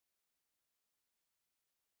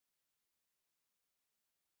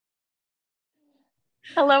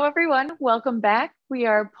Hello, everyone. Welcome back. We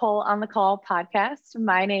are Pull on the Call podcast.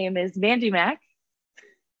 My name is Mændy Mac.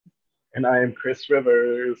 And I am Cris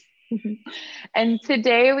Rivers. And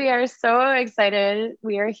today we are so excited.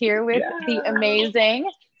 We are here with the Yeah.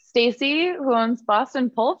 amazing Stacy, who owns Boston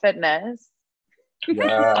Pole Fitness.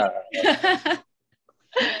 Yeah.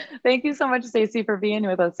 Thank you so much, Stacy, for being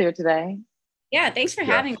with us here today. Yeah, thanks for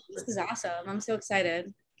having me. This is awesome. I'm so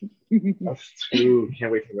excited. Us too.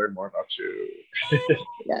 Can't wait to learn more about you.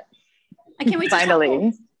 Yeah. I can't wait to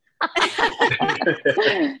finally.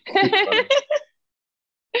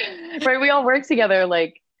 Right, we all work together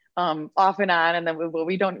like off and on, and then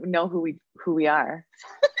we don't know who we are.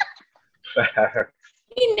 I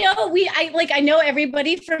know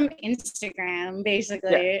everybody from Instagram,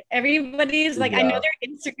 basically. Yeah. Everybody's like, I know their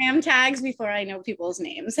Instagram tags before I know people's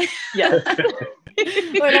names. Yeah.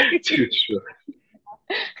 True.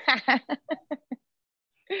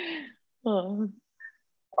 Oh.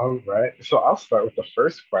 All right. So I'll start with the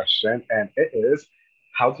first question, and it is,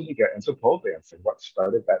 how did you get into pole dancing? What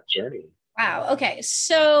started that journey? Wow. Okay.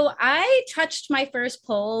 So I touched my first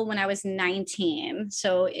pole when I was 19.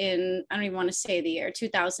 So I don't even want to say the year,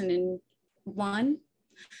 2001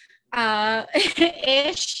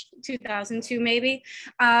 ish, 2002 maybe.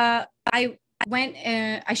 I went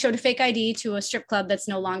and I showed a fake ID to a strip club that's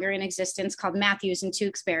no longer in existence called Matthews in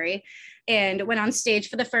Tewksbury, and went on stage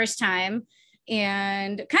for the first time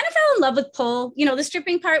and kind of fell in love with pole. You know, the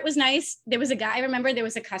stripping part was nice. There was I remember there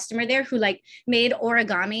was a customer there who like made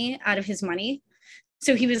origami out of his money.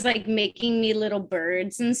 So he was like making me little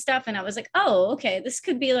birds and stuff. And I was like, oh, okay, this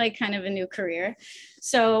could be like kind of a new career.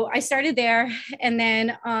 So I started there, and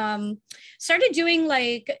then started doing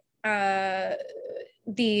like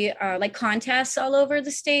like contests all over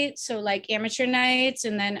the state, so like amateur nights,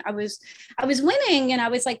 and then I was winning, and I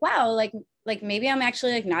was like, wow, like maybe I'm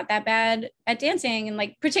actually like not that bad at dancing, and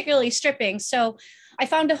like particularly stripping. So I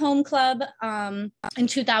found a home club in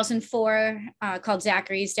 2004 called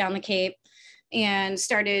Zachary's down the Cape, and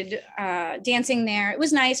started dancing there. It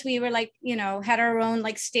was nice. We were like, you know, had our own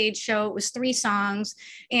like stage show. It was 3 songs.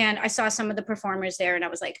 And I saw some of the performers there, and I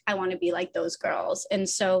was like, I want to be like those girls. And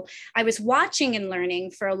so I was watching and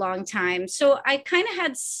learning for a long time. So I kind of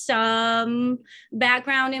had some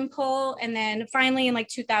background in pole. And then finally in like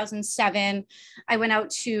 2007, I went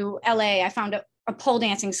out to LA. I found a pole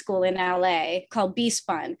dancing school in LA called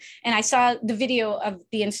Bespun. And I saw the video of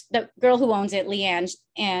the girl who owns it, Leanne,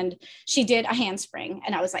 and she did a handspring.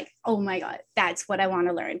 And I was like, oh my God, that's what I want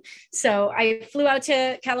to learn. So I flew out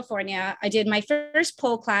to California. I did my first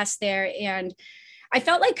pole class there, and I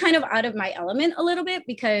felt like kind of out of my element a little bit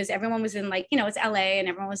because everyone was in like, you know, it's LA, and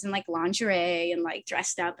everyone was in like lingerie and like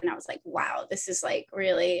dressed up. And I was like, wow, this is like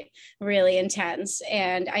really, really intense.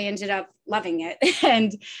 And I ended up loving it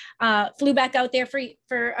and flew back out there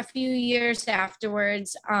for a few years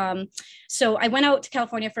afterwards. So I went out to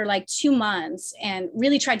California for like 2 months and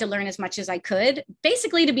really tried to learn as much as I could,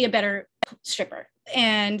 basically to be a better stripper.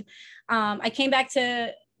 And I came back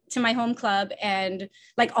to my home club, and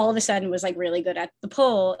like all of a sudden was like really good at the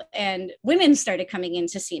pole, and women started coming in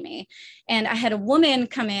to see me. And I had a woman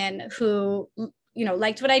come in who, you know,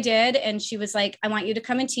 liked what I did. And she was like, I want you to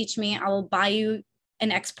come and teach me. I will buy you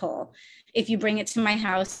an X pole if you bring it to my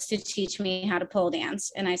house to teach me how to pole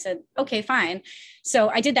dance. And I said, okay, fine. So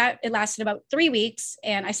I did that. It lasted about 3 weeks,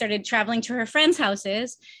 and I started traveling to her friends'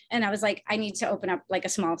 houses. And I was like, I need to open up like a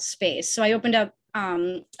small space. So I opened up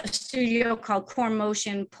a studio called Core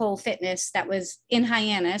Motion Pole Fitness that was in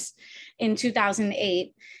Hyannis in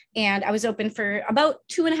 2008. And I was open for about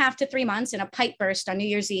 2.5 to 3 months, and a pipe burst on New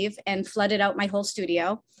Year's Eve and flooded out my whole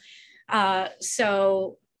studio.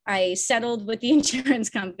 So I settled with the insurance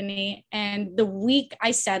company. And the week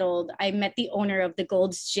I settled, I met the owner of the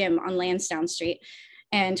Gold's Gym on Lansdowne Street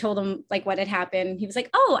and told him like what had happened. He was like,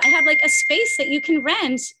 oh, I have like a space that you can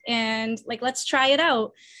rent, and like, let's try it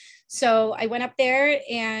out. So I went up there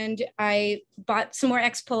and I bought some more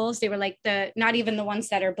X poles. They were like not even the ones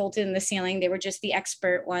that are bolted in the ceiling. They were just the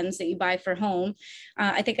expert ones that you buy for home.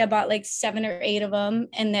 I think I bought like 7 or 8 of them.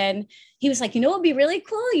 And then he was like, you know, it'd be really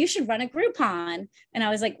cool. You should run a Groupon. And I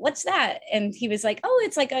was like, what's that? And he was like, oh,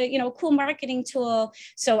 it's like a, you know, cool marketing tool.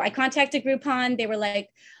 So I contacted Groupon. They were like,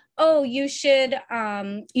 oh, you should,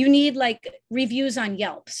 you need like reviews on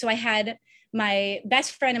Yelp. So I had my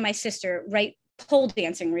best friend and my sister write pole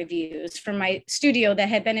dancing reviews for my studio that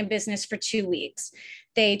had been in business for 2 weeks.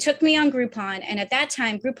 They took me on Groupon. And at that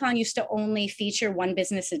time, Groupon used to only feature 1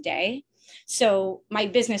 business a day. So my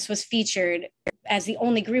business was featured as the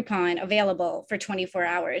only Groupon available for 24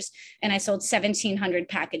 hours. And I sold 1,700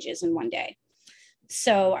 packages in one day.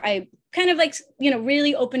 So I kind of like,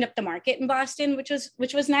 really opened up the market in Boston,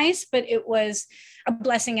 which was nice, but it was a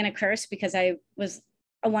blessing and a curse because I was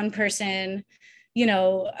a one person,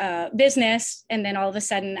 business. And then all of a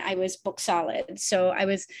sudden I was book solid. So I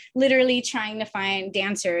was literally trying to find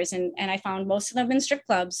dancers and I found most of them in strip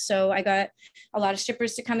clubs. So I got a lot of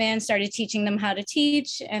strippers to come in, started teaching them how to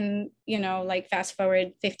teach. And, like fast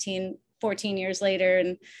forward 14 years later,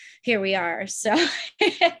 and here we are. So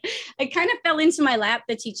I kind of fell into my lap,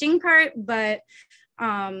 the teaching part, but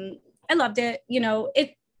I loved it.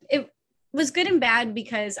 It was good and bad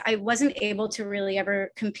because I wasn't able to really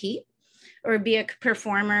ever compete or be a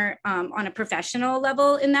performer on a professional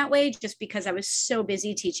level in that way, just because I was so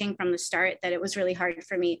busy teaching from the start that it was really hard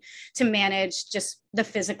for me to manage just the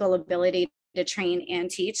physical ability to train and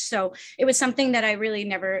teach. So it was something that I really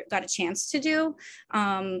never got a chance to do.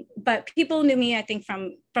 But people knew me, I think,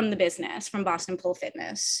 from the business, from Boston Pole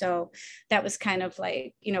Fitness. So that was kind of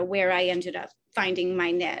like, where I ended up finding my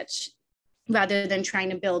niche. Rather than trying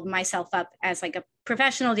to build myself up as like a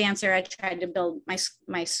professional dancer, I tried to build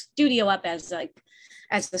my studio up as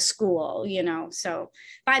the school, so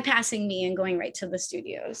bypassing me and going right to the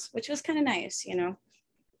studios, which was kind of nice,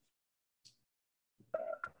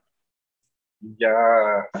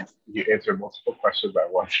 Yeah, you answered multiple questions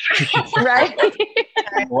at once. Right?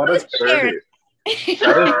 What a journey.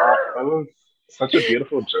 That was such a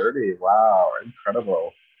beautiful journey. Wow,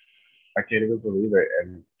 incredible. I can't even believe it.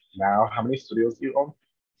 And now, how many studios do you own?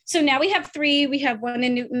 So now we have 3. We have one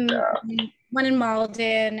in Newton, one in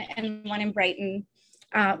Malden, and one in Brighton.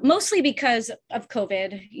 Mostly because of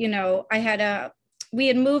COVID. We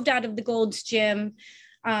had moved out of the Gold's Gym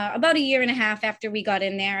about a year and a half after we got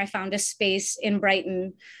in there. I found a space in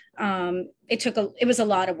Brighton. It was a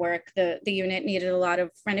lot of work. The unit needed a lot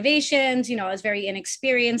of renovations. I was very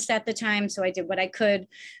inexperienced at the time, so I did what I could.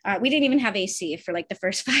 We didn't even have AC for like the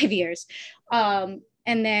first 5 years.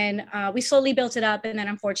 And then we slowly built it up. And then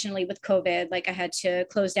unfortunately with COVID, like I had to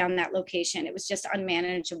close down that location. It was just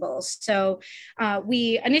unmanageable. So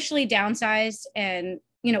we initially downsized and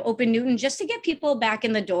open Newton just to get people back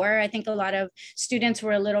in the door. I think a lot of students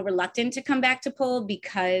were a little reluctant to come back to pole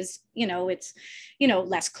because, it's,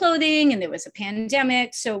 less clothing and there was a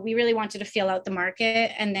pandemic. So we really wanted to feel out the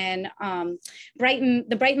market. And then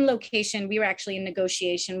the Brighton location, we were actually in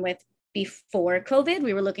negotiation with before COVID.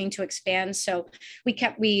 We were looking to expand. So we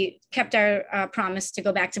kept our promise to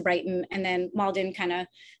go back to Brighton, and then Malden kind of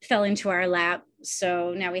fell into our lap.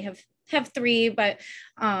 So now we have 3, but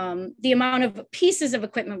the amount of pieces of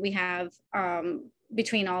equipment we have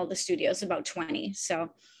between all the studios, about 20. So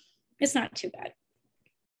it's not too bad.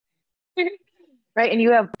 Right. And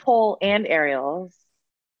you have pole and aerials.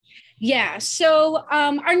 Yeah. So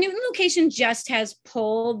our Newton location just has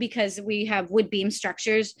pole because we have wood beam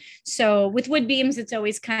structures. So with wood beams, it's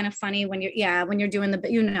always kind of funny when you're doing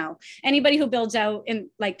anybody who builds out, and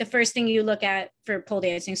like the first thing you look at for pole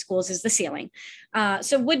dancing schools is the ceiling.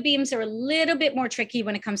 So wood beams are a little bit more tricky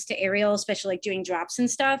when it comes to aerial, especially like doing drops and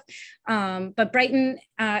stuff. But Brighton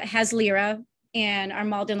has Lyra, and our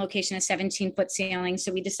Malden location is 17-foot ceiling.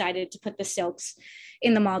 So we decided to put the silks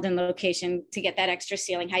in the Malden location to get that extra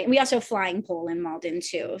ceiling height. And we also have flying pole in Malden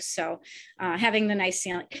too. So having the nice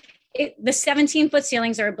ceiling. The 17-foot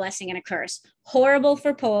ceilings are a blessing and a curse. Horrible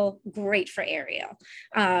for pole, great for aerial.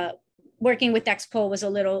 Working with X pole was a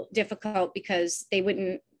little difficult because they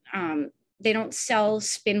don't sell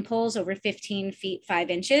spin poles over 15 feet, 5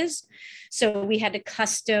 inches. So we had to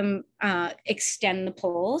custom extend the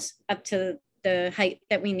poles up to the height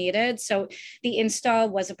that we needed. So the install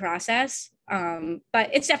was a process,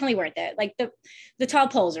 but it's definitely worth it. Like the tall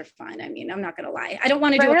poles are fun. I mean, I'm not going to lie. I don't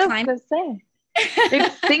want to do a climb.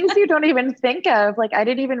 Things you don't even think of. Like, I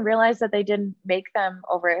didn't even realize that they didn't make them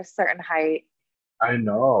over a certain height. I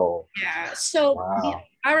know. Yeah. So wow.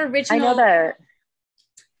 Our original. I know that.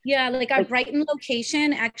 Yeah, like our Brighton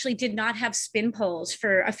location actually did not have spin poles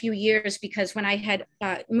for a few years because when I had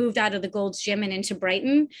moved out of the Gold's Gym and into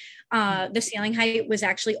Brighton, the ceiling height was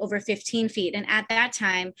actually over 15 feet. And at that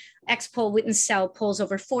time, X pole wouldn't sell poles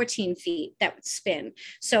over 14 feet that would spin.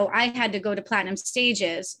 So I had to go to Platinum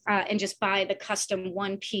Stages and just buy the custom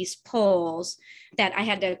one-piece poles that I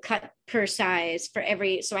had to cut per size for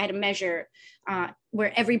every. So I had to measure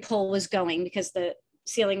where every pole was going because the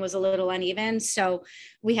ceiling was a little uneven. So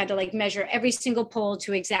we had to like measure every single pole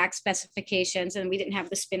to exact specifications, and we didn't have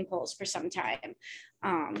the spin poles for some time.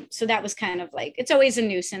 So that was kind of like, it's always a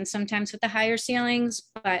nuisance sometimes with the higher ceilings,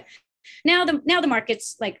 but now the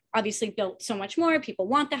market's like obviously built so much more. People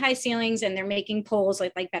want the high ceilings and they're making poles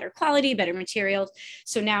like better quality, better materials.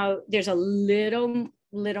 So now there's a little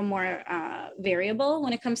more variable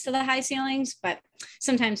when it comes to the high ceilings, but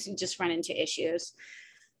sometimes you just run into issues.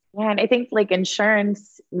 Yeah, and I think like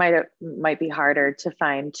insurance might be harder to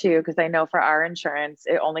find too, because I know for our insurance,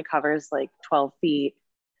 it only covers like 12 feet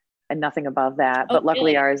and nothing above that. But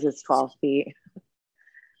luckily really? ours is 12 feet.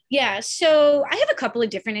 Yeah, so I have a couple of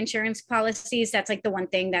different insurance policies. That's like the one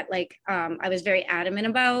thing that like I was very adamant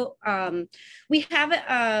about. We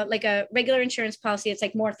have like a regular insurance policy. It's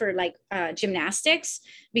like more for like gymnastics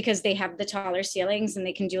because they have the taller ceilings and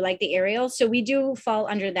they can do like the aerial. So we do fall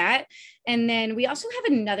under that. And then we also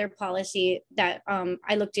have another policy that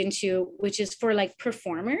I looked into, which is for like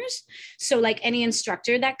performers. So like any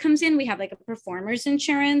instructor that comes in, we have like a performers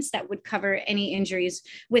insurance that would cover any injuries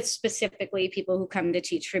with specifically people who come to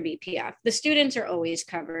teach for BPF. The students are always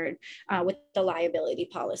covered with the liability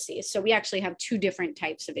policy. So we actually have two different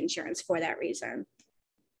types of insurance for that reason.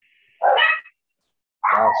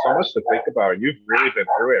 Wow, so much to think about. You've really been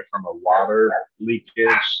through it, from a water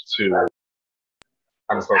leakage to,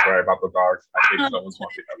 I'm so sorry about the dogs. I think someone's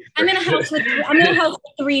walking down. I'm in a house with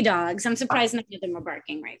 3 dogs. I'm surprised none of them are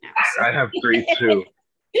barking right now. So. I have 3 too.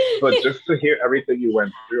 But just to hear everything you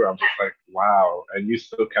went through, I'm just like, wow. And you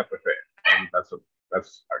still kept with it. And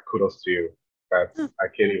that's kudos to you. I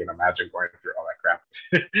can't even imagine going through all that crap.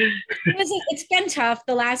 It's been tough.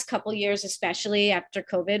 The last couple years, especially after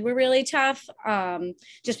COVID, were really tough.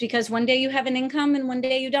 Just because one day you have an income and one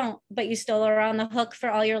day you don't, but you still are on the hook for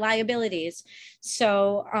all your liabilities.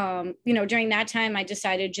 So, during that time, I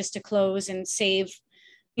decided just to close and save,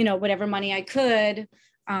 whatever money I could,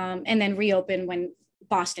 and then reopen when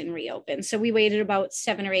Boston reopened. So we waited about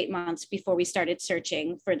 7 or 8 months before we started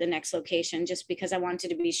searching for the next location, just because I wanted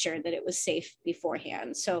to be sure that it was safe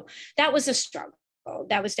beforehand. So that was a struggle.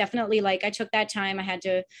 That was definitely like, I took that time. I had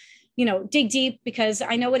to, dig deep, because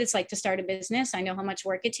I know what it's like to start a business. I know how much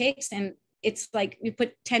work it takes. And it's like you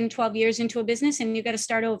put 10, 12 years into a business and you got to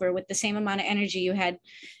start over with the same amount of energy you had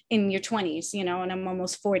in your 20s, and I'm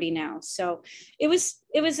almost 40 now. So it was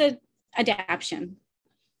a adaptation.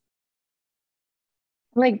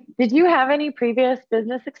 Like, did you have any previous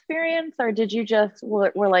business experience, or did you just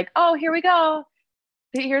were like, oh, here we go,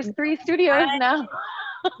 here's 3 studios now?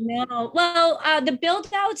 No, well, the build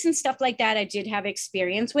outs and stuff like that, I did have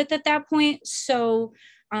experience with at that point. So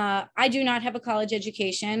I do not have a college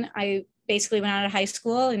education. I basically went out of high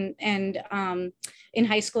school, and in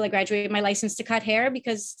high school, I graduated my license to cut hair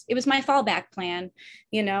because it was my fallback plan.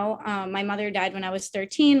 My mother died when I was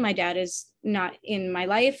 13. My dad is not in my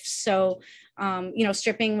life. So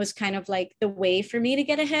stripping was kind of like the way for me to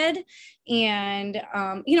get ahead. And,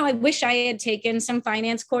 I wish I had taken some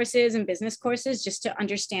finance courses and business courses just to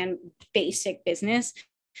understand basic business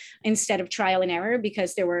instead of trial and error,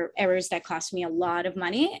 because there were errors that cost me a lot of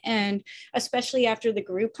money. And especially after the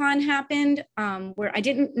Groupon happened, where I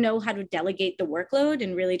didn't know how to delegate the workload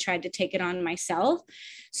and really tried to take it on myself.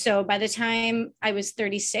 So by the time I was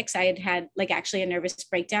 36, I had like actually a nervous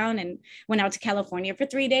breakdown and went out to California for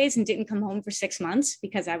 3 days and didn't come home for 6 months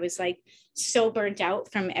because I was like so burnt out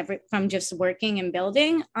from just working and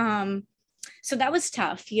building. So that was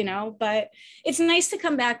tough, but it's nice to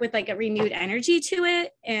come back with like a renewed energy to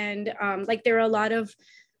it. And like there are a lot of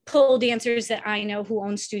pole dancers that I know who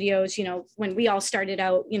own studios, when we all started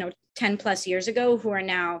out, 10 plus years ago, who are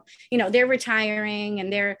now, they're retiring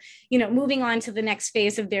and they're, moving on to the next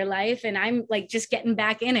phase of their life. And I'm like just getting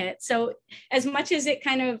back in it. So as much as it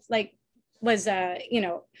kind of like was,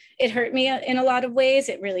 it hurt me in a lot of ways,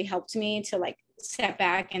 it really helped me to like step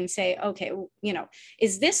back and say, okay,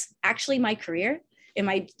 is this actually my career? Am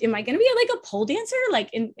I going to be like a pole dancer, like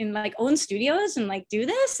in like own studios and like do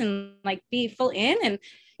this and like be full in? And,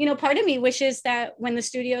 part of me wishes that when the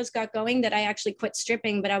studios got going that I actually quit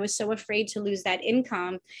stripping, but I was so afraid to lose that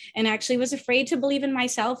income and actually was afraid to believe in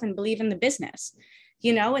myself and believe in the business,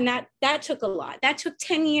 and that took a lot. That took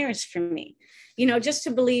 10 years for me, just to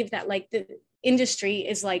believe that like the industry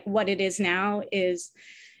is like what it is now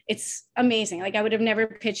it's amazing. Like I would have never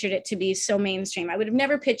pictured it to be so mainstream. I would have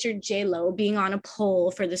never pictured J-Lo being on a pole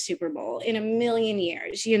for the Super Bowl in a million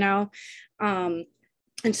years,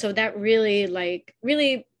 and so that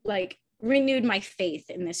really renewed my faith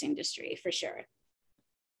in this industry for sure.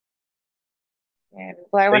 Yeah.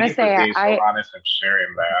 Well, I want to say being so honest and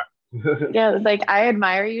sharing that. Yeah, like I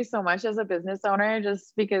admire you so much as a business owner,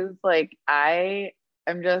 just because like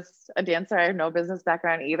I'm just a dancer. I have no business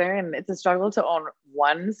background either. And it's a struggle to own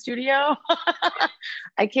one studio.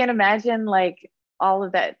 I can't imagine like all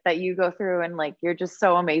of that you go through, and like, you're just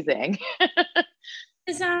so amazing.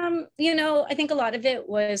 I think a lot of it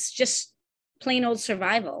was just plain old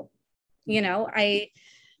survival. I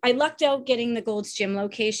lucked out getting the Gold's Gym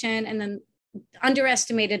location. And then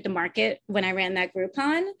underestimated the market when I ran that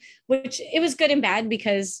Groupon, which it was good and bad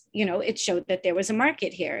because, you know, it showed that there was a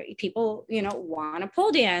market here. People, you know, want to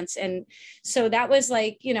pole dance. And so that was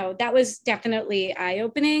like, you know, that was definitely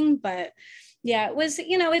eye-opening, but yeah, it was,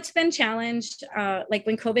 you know, it's been challenged. Like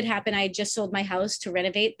when COVID happened, I had just sold my house to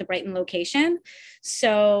renovate the Brighton location.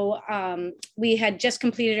 So we had just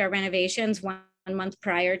completed our renovations one month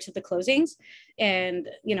prior to the closings. And,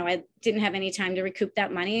 you know, I didn't have any time to recoup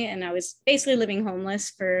that money. And I was basically living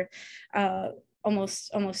homeless for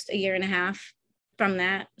almost a year and a half from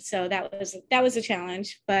that. So that was a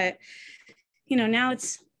challenge, but, you know, now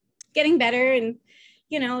it's getting better and,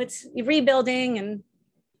 you know, it's rebuilding. And,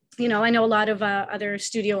 you know, I know a lot of other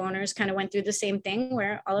studio owners kind of went through the same thing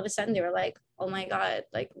where all of a sudden they were like, oh my God,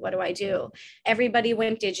 like, what do I do? Everybody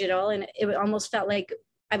went digital, and it almost felt like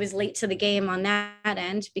I was late to the game on that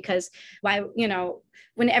end, because why, you know,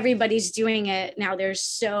 when everybody's doing it now, there's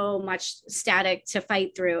so much static to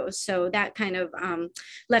fight through. So that kind of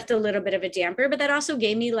left a little bit of a damper, but that also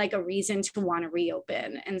gave me like a reason to want to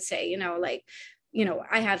reopen and say, you know, like, you know,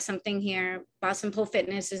 I have something here. Boston Pole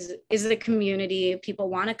Fitness is the community. People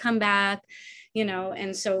want to come back, you know,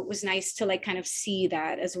 and so it was nice to like kind of see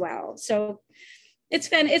that as well. So it's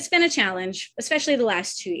been a challenge, especially the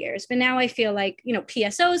last 2 years. But now I feel like, you know,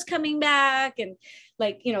 PSO is coming back, and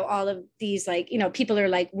like, you know, all of these, like, you know, people are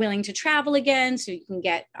like willing to travel again, so you can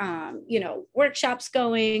get, you know, workshops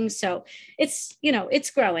going. So it's, you know,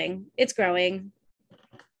 it's growing.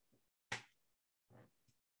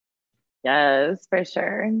 Yes, for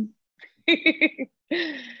sure.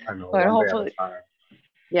 I know. But One day at a hopefully, time.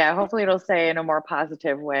 yeah, hopefully it'll stay in a more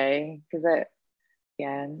positive way, because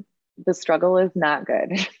the struggle is not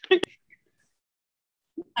good.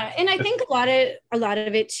 And I think a lot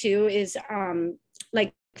of it too is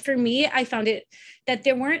like for me, I found it that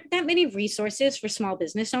there weren't that many resources for small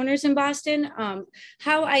business owners in Boston.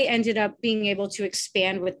 How I ended up being able to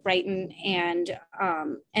expand with Brighton and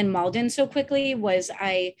Malden so quickly was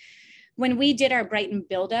when we did our Brighton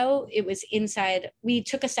build out, it was inside, we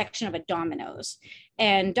took a section of a Domino's,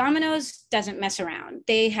 and Domino's doesn't mess around.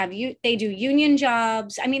 They do union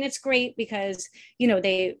jobs. I mean, it's great because, you know,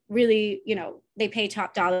 they really, you know, they pay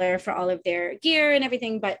top dollar for all of their gear and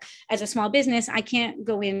everything. But as a small business, I can't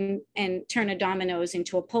go in and turn a Domino's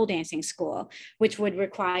into a pole dancing school, which would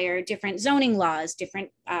require different zoning laws, different,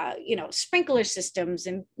 you know, sprinkler systems,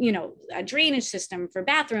 and, you know, a drainage system for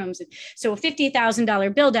bathrooms. So a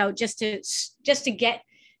 $50,000 build out just to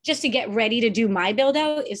get ready to do my build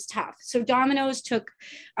out is tough. So Domino's took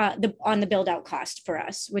on the build out cost for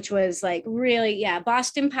us, which was like really, yeah,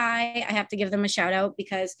 Boston Pie. I have to give them a shout out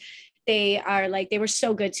because they were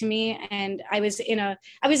so good to me, and I was in a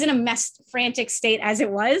mess, frantic state as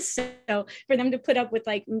it was. So for them to put up with,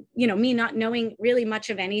 like, you know, me not knowing really much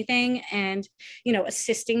of anything, and, you know,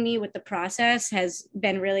 assisting me with the process has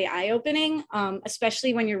been really eye-opening,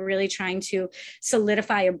 especially when you're really trying to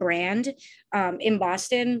solidify a brand in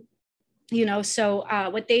Boston, you know. So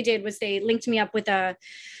what they did was they linked me up with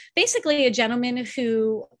basically a gentleman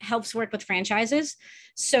who helps work with franchises.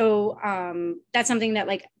 So that's something that,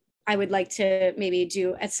 like, I would like to maybe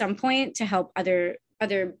do at some point to help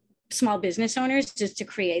other small business owners, just to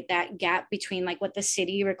create that gap between like what the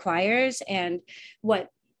city requires and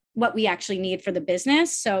what we actually need for the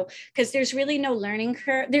business. So, because there's really no learning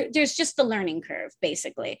curve. There's just the learning curve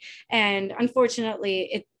basically. And unfortunately,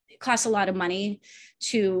 it costs a lot of money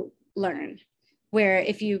to learn, where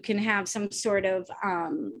if you can have some sort of,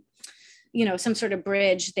 you know, some sort of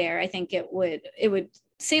bridge there, I think it would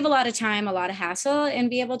save a lot of time, a lot of hassle, and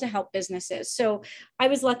be able to help businesses. So I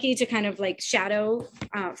was lucky to kind of like shadow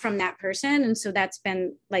from that person. And so that's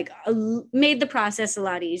been like made the process a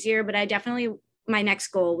lot easier, but I definitely, my next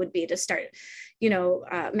goal would be to start, you know,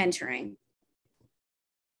 mentoring.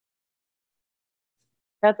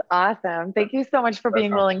 That's awesome. Thank you so much for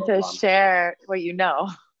being willing to share what you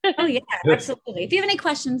know. Oh yeah, absolutely. If you have any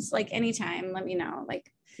questions, like anytime, let me know.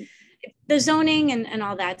 Like the zoning and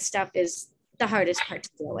all that stuff is the hardest part to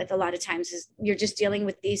deal with a lot of times. Is you're just dealing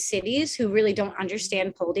with these cities who really don't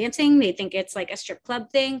understand pole dancing. They think it's like a strip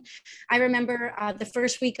club thing. I remember the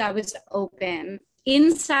first week I was open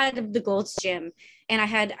inside of the Gold's Gym, and I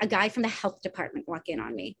had a guy from the health department walk in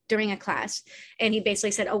on me during a class, and he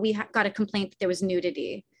basically said, oh, we got a complaint that there was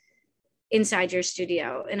nudity inside your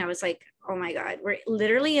studio. And I was like, oh my God, we're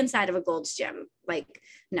literally inside of a Gold's Gym. Like,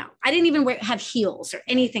 no, I didn't even have heels or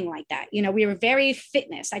anything like that. You know, we were very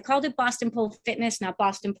fitness. I called it Boston Pole Fitness, not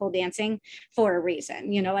Boston Pole Dancing, for a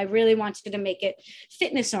reason. You know, I really wanted to make it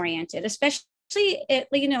fitness oriented, especially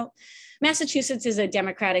actually, Massachusetts is a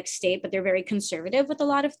Democratic state, but they're very conservative with a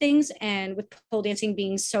lot of things. And with pole dancing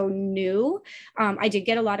being so new, I did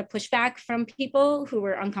get a lot of pushback from people who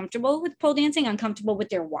were uncomfortable with pole dancing, uncomfortable with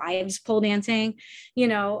their wives pole dancing,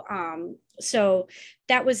 so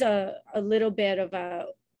that was a little bit of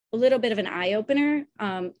an eye opener.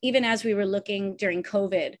 Even as we were looking during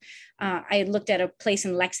COVID, I looked at a place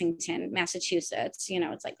in Lexington, Massachusetts.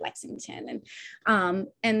 It's like Lexington,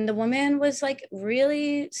 and the woman was like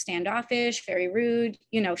really standoffish, very rude.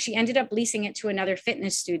 She ended up leasing it to another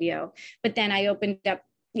fitness studio. But then I opened up,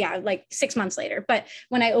 like 6 months later. But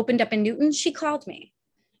when I opened up in Newton, she called me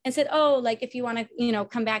and said, oh, like, if you want to,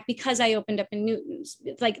 come back, because I opened up in Newton's.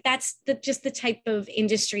 It's like, that's just the type of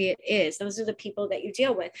industry it is. Those are the people that you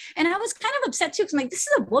deal with. And I was kind of upset too, because I'm like, this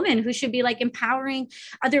is a woman who should be like empowering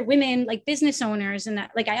other women, like business owners. And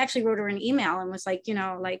that, like, I actually wrote her an email and was like,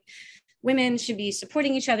 like, women should be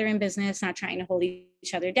supporting each other in business, not trying to hold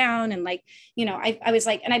each other down. And like, I was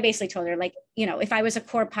like, and I basically told her, like, if I was a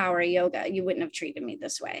core power yoga, you wouldn't have treated me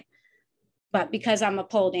this way. But because I'm a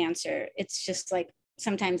pole dancer, it's just like,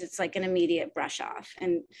 sometimes it's like an immediate brush off.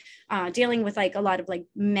 And dealing with like a lot of like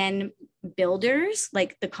men builders,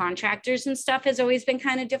 like the contractors and stuff, has always been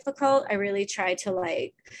kind of difficult. I really try to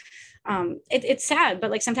like, it's sad, but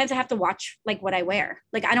like sometimes I have to watch like what I wear.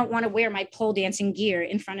 Like, I don't want to wear my pole dancing gear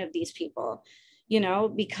in front of these people,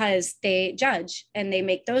 because they judge and they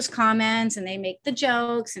make those comments and they make the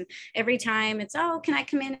jokes. And every time it's, oh, can I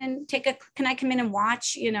come in and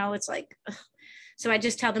watch? It's like, ugh. So I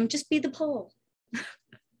just tell them, just be the pole.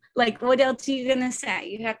 Like, what else are you gonna say?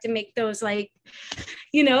 You have to make those like,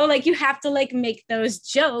 like you have to like make those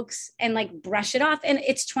jokes and like brush it off. And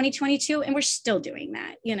it's 2022 and we're still doing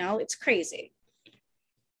that. It's crazy.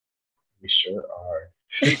 We sure are.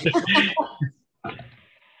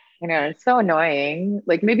 It's so annoying.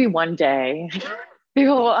 Like, maybe one day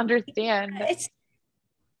people will understand.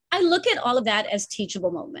 I look at all of that as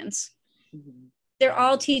teachable moments. Mm-hmm. They're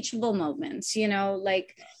all teachable moments,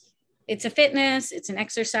 like, it's a fitness, it's an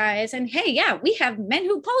exercise. And hey, yeah, we have men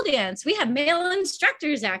who pole dance. We have male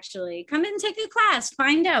instructors, actually. Come in and take a class,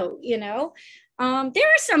 find out, there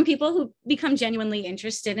are some people who become genuinely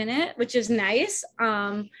interested in it, which is nice.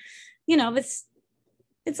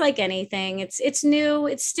 It's like anything. It's new.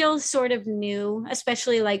 It's still sort of new,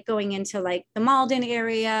 especially like going into like the Malden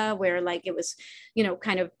area where like it was,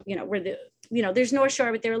 kind of, where the, there's North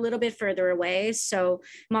Shore, but they're a little bit further away. So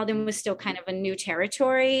Malden was still kind of a new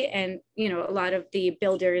territory. And, a lot of the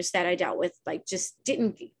builders that I dealt with, like, just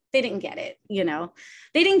didn't get it, they didn't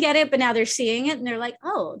get it, but now they're seeing it and they're like,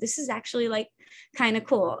 oh, this is actually like kind of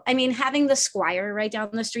cool. I mean, having the Squire right down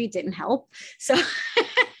the street didn't help. So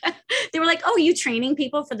they were like, oh, you training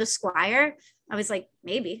people for the Squire? I was like,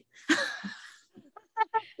 maybe.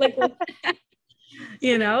 Like, so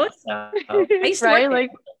I used to right?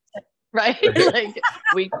 Like, right?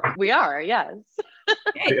 Like, we are, yes.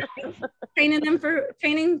 Okay.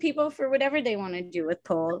 Training people for whatever they want to do with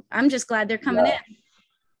pole. I'm just glad they're coming in.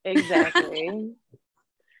 Exactly.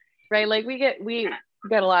 Right. Like, we get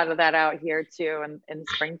a lot of that out here too in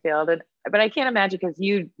Springfield. But I can't imagine, because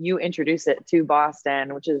you introduce it to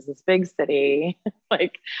Boston, which is this big city.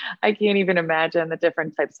 Like, I can't even imagine the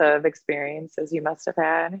different types of experiences you must have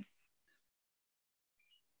had.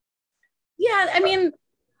 Yeah, I mean,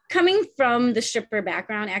 coming from the stripper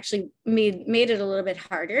background actually made it a little bit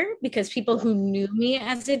harder, because people who knew me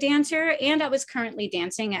as a dancer, and I was currently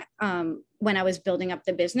dancing at, when I was building up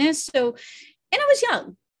the business. So, and I was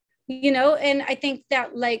young, and I think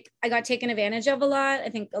that like I got taken advantage of a lot. I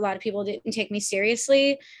think a lot of people didn't take me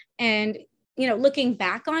seriously. And, looking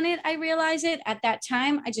back on it, I realize it. At that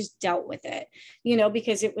time, I just dealt with it,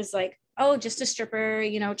 because it was like, oh, just a stripper,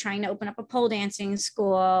 trying to open up a pole dancing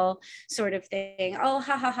school sort of thing. Oh,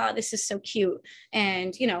 ha, ha, ha, this is so cute.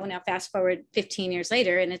 And, now fast forward 15 years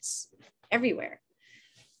later and it's everywhere,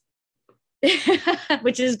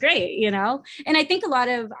 which is great, And I think a lot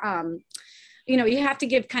of, you have to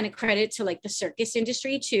give kind of credit to like the circus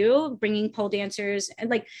industry too, bringing pole dancers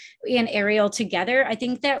and aerial together. I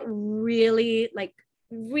think that really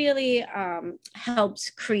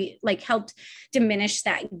helped diminish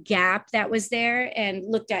that gap that was there, and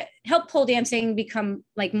helped pole dancing become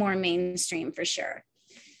like more mainstream for sure.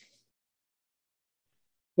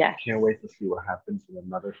 Yeah. Can't wait to see what happens in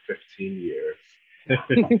another 15 years. I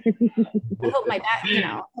hope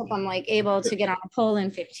hope I'm like able to get on a pole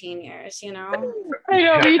in 15 years, I know,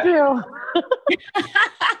 me too.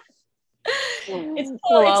 It's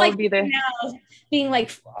cool. It's like now being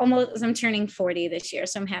like almost, I'm turning 40 this year,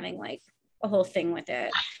 so I'm having like a whole thing with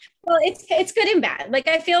it. Well, it's good and bad. Like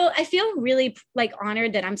I feel really like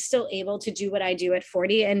honored that I'm still able to do what I do at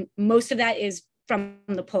 40, and most of that is from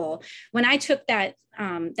the pole. When I took that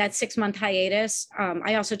 6-month hiatus,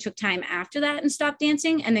 I also took time after that and stopped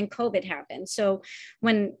dancing, and then COVID happened. So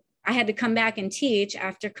when I had to come back and teach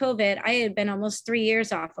after COVID, I had been almost 3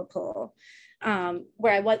 years off a pole,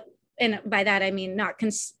 where I was. And by that, I mean, not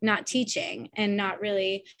teaching and not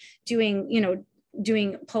really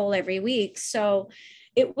doing pole every week. So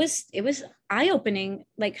it was eye-opening,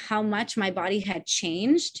 like how much my body had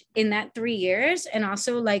changed in that 3 years. And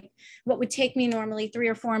also like what would take me normally 3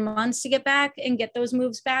 or 4 months to get back and get those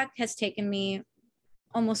moves back has taken me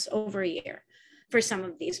almost over a year for some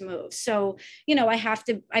of these moves. So,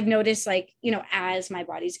 I've noticed like, as my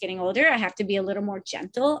body's getting older, I have to be a little more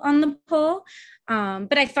gentle on the pole.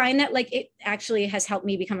 But I find that like it actually has helped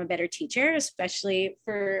me become a better teacher, especially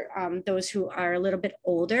for those who are a little bit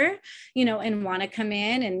older, and want to come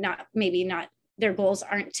in and not their goals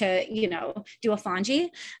aren't to, do a fonji.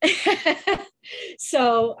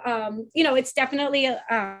 So, it's definitely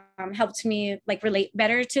helped me like relate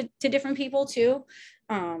better to different people too.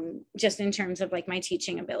 Just in terms of like my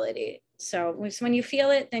teaching ability. So when you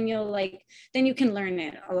feel it, then then you can learn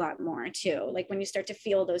it a lot more too. Like when you start to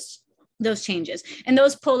feel those changes, and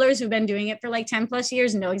those pullers who've been doing it for like 10 plus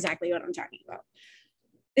years know exactly what I'm talking about.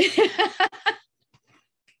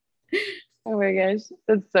 Oh my gosh,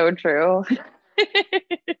 that's so true.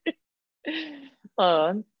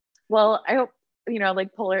 Well, I hope,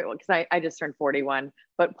 like polar, because I just turned 41,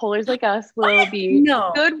 but polars like us will be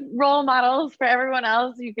good role models for everyone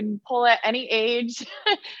else. You can pull at any age.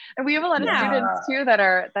 And we have a lot of students too that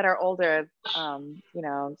are older.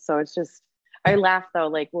 So it's just, I laugh though,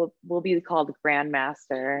 like we'll be called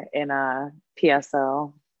grandmaster in a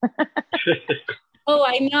PSO. Oh,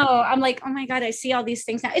 I know. I'm like, oh my God, I see all these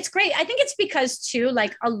things now. It's great. I think it's because too,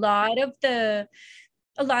 like a lot of the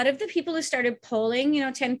people who started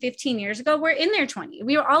polling, 10, 15 years ago were in their 20s.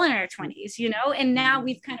 We were all in our 20s, and now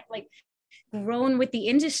we've kind of like grown with the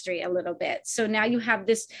industry a little bit. So now you have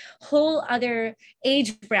this whole other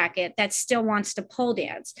age bracket that still wants to pole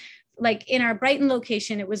dance. Like in our Brighton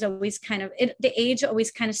location, it was always the age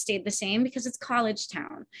always kind of stayed the same because it's college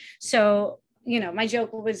town. So my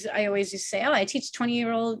joke was, I always just say, oh, I teach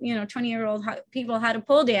 20-year-old people how to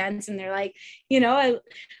pole dance. And they're like, I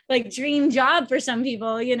like dream job for some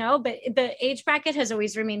people, but the age bracket has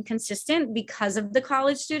always remained consistent because of the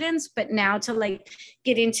college students. But now to like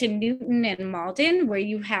get into Newton and Malden, where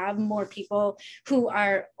you have more people who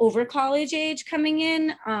are over college age coming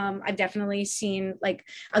in, I've definitely seen like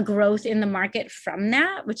a growth in the market from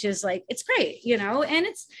that, which is like, it's great, and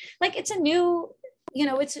it's like, it's a new,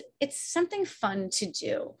 it's something fun to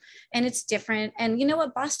do, and it's different. And you know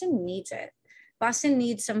what? Boston needs it. Boston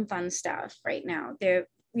needs some fun stuff right now. They're,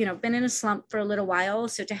 been in a slump for a little while.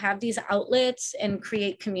 So to have these outlets and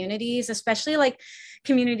create communities, especially like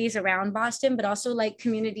communities around Boston, but also like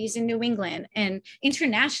communities in New England and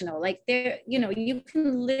international, like there, you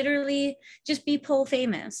can literally just be pole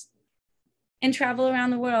famous and travel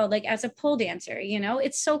around the world like as a pole dancer.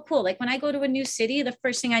 It's so cool. Like when I go to a new city, the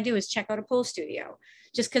first thing I do is check out a pole studio,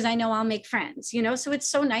 just because I know I'll make friends. So it's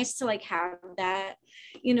so nice to like have that,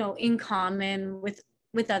 in common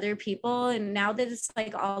with other people. And now that it's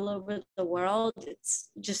like all over the world,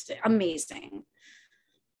 it's just amazing.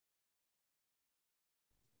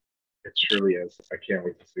 It truly is. I can't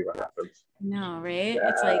wait to see what happens. No, right? Yes.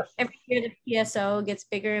 It's like every year the PSO gets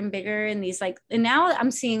bigger and bigger, and and now I'm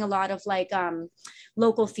seeing a lot of like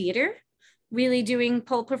local theater really doing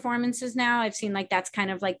pole performances now. I've seen like that's kind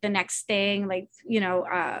of like the next thing, like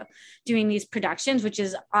doing these productions, which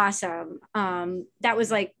is awesome. That was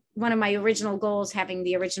like one of my original goals, having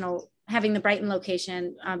the Brighton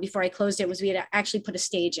location before I closed it, was we had actually put a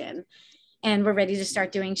stage in. And we're ready to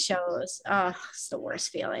start doing shows. Oh, it's the worst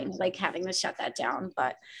feeling, like having to shut that down,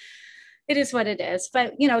 but it is what it is.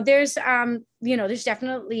 But, there's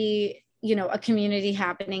definitely, a community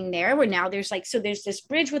happening there where now there's like, so there's this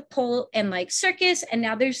bridge with pole and like circus. And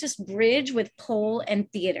now there's this bridge with pole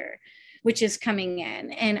and theater, which is coming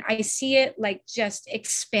in. And I see it like just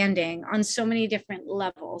expanding on so many different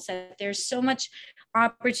levels, that there's so much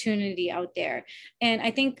opportunity out there. And I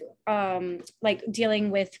think like dealing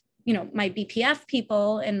with my BPF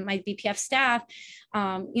people and my BPF staff,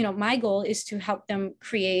 my goal is to help them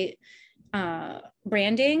create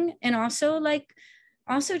branding, and also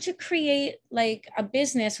to create like a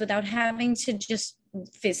business without having to just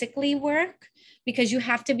physically work, because you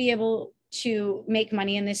have to be able to make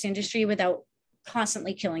money in this industry without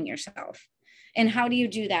constantly killing yourself. And how do you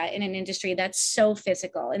do that in an industry that's so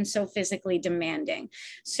physical and so physically demanding?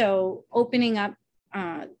 So opening up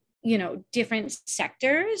different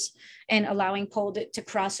sectors and allowing pole to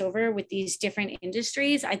cross over with these different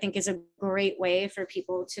industries, I think is a great way for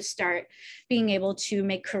people to start being able to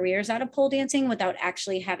make careers out of pole dancing without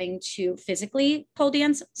actually having to physically pole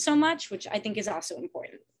dance so much, which I think is also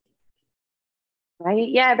important. Right.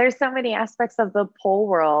 Yeah. There's so many aspects of the pole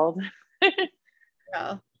world.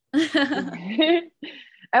 Yeah.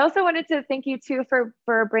 I also wanted to thank you too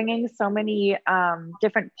for bringing so many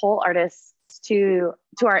different pole artists to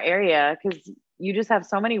our area, because you just have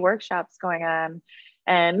so many workshops going on,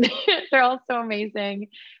 and they're all so amazing,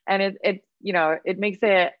 and it makes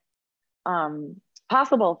it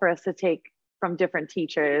possible for us to take from different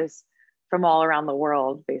teachers from all around the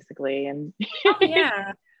world, basically. And oh,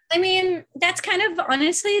 yeah. I mean, that's kind of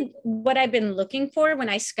honestly what I've been looking for when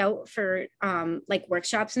I scout for like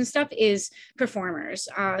workshops and stuff is performers.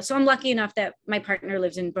 So I'm lucky enough that my partner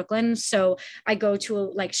lives in Brooklyn. So I go to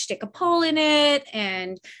like Stick a Pole in It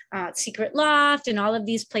and Secret Loft and all of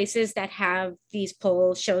these places that have these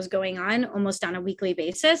pole shows going on almost on a weekly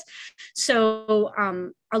basis. So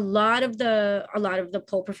a lot of the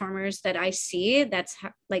pole performers that I see, that's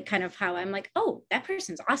like kind of how I'm like, oh, that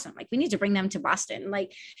person's awesome. Like we need to bring them to Boston,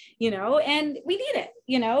 like, and we need it.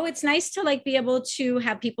 It's nice to like be able to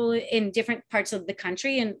have people in different parts of the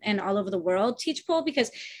country and all over the world teach pole, because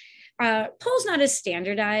pole's not as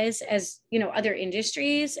standardized as, other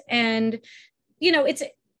industries. And, it's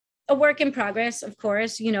a work in progress, of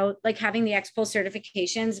course. Like having the X-Pole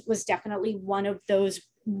certifications was definitely one of those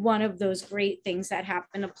great things that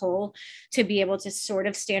happened to pole, to be able to sort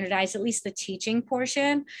of standardize at least the teaching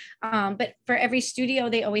portion. But for every studio,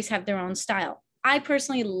 they always have their own style. I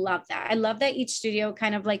personally love that. I love that each studio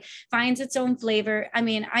kind of like finds its own flavor. I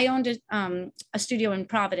mean, I owned a studio in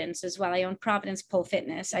Providence as well. I owned Providence Pole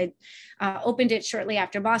Fitness. I opened it shortly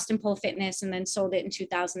after Boston Pole Fitness, and then sold it in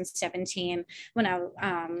 2017 when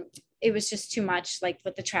it was just too much, like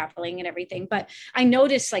with the traveling and everything. But I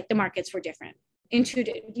noticed like the markets were different in two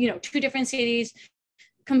different cities,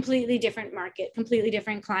 completely different market, completely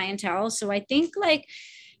different clientele. So I think like,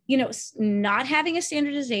 not having a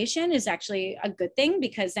standardization is actually a good thing,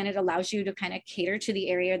 because then it allows you to kind of cater to the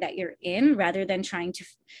area that you're in, rather than trying to,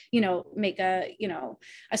 make a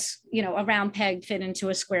round peg fit into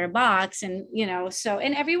a square box. And,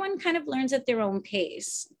 and everyone kind of learns at their own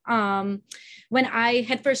pace. When I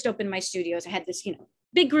had first opened my studios, I had this,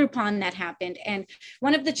 big Groupon that happened. And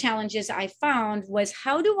one of the challenges I found was,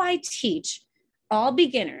 how do I teach all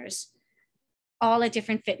beginners all at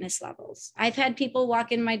different fitness levels? I've had people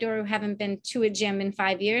walk in my door who haven't been to a gym in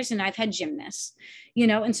 5 years, and I've had gymnasts,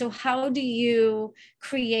 and so how do you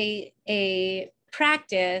create a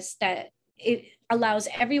practice that it allows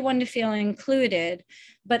everyone to feel included,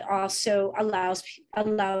 but also allows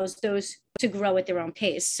those to grow at their own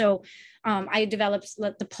pace? So I developed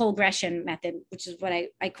the polegression method, which is what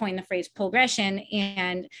I coined the phrase polegression.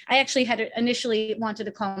 And I actually had initially wanted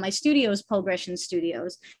to call my studios Polegression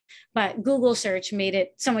Studios, but Google search made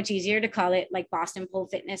it so much easier to call it like Boston Pole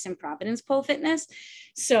Fitness and Providence Pole Fitness.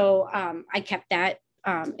 So I kept that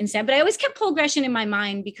instead, but I always kept polegression in my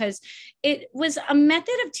mind, because it was a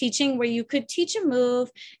method of teaching where you could teach a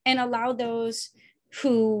move and allow those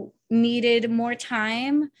who needed more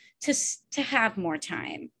time to have more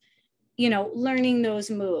time, learning those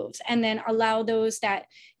moves, and then allow those that,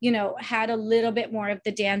 had a little bit more of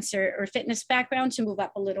the dancer or fitness background to move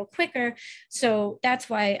up a little quicker. So that's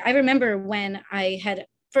why I remember when I had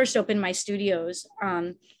first opened my studios,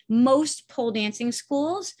 most pole dancing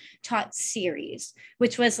schools taught series,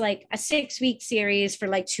 which was like a 6-week series for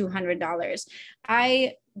like $200.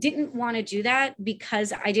 I didn't want to do that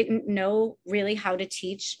because I didn't know really how to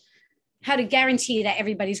guarantee that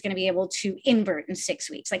everybody's going to be able to invert in 6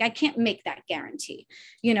 weeks. Like I can't make that guarantee,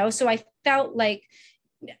 so I felt like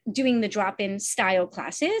doing the drop-in style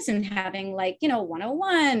classes and having like,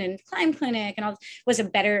 101 and climb clinic and all was a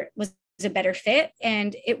better fit,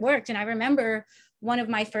 and it worked. And I remember one of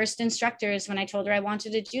my first instructors, when I told her I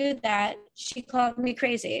wanted to do that, she called me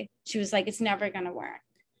crazy. She was like, it's never going to work.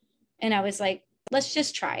 And I was like, let's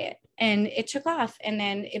just try it. And it took off. And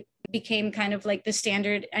then it became kind of like the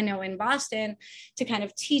standard, I know, in Boston, to kind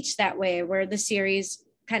of teach that way, where the series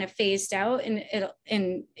kind of phased out,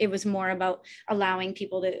 and it was more about allowing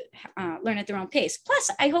people to learn at their own pace.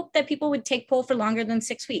 Plus, I hope that people would take pole for longer than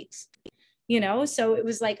 6 weeks, so it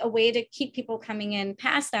was like a way to keep people coming in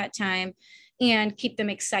past that time and keep them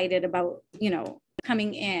excited about,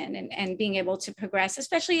 coming in and being able to progress,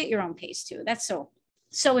 especially at your own pace too. That's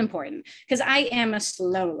so important, because I am a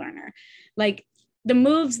slow learner. Like the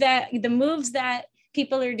moves that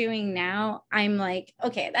people are doing now, I'm like,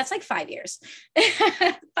 okay, that's like 5 years,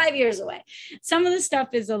 5 years away. Some of the stuff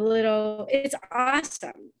is it's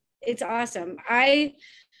awesome. It's awesome. I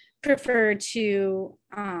prefer to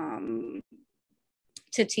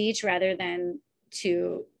teach rather than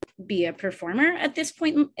to be a performer at this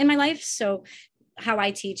point in my life. So how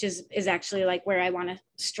I teach is actually like where I want to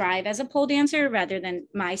strive as a pole dancer rather than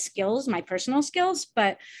my skills, my personal skills.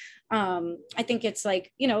 But I think it's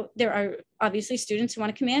like, you know, there are obviously students who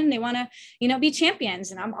want to come in and they want to, you know, be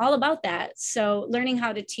champions, and I'm all about that. So learning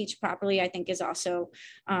how to teach properly, I think is also,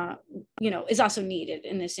 you know, is also needed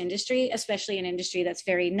in this industry, especially an industry that's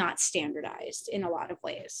very not standardized in a lot of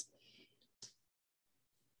ways.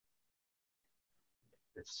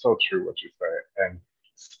 It's so true what you say. And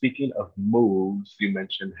speaking of moves, you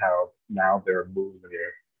mentioned how now there are moves that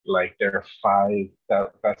are like they're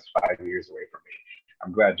that's 5 years away from me.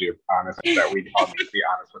 I'm glad you're honest with that. We all need to be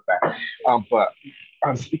honest with that. But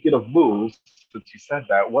speaking of moves, since you said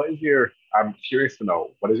that, I'm curious to know,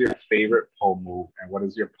 what is your favorite pole move and what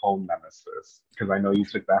is your pole nemesis? Because I know you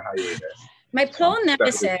took that hiatus. My pole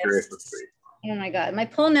nemesis, oh my God, my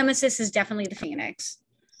pole nemesis is definitely the Phoenix.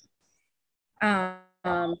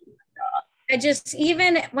 I just,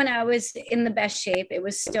 even when I was in the best shape, it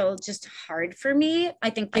was still just hard for me. I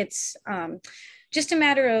think it's just a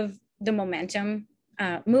matter of the momentum.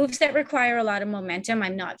 Moves that require a lot of momentum,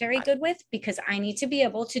 I'm not very good with because I need to be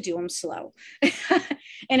able to do them slow.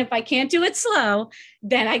 And if I can't do it slow,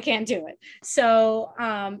 then I can't do it. So,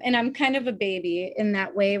 and I'm kind of a baby in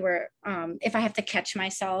that way where if I have to catch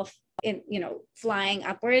myself in, you know, flying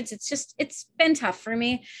upwards, it's been tough for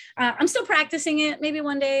me. I'm still practicing it. Maybe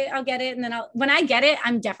one day I'll get it. And then when I get it,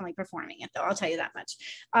 I'm definitely performing it though. I'll tell you that much.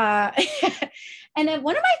 And then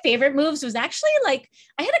one of my favorite moves was actually like,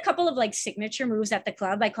 I had a couple of like signature moves at the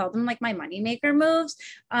club. I called them like my moneymaker moves.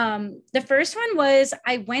 The first one was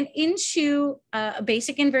I went into a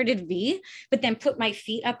basic inverted V, but then put my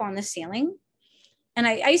feet up on the ceiling. And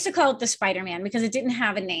I used to call it the Spider-Man because it didn't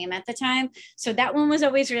have a name at the time. So that one was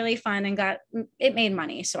always really fun and it made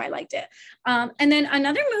money. So I liked it. And then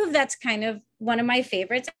another move that's kind of one of my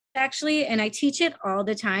favorites actually, and I teach it all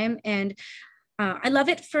the time. And I love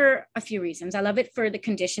it for a few reasons. I love it for the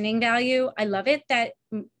conditioning value. I love it that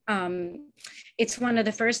it's one of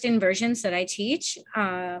the first inversions that I teach.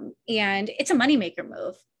 And it's a moneymaker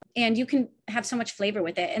move. And you can have so much flavor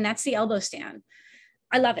with it. And that's the elbow stand.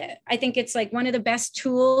 I love it. I think it's like one of the best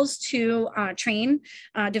tools to train,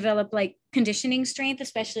 develop like conditioning strength,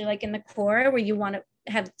 especially like in the core where you want to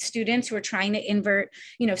have students who are trying to invert,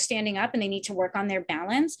 you know, standing up and they need to work on their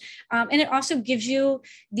balance. And it also gives you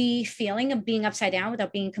the feeling of being upside down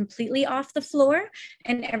without being completely off the floor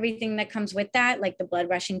and everything that comes with that, like the blood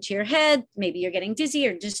rushing to your head, maybe you're getting dizzy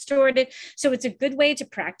or distorted. So it's a good way to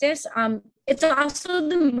practice. It's also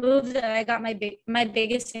the move that I got my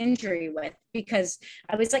biggest injury with because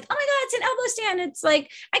I was like, oh my God, it's an elbow stand. It's like,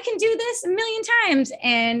 I can do this a million times,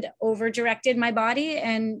 and over directed my body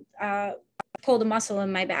and pulled a muscle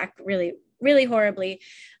in my back really, really horribly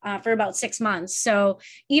for about 6 months. So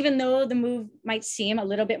even though the move might seem a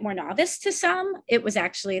little bit more novice to some, it was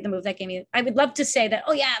actually the move that gave me, I would love to say that,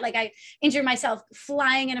 oh yeah, like I injured myself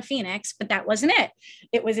flying in a Phoenix, but that wasn't it.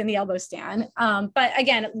 It was in the elbow stand. But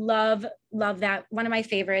again, love that. One of my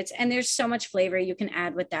favorites. And there's so much flavor you can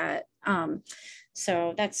add with that.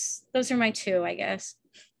 So those are my two, I guess.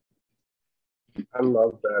 I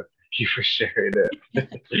love that. Thank you for sharing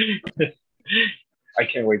it. I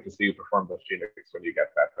can't wait to see you perform the Phoenix when you get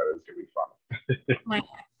that. That is gonna be fun.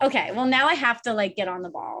 Okay, well now I have to like get on the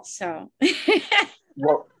ball. So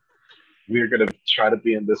well, we're gonna try to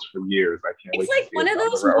be in this for years. I can't wait. It's like one of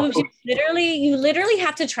those moves you literally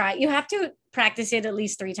have to try. You have to practice it at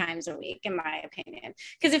least 3 times a week, in my opinion.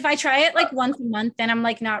 Because if I try it like once a month, then I'm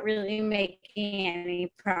like not really making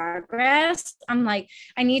any progress. I'm like,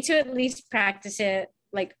 I need to at least practice it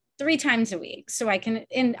like 3 times a week so I can.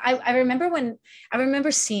 And I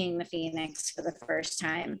remember seeing the Phoenix for the first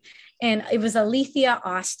time, and it was Alethea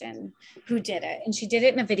Austin who did it, and she did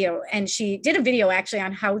it in a video, and she did a video actually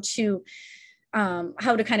on how to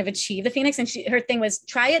kind of achieve the Phoenix. And her thing was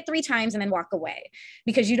try it 3 times and then walk away,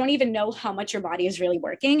 because you don't even know how much your body is really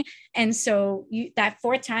working. And so that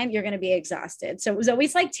 4th time, you're going to be exhausted. So it was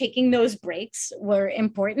always like taking those breaks were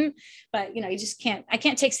important, but you know, I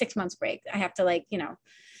can't take 6 months break. I have to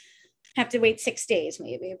have to wait 6 days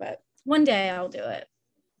maybe, but one day I'll do it.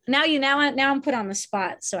 Now I'm put on the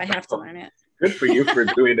spot, so I have to learn it. Good for you for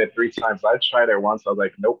doing it 3 times. I tried it once. I was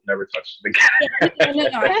like, nope, never touched it again. No.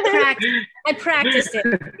 I practiced it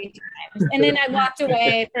 3 times, and then I walked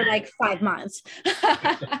away for like 5 months.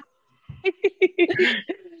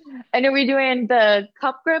 And are we doing the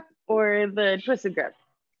cup grip or the twisted grip?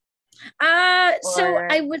 So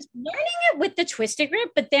I was learning it with the twisted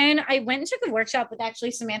grip, but then I went and took a workshop with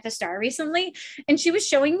actually Samantha Starr recently, and she was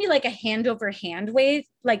showing me like a hand over hand way,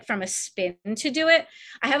 like from a spin to do it.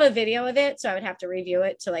 I have a video of it, so I would have to review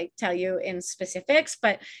it to like tell you in specifics,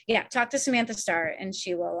 but yeah, talk to Samantha Starr and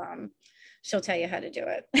she'll tell you how to do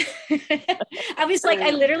it. I was like,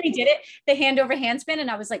 I literally did it, the hand over hand spin, and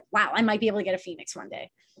I was like, wow, I might be able to get a Phoenix one day.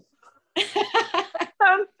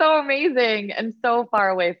 Sounds so amazing and so far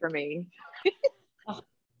away from me.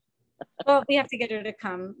 Well, we have to get her to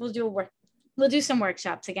come. We'll do some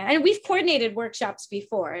workshops again, and we've coordinated workshops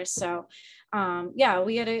before. So, yeah,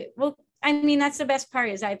 we gotta. Well, I mean, that's the best part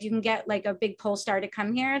is that if you can get like a big pole star to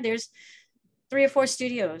come here, there's 3 or 4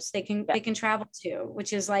 studios they can travel to,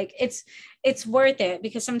 which is like it's worth it,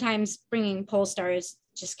 because sometimes bringing pole stars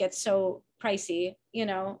just gets so pricey,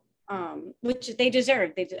 which they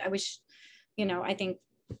deserve. I wish. I think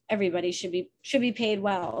everybody should be paid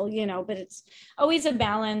well, but it's always a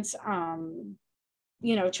balance,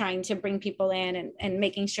 trying to bring people in and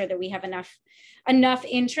making sure that we have enough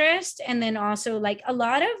interest. And then also like a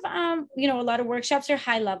lot of workshops are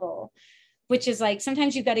high level, which is like,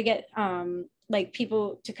 sometimes you've got to get like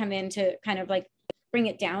people to come in to kind of like bring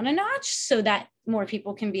it down a notch so that more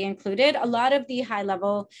people can be included. A lot of the high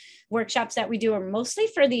level workshops that we do are mostly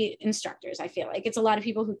for the instructors. I feel like it's a lot of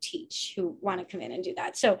people who teach who want to come in and do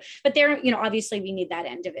that. So, but there, obviously we need that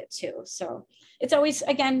end of it too. So it's always,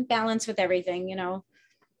 again, balance with everything,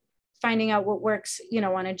 finding out what works,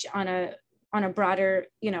 on a broader,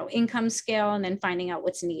 income scale, and then finding out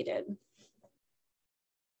what's needed.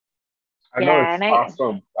 I know it's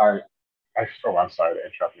awesome. I'm sorry to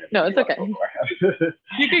interrupt you. No, it's okay.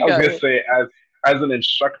 You can go. I was going to say, as an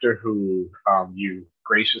instructor who you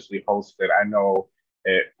graciously hosted, I know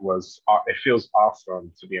it feels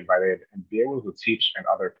awesome to be invited and be able to teach in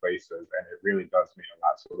other places, and it really does mean a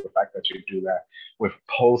lot. So the fact that you do that with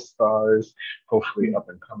pole stars, hopefully up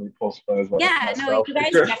and coming pole stars, like myself,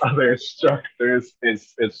 other instructors,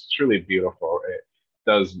 is truly beautiful. It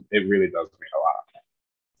really does mean a lot.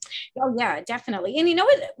 Oh yeah, definitely. And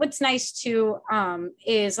what's nice too,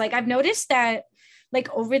 is like, I've noticed that like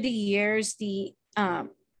over the years, the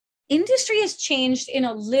industry has changed in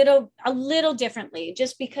a little differently,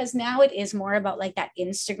 just because now it is more about like that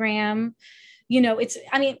Instagram,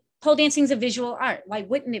 pole dancing is a visual art. Why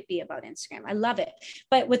wouldn't it be about Instagram? I love it.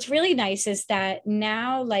 But what's really nice is that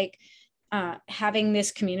now, like, having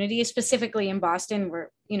this community, specifically in Boston,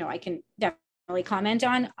 where, I can definitely comment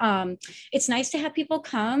on, it's nice to have people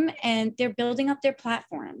come and they're building up their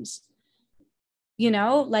platforms.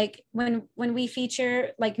 Like when we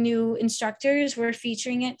feature like new instructors, we're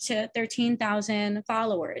featuring it to 13,000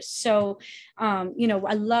 followers. So,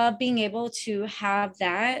 I love being able to have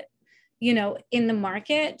that, in the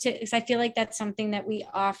market, because I feel like that's something that we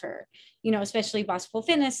offer, especially Boston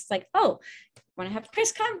Fitness. It's like, oh, want to have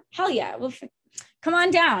Cris come? Hell yeah. Well, come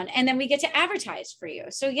on down. And then we get to advertise for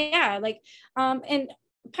you. So yeah, like, and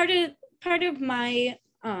part of my,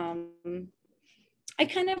 I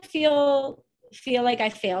kind of feel like I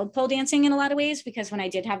failed pole dancing in a lot of ways, because when I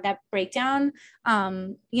did have that breakdown,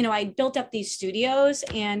 I built up these studios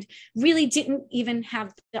and really didn't even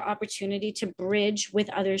have the opportunity to bridge with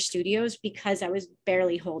other studios because I was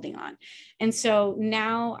barely holding on. And so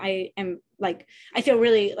now I feel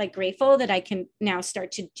really like grateful that I can now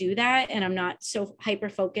start to do that. And I'm not so hyper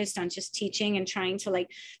focused on just teaching and trying to like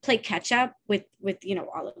play catch up with,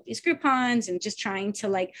 all of these Groupons and just trying to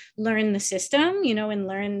like learn the system, and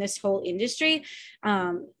learn this whole industry.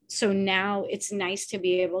 So now it's nice to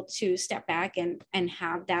be able to step back and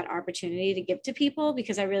have that opportunity to give to people,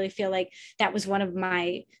 because I really feel like that was one of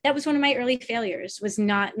my early failures, was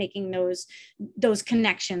not making those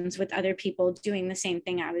connections with other people doing the same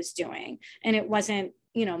thing I was doing. And it wasn't,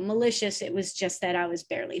 malicious. It was just that I was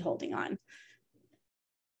barely holding on.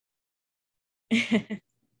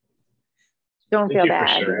 Don't feel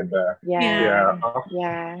bad. For sharing that. Yeah.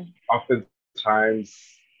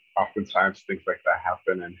 Oftentimes things like that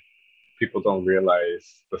happen, and people don't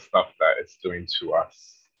realize the stuff that it's doing to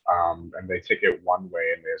us. And they take it one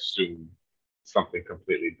way and they assume something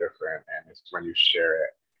completely different. And it's when you share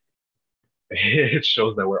it, it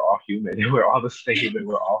shows that we're all human and we're all the same and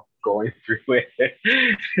we're all going through it.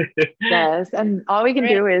 Yes. And all we can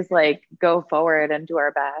do is like go forward and do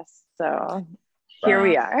our best. So here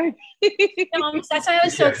we are. That's why I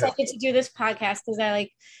was so excited to do this podcast, because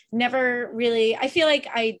I I feel like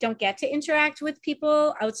I don't get to interact with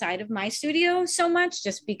people outside of my studio so much,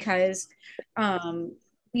 just because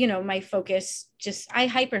my focus, I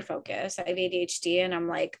hyper focus. I have ADHD, and I'm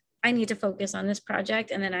like, I need to focus on this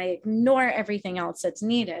project, and then I ignore everything else that's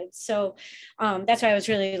needed. So that's why I was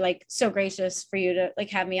really like so gracious for you to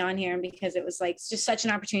like have me on here, because it was like just such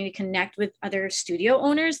an opportunity to connect with other studio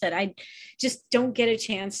owners that I just don't get a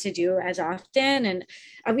chance to do as often. And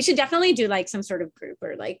we should definitely do like some sort of group,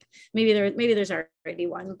 or like maybe there's already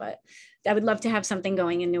one, but I would love to have something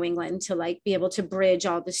going in New England to like be able to bridge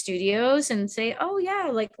all the studios and say, oh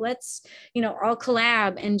yeah, like let's, all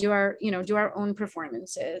collab and do our own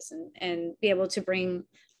performances, and be able to bring,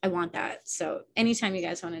 I want that. So anytime you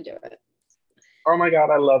guys want to do it. Oh my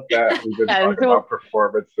God, I love that. We've been talking about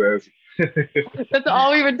performances. That's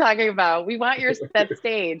all we've been talking about. We want that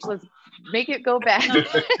stage. Let's make it go back.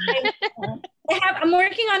 I'm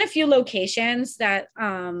working on a few locations that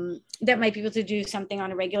might be able to do something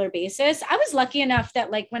on a regular basis. I was lucky enough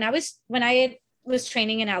that like when I was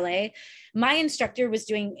training in LA, my instructor was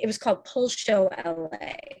doing, it was called Pull Show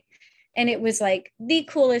LA. And it was like the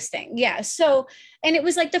coolest thing. Yeah. So, and it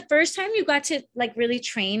was like the first time you got to like really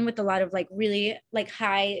train with a lot of like really like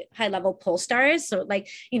high level pole stars. So like,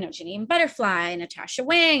 Janine Butterfly, Natasha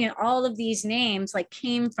Wang, and all of these names like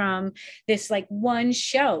came from this like one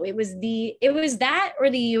show. It was that or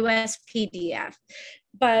the USPDF.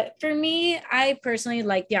 But for me, I personally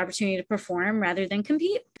like the opportunity to perform rather than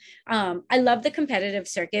compete. I love the competitive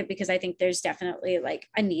circuit because I think there's definitely like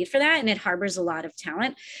a need for that, and it harbors a lot of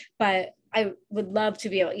talent. But I would love to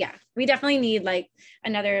be able, we definitely need like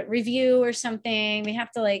another review or something. We need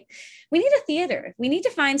a theater. We need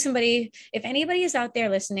to find somebody. If anybody is out there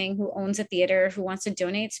listening who owns a theater, who wants to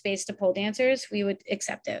donate space to pole dancers, we would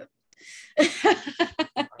accept it.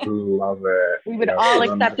 Love it. We would all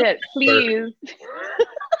accept it, please.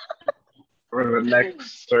 For the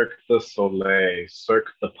next Cirque du Soleil, Cirque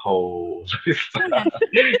du Pole.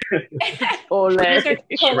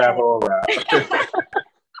 Travel around.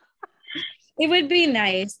 It would be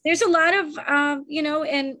nice. There's a lot of,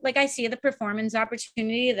 and like I see the performance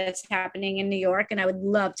opportunity that's happening in New York, and I would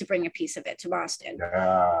love to bring a pice of it to Boston.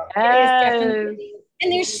 Yeah.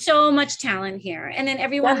 And there's so much talent here. And then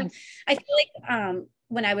everyone, I feel like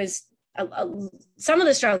when I was, some of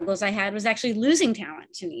the struggles I had was actually losing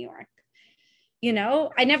talent to New York.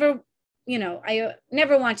 I never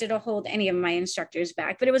wanted to hold any of my instructors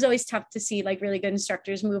back, but it was always tough to see like really good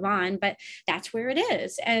instructors move on, but that's where it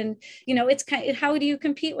is. And, it's kind of, how do you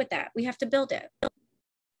compete with that? We have to build it.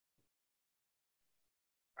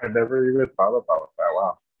 I never even thought about that.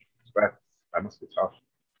 Wow. That must be tough.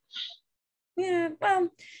 Yeah. Well,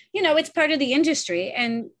 it's part of the industry,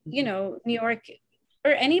 and, New York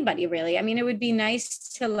or anybody really. I mean, it would be nice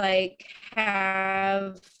to like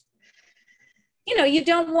have, you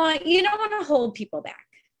don't want to hold people back,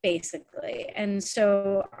 basically. And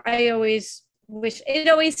so I always wish, it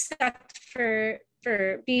always sucked for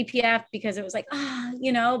BPF because it was like,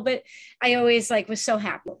 but I always like was so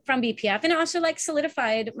happy from BPF, and also like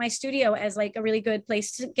solidified my studio as like a really good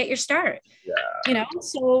place to get your start. Yeah.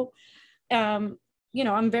 So I'm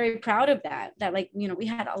very proud of that like, we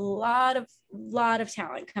had a lot of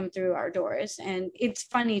talent come through our doors. And it's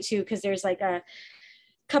funny too, because there's like a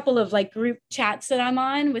couple of like group chats that I'm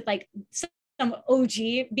on with like some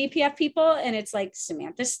OG BPF people, and it's like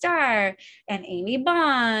Samantha Starr and Amy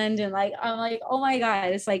Bond, and like I'm like, oh my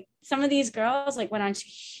God, it's like some of these girls like went on to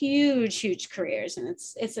huge careers, and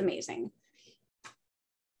it's amazing.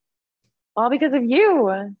 All because of you.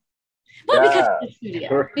 Well, because of the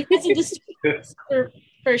studio, because of the studio.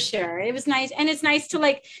 For sure. It was nice. And it's nice to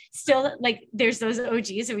like still like there's those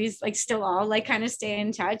OGs, so we like still all like kind of stay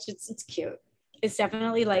in touch. It's cute. It's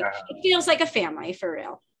definitely like it feels like a family for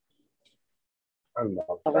real. I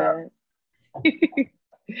love that.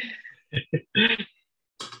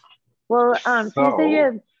 Well, so you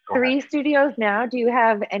have 3 studios now. Do you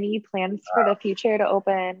have any plans for the future to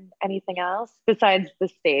open anything else besides the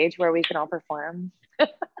stage where we can all perform?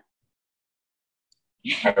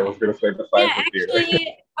 I was gonna say besides the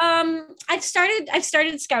theater. Actually, I've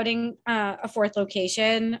started scouting a 4th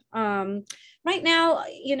location. Right now,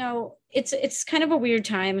 it's kind of a weird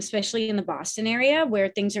time, especially in the Boston area where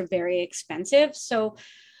things are very expensive. So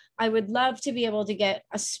I would love to be able to get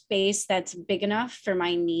a space that's big enough for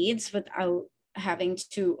my needs without having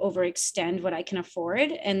to overextend what I can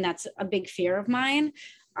afford. And that's a big fear of mine.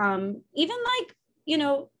 Even like,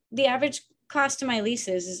 the average cost of my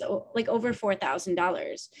leases is like over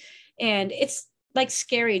 $4,000. And it's like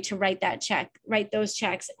scary to write those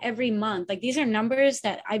checks every month. Like these are numbers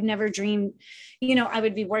that I've never dreamed, I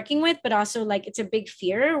would be working with, but also like, it's a big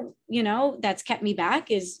fear, that's kept me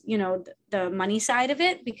back is, the money side of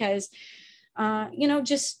it, because,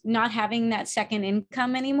 just not having that second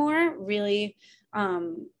income anymore really,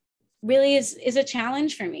 really is a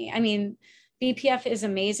challenge for me. I mean, BPF is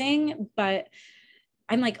amazing, but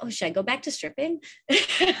I'm like, oh, should I go back to stripping?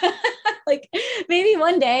 Like maybe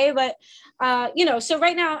one day, but so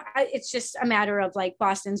right now it's just a matter of like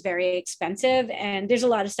Boston's very expensive and there's a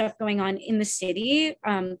lot of stuff going on in the city,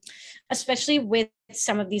 especially with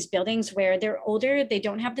some of these buildings where they're older, they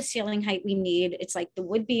don't have the ceiling height we need. It's like the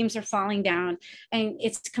wood beams are falling down and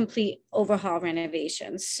it's complete overhaul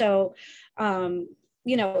renovations. So,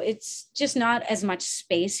 it's just not as much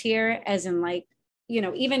space here as in like,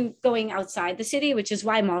 even going outside the city, which is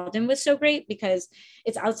why Malden was so great because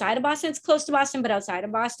it's outside of Boston. It's close to Boston, but outside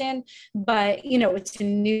of Boston. But, it's a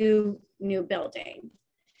new building.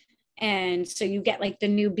 And so you get like the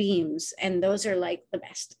new beams and those are like the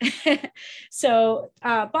best. So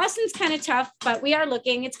Boston's kind of tough, but we are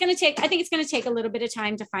looking. I think it's going to take a little bit of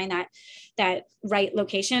time to find that right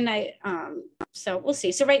location. So we'll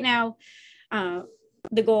see. So right now,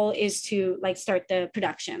 the goal is to like start the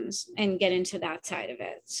productions and get into that side of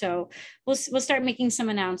it. So we'll start making some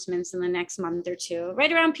announcements in the next month or two,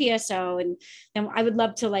 right around PSO. And then I would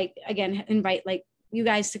love to like, again, invite like you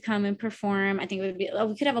guys to come and perform. I think it would be,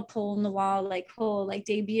 we could have a pole in the wall, like whole like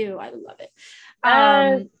debut. I would love it.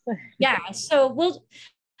 Yeah. So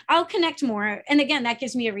I'll connect more. And again, that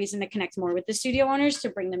gives me a reason to connect more with the studio owners to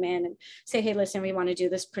bring them in and say, hey, listen, we want to do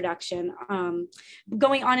this production.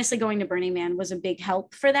 Going to Burning Man was a big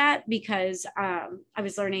help for that because I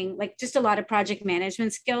was learning like just a lot of project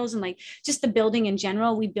management skills and like just the building in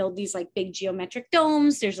general. We build these like big geometric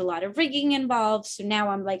domes. There's a lot of rigging involved. So now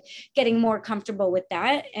I'm like getting more comfortable with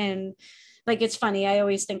that. And like, it's funny. I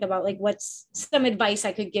always think about like, what's some advice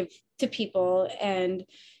I could give to people. And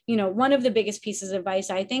one of the biggest pieces of advice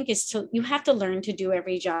I think is you have to learn to do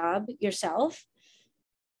every job yourself.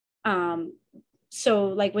 So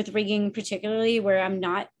like with rigging, particularly where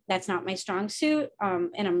that's not my strong suit,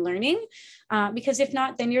 and I'm learning, because if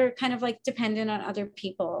not, then you're kind of like dependent on other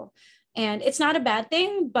people. And it's not a bad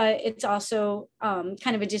thing, but it's also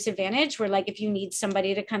kind of a disadvantage where like, if you need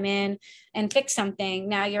somebody to come in and fix something,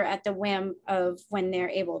 now you're at the whim of when they're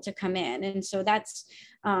able to come in. And so that's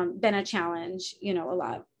been a challenge, a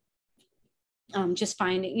lot. Just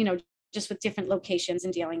finding, just with different locations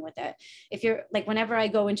and dealing with it. If you're like, whenever I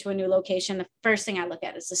go into a new location, the first thing I look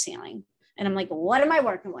at is the ceiling. And I'm like, what am I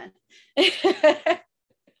working with?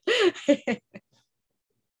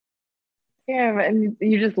 Yeah, and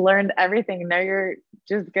you just learned everything. Now you're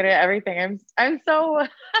just good at everything. I'm so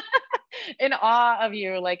in awe of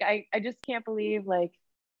you. Like I just can't believe like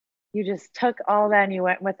you just took all that and you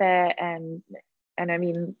went with it. And I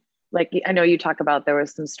mean, like, I know you talk about there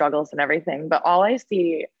was some struggles and everything, but all I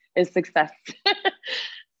see is success.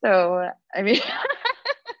 So, I mean,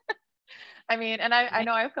 and I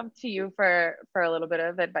know I've come to you for a little bit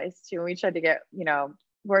of advice too. We tried to get,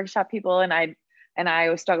 workshop people and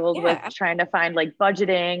I struggled with trying to find like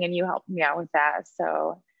budgeting and you helped me out with that.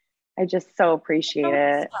 So I just so appreciate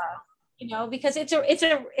it. Because it's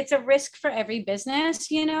a risk for every business,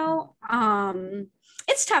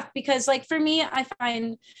 it's tough because like for me, I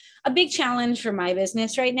find a big challenge for my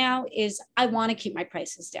business right now is I want to keep my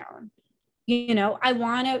prices down. I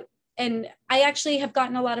want to, and I actually have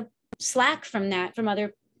gotten a lot of slack from that, from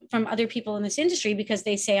other people in this industry because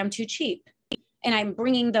they say I'm too cheap and I'm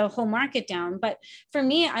bringing the whole market down. But for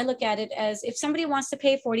me, I look at it as if somebody wants to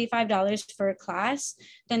pay $45 for a class,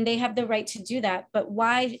 then they have the right to do that. But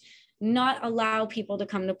why not allow people to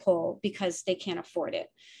come to pole because they can't afford it?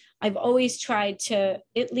 I've always tried to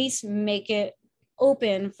at least make it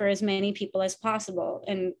open for as many people as possible.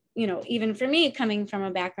 And, even for me, coming from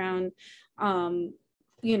a background,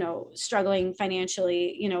 struggling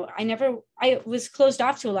financially, I was closed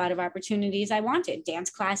off to a lot of opportunities I wanted,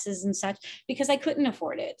 dance classes and such, because I couldn't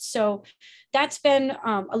afford it. So that's been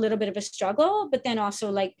a little bit of a struggle, but then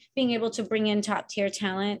also like being able to bring in top tier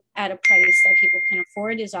talent at a price that people can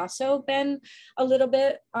afford has also been a little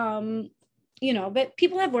bit, but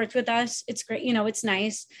people have worked with us. It's great. It's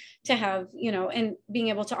nice to have, and being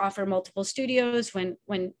able to offer multiple studios when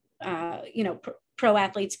pro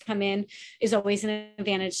athletes come in is always an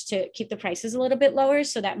advantage to keep the prices a little bit lower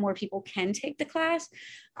so that more people can take the class.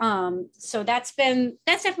 So that's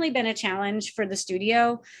definitely been a challenge for the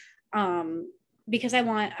studio, because I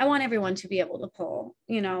want everyone to be able to pull.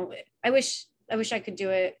 I wish I could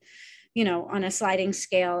do it, on a sliding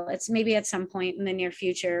scale. It's maybe at some point in the near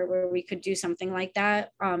future where we could do something like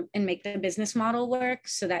that, and make the business model work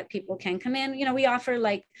so that people can come in. We offer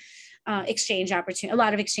like a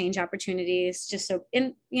lot of exchange opportunities, just so,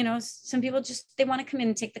 in, you know, some people just, they want to come in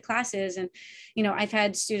and take the classes. And, you know, I've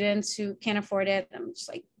had students who can't afford it. I'm just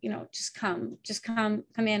like, you know, just come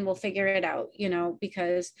in, we'll figure it out, you know,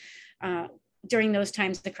 because during those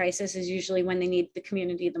times, the crisis is usually when they need the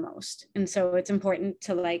community the most. And so it's important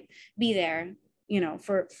to like be there, you know,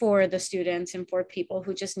 for the students and for people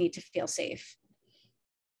who just need to feel safe.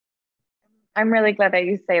 I'm really glad that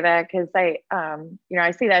you say that, because I, you know,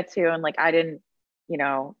 I see that too. And like, I didn't, you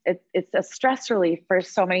know, it's a stress relief for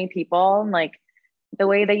so many people. And like the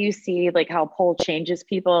way that you see like how pole changes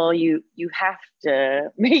people, you have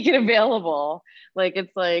to make it available. Like,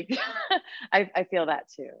 it's like, I feel that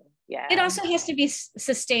too. Yeah. It also has to be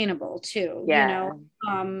sustainable too, yeah. you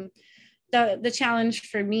know. The challenge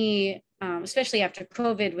for me, especially after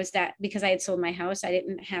COVID, was that because I had sold my house, I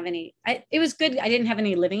didn't have any, it was good. I didn't have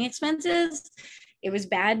any living expenses. It was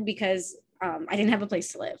bad because I didn't have a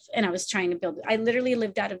place to live, and I was trying to build. I literally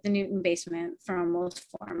lived out of the Newton basement for almost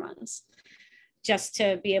 4 months just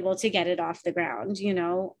to be able to get it off the ground, you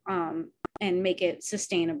know, and make it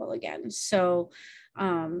sustainable again. So,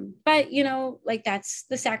 but, you know, like that's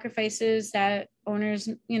the sacrifices that owners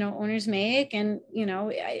make. And, you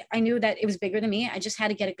know, I knew that it was bigger than me. I just had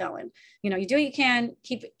to get it going. You know, you do what you can,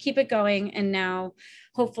 keep it going. And now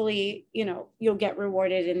hopefully, you know, you'll get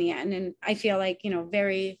rewarded in the end. And I feel like, you know,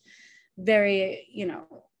 very, very, you know,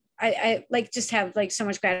 I like just have like so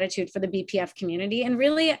much gratitude for the BPF community. And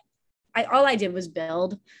really, all I did was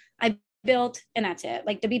build. I built, and that's it.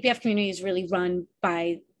 Like the BPF community is really run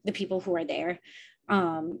by the people who are there.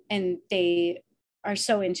 And they are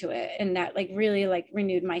so into it. And that like really like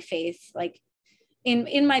renewed my faith, like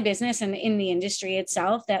in my business and in the industry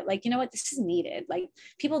itself, that like, you know what, this is needed. Like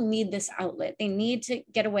people need this outlet. They need to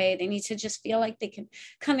get away. They need to just feel like they can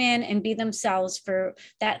come in and be themselves for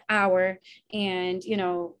that hour and, you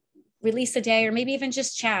know, release a day, or maybe even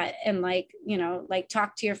just chat and like, you know, like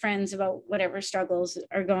talk to your friends about whatever struggles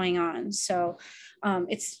are going on. So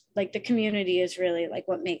it's like the community is really like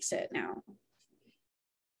what makes it now.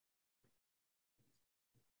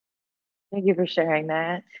 Thank you for sharing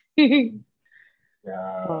that. Yeah.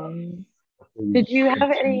 Did you have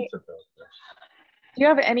any, do you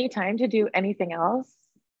have any time to do anything else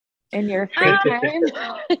in your free time?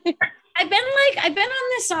 I've been on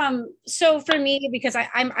this, so for me, because I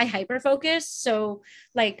hyper focus. So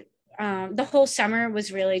like, the whole summer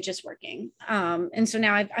was really just working. And so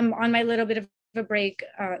now I'm on my little bit of a break,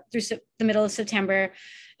 through the middle of September.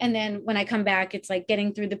 And then when I come back, it's like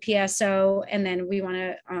getting through the PSO. And then we want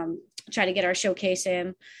to, try to get our showcase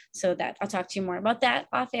in, so that I'll talk to you more about that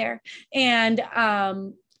off air. And,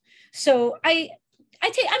 so I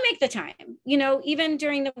make the time, you know, even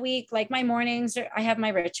during the week, like my mornings, I have my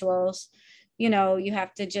rituals, you know, you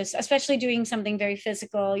have to just, especially doing something very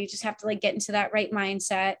physical, you just have to like get into that right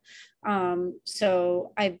mindset.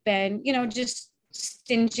 So I've been, you know, just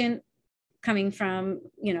stingent, coming from,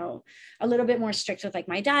 you know, a little bit more strict with like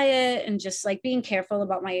my diet and just like being careful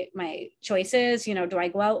about my choices. You know, do I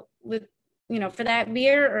go out with, you know, for that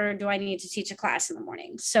beer, or do I need to teach a class in the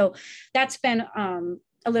morning? So that's been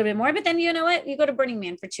a little bit more. But then, you know what, you go to Burning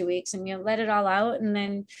Man for 2 weeks and you let it all out, and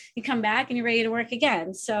then you come back and you're ready to work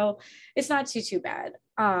again. So it's not too bad.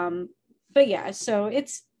 But yeah, so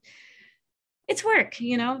it's work,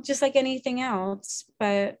 you know, just like anything else,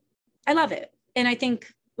 but I love it. And I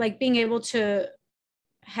think like being able to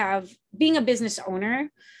being a business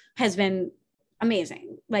owner has been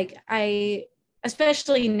amazing. Like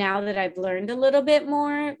especially now that I've learned a little bit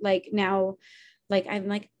more, like now, like I'm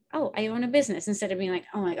like, oh, I own a business, instead of being like,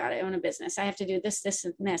 oh my God, I own a business, I have to do this,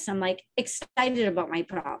 and this. I'm like excited about my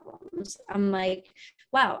problems. I'm like,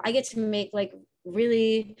 wow, I get to make like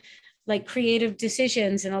really like creative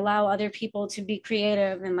decisions and allow other people to be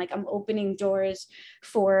creative. And like, I'm opening doors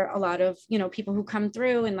for a lot of, you know, people who come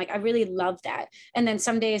through. And like, I really love that. And then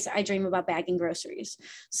some days I dream about bagging groceries.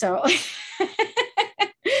 So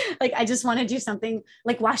like, I just want to do something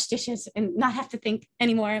like wash dishes and not have to think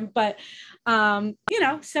anymore. But, you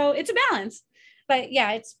know, so it's a balance. But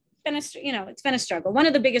yeah, it's been a struggle. One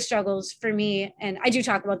of the biggest struggles for me, and I do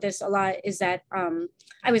talk about this a lot, is that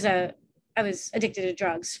I was addicted to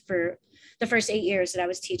drugs for the first 8 years that I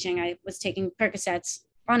was teaching. I was taking Percocets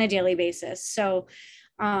on a daily basis. So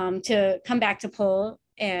to come back to pole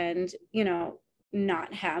and, you know,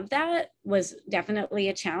 not have that was definitely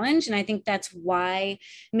a challenge. And I think that's why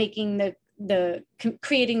making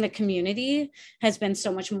creating the community has been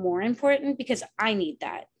so much more important, because I need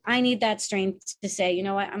that. I need that strength to say, you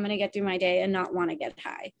know what, I'm going to get through my day and not want to get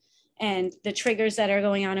high. And the triggers that are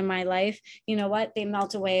going on in my life, you know what, they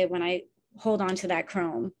melt away when I hold on to that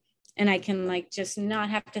chrome and I can like just not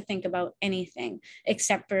have to think about anything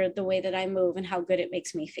except for the way that I move and how good it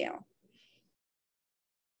makes me feel.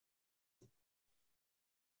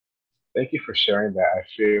 Thank you for sharing that. I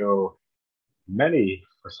feel many,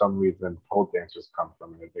 for some reason, pole dancers come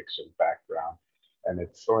from an addiction background. And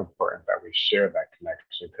it's so important that we share that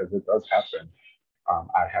connection because it does happen.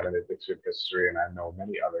 I had an addiction history, and I know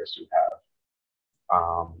many others who have.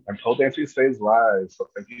 And pole dancing saves lives. So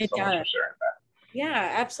thank you so much for sharing that.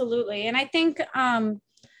 Yeah, absolutely. And I think,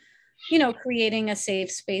 creating a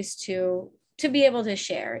safe space to be able to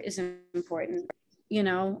share is important.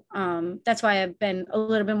 That's why I've been a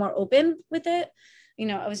little bit more open with it.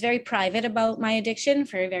 I was very private about my addiction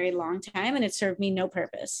for a very long time, and it served me no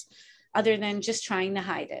purpose other than just trying to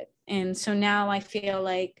hide it. And so now I feel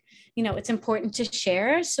like, it's important to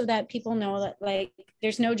share so that people know that like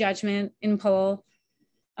there's no judgment in pole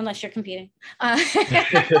unless you're competing.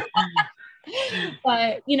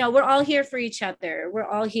 But, we're all here for each other. We're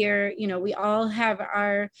all here, we all have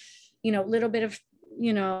our, little bit of,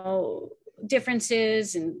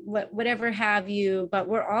 differences and whatever have you, but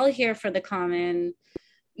we're all here for the common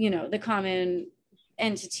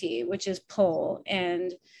entity, which is pole,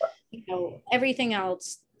 and everything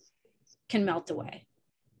else can melt away.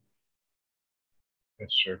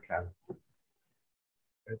 It sure can.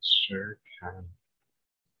 It sure can.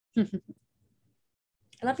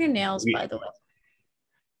 I love your nails, by the way.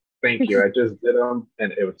 Thank you. I just did them,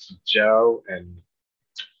 and it was gel, and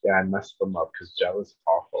yeah, I messed them up because gel is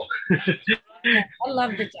awful. I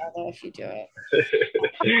love the gel though if you do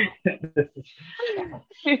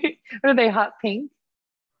it. Are they hot pink?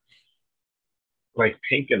 Like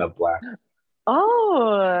pink and a black.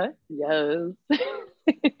 Oh, yes.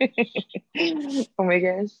 Oh my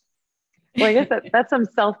gosh. Well, I guess that's some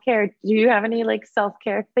self-care. Do you have any like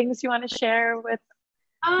self-care things you want to share with?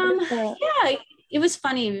 Yeah, it was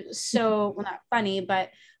funny. So, well, not funny,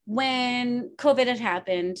 but when COVID had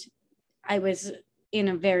happened, I was in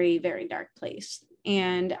a very, very dark place.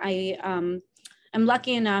 And I'm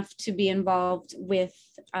lucky enough to be involved with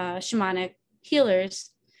shamanic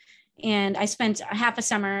healers. And I spent half a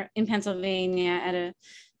summer in Pennsylvania at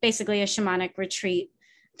basically a shamanic retreat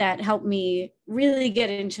that helped me really get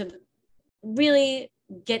into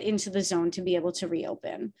the zone to be able to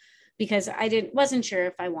reopen, because I wasn't sure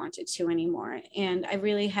if I wanted to anymore. And I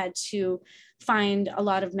really had to find a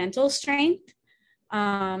lot of mental strength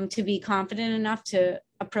to be confident enough to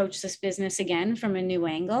approach this business again from a new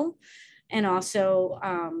angle, and also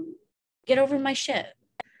get over my shit.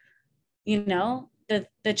 The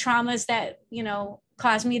traumas that,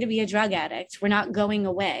 caused me to be a drug addict were not going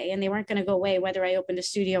away, and they weren't going to go away whether I opened a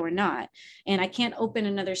studio or not. And I can't open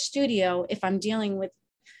another studio if I'm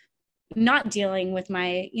not dealing with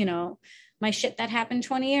my, my shit that happened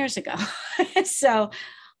 20 years ago. So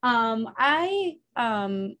I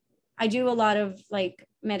do a lot of like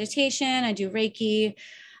meditation. I do Reiki.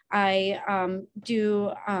 I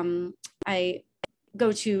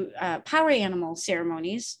go to power animal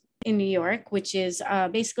ceremonies in New York, which is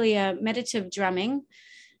basically a meditative drumming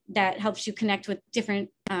that helps you connect with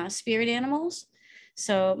different spirit animals.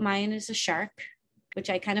 So mine is a shark, which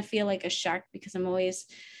I kind of feel like a shark because I'm always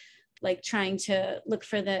like trying to look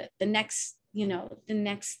for the next, the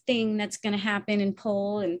next thing that's going to happen in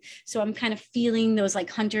pole. And so I'm kind of feeling those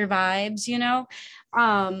like hunter vibes,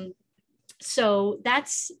 so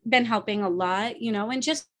that's been helping a lot, and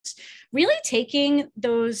just really taking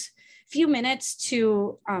those few minutes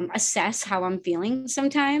to assess how I'm feeling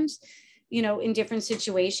sometimes, in different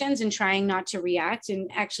situations, and trying not to react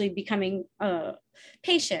and actually becoming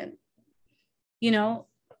patient, and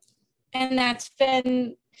that's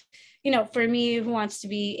been, for me who wants to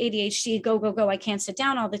be ADHD, go, I can't sit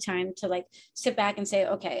down all the time, to like sit back and say,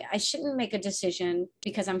 okay, I shouldn't make a decision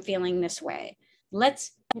because I'm feeling this way.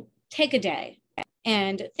 Let's take a day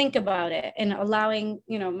and think about it, and allowing,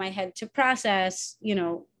 my head to process,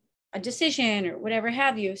 a decision or whatever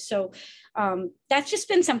have you. So that's just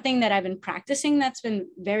been something that I've been practicing. That's been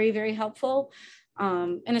very, very helpful.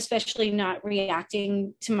 And especially not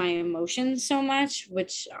reacting to my emotions so much,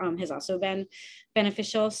 which has also been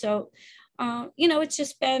beneficial. So,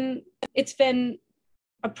 it's been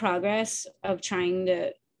a progress of trying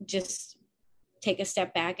to just take a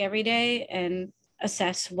step back every day and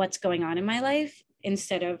assess what's going on in my life,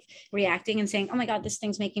 instead of reacting and saying, oh my God, this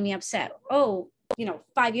thing's making me upset. Oh,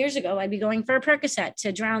 5 years ago, I'd be going for a Percocet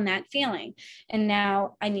to drown that feeling. And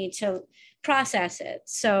now I need to process it.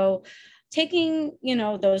 So taking,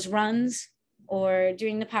 those runs or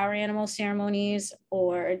doing the power animal ceremonies,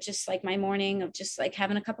 or just like my morning of just like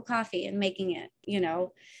having a cup of coffee and making it,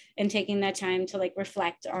 and taking that time to like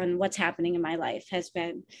reflect on what's happening in my life has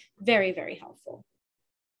been very, very helpful.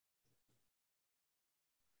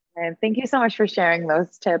 And thank you so much for sharing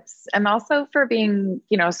those tips, and also for being,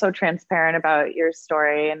 so transparent about your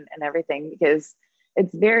story and everything, because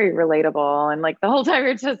it's very relatable. And like the whole time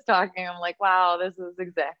you're just talking, I'm like, wow, this is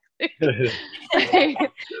exactly.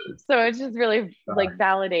 So it's just really like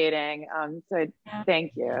validating. So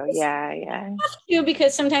thank you. Yeah.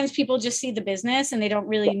 Because sometimes people just see the business and they don't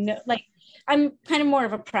really know. Like, I'm kind of more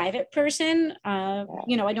of a private person. I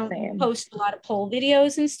don't post a lot of poll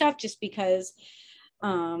videos and stuff just because,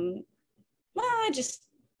 I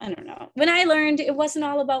don't know. When I learned, it wasn't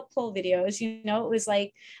all about poll videos, it was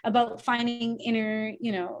like about finding inner,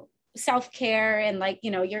 self-care and like,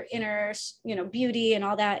 your inner, beauty and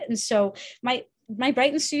all that. And so my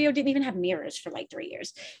Brighton studio didn't even have mirrors for like 3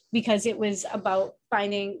 years, because it was about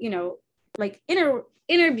finding, like inner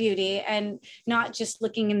beauty and not just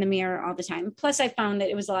looking in the mirror all the time. Plus I found that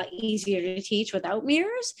it was a lot easier to teach without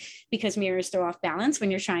mirrors, because mirrors throw off balance when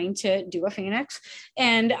you're trying to do a phoenix.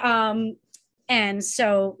 And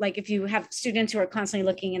so like, if you have students who are constantly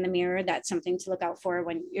looking in the mirror, that's something to look out for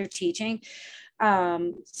when you're teaching.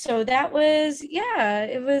 So that was,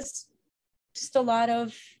 it was just a lot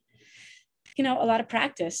of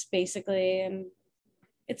practice basically. And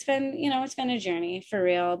it's been a journey for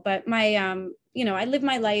real, but my, I live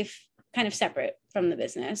my life kind of separate from the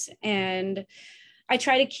business, and I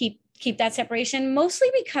try to keep that separation, mostly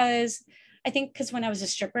because because when I was a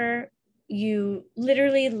stripper, you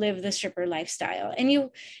literally live the stripper lifestyle, and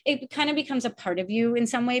it kind of becomes a part of you in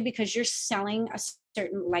some way, because you're selling a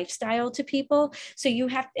certain lifestyle to people. So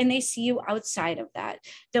and they see you outside of that.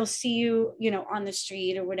 They'll see you, on the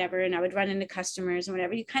street or whatever. And I would run into customers and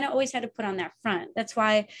whatever. You kind of always had to put on that front. That's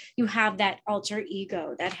why you have that alter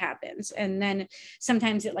ego that happens. And then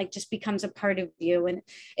sometimes it like just becomes a part of you. And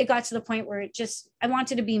it got to the point where I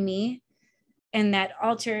wanted to be me. And that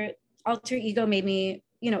alter ego made me,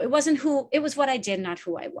 it was what I did, not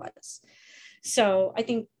who I was. So I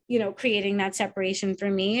think, creating that separation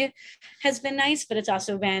for me has been nice, but it's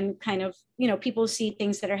also been kind of, people see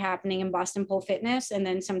things that are happening in Boston Pole Fitness and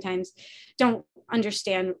then sometimes don't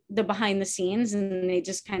understand the behind the scenes, and they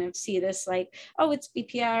just kind of see this like, oh, it's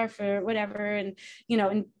BPR for whatever. And,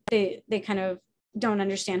 and they kind of don't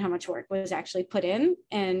understand how much work was actually put in.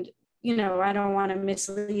 And, I don't want to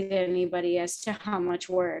mislead anybody as to how much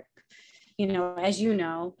work, as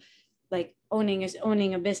like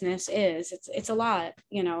owning a business it's a lot,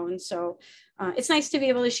 and so it's nice to be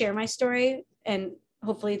able to share my story, and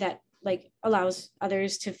hopefully that like allows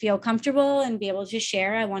others to feel comfortable and be able to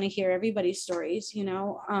share. I want to hear everybody's stories,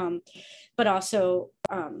 but also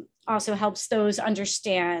helps those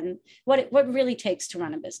understand what really takes to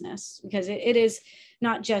run a business, because it is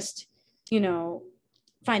not just,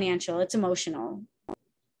 financial, it's emotional.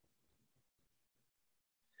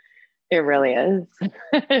 It really is.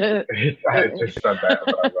 I just said that,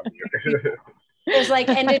 but I love you. There's like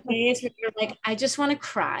ended days where you're like, I just want to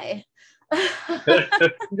cry.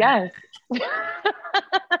 Yes.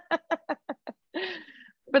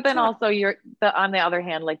 But then also on the other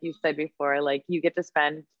hand, like you said before, like you get to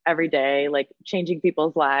spend every day like changing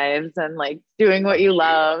people's lives and like doing what you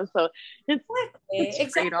love. So it's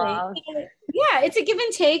exactly. trade-off. Yeah, it's a give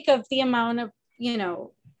and take of the amount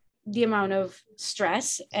of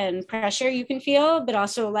stress and pressure you can feel, but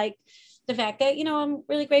also like the fact that, I'm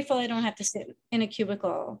really grateful I don't have to sit in a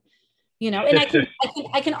cubicle, and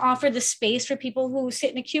I can offer the space for people who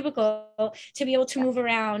sit in a cubicle to be able to move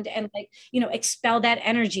around and like, expel that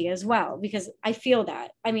energy as well, because I feel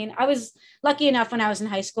that. I mean, I was lucky enough when I was in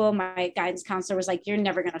high school, my guidance counselor was like, you're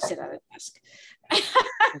never going to sit at a desk.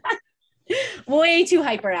 Way too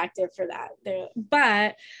hyperactive for that.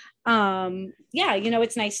 But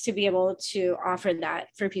it's nice to be able to offer that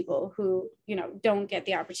for people who, don't get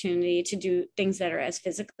the opportunity to do things that are as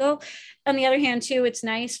physical. On the other hand too, it's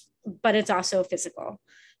nice, but it's also physical,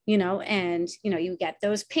 and, you get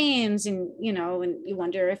those pains and, and you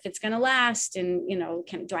wonder if it's going to last, and,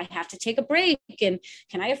 do I have to take a break, and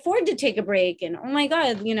can I afford to take a break? And, oh my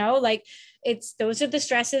God, like those are the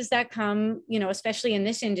stresses that come, especially in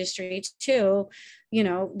this industry too.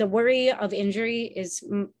 The worry of injury is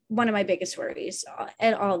one of my biggest worries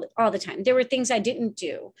at all the time. There were things I didn't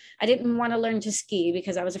do. I didn't want to learn to ski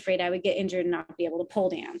because I was afraid I would get injured and not be able to pole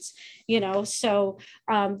dance, so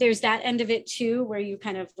there's that end of it too, where you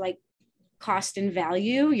kind of like cost and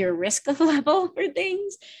value your risk level for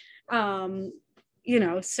things,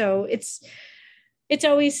 so it's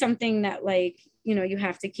always something that like, you know, you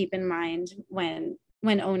have to keep in mind when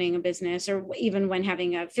owning a business, or even when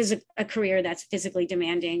having a career that's physically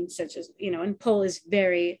demanding, such as, you know, and pole is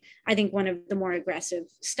very, I think, one of the more aggressive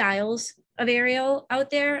styles of aerial out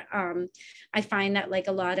there. I find that like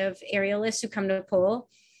a lot of aerialists who come to pole,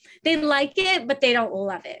 they like it, but they don't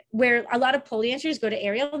love it. Where a lot of pole dancers go to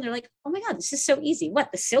aerial and they're like, oh my God, this is so easy.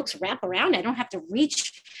 What, the silks wrap around? I don't have to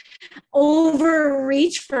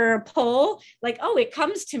overreach for a pole. Like, oh, it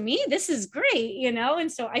comes to me. This is great, you know?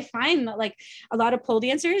 And so I find that like a lot of pole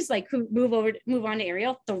dancers, like who move on to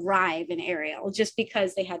aerial, thrive in aerial just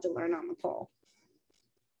because they had to learn on the pole.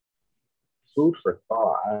 Food for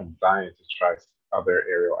thought. I'm dying to try other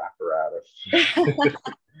aerial apparatus.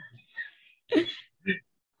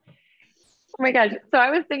 Oh my gosh. So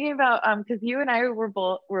I was thinking about because you and I were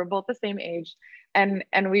both the same age, and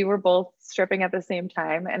we were both stripping at the same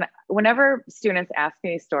time. And whenever students ask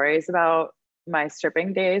me stories about my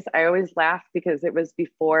stripping days, I always laugh because it was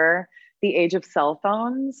before the age of cell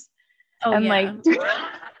phones. Oh, and yeah. like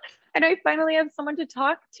and I finally have someone to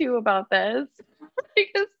talk to about this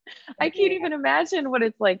because I can't even imagine what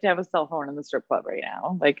it's like to have a cell phone in the strip club right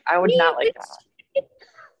now. Like I would not like that.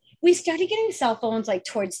 We started getting cell phones like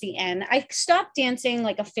towards the end. I stopped dancing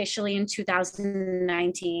like officially in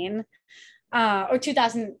 2019 or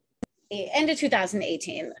 2000, end of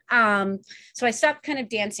 2018. So I stopped kind of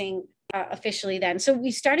dancing officially then. So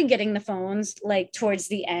we started getting the phones like towards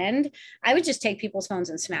the end. I would just take people's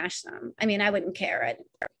phones and smash them. I mean, I wouldn't care.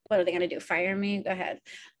 What are they going to do? Fire me? Go ahead.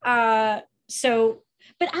 But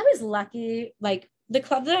I was lucky, like the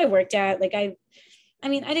club that I worked at, like I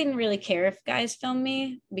mean, I didn't really care if guys filmed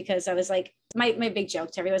me because I was like, my big joke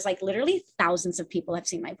to everyone was like, literally thousands of people have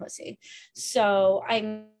seen my pussy. So,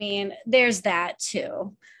 I mean, there's that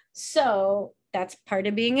too. So that's part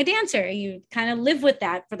of being a dancer. You kind of live with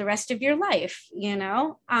that for the rest of your life, you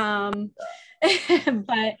know? But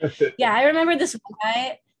yeah, I remember this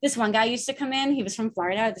one guy used to come in. He was from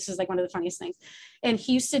Florida. This is like one of the funniest things. And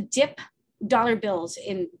he used to dip dollar bills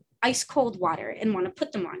in ice cold water and want to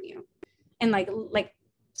put them on you. And like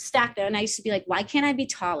stack them. And I used to be like, why can't I be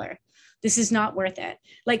taller? This is not worth it.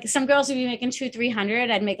 Like some girls would be making 200-300,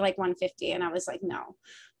 I'd make like 150. And I was like, no.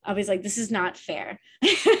 I was like, this is not fair.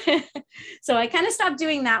 So I kind of stopped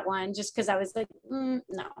doing that one just because I was like, no.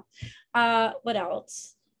 What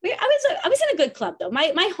else? I was in a good club though.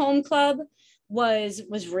 My home club was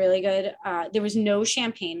really good. There was no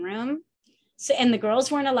champagne room. So, and the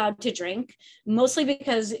girls weren't allowed to drink, mostly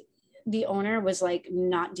because the owner was like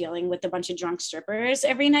not dealing with a bunch of drunk strippers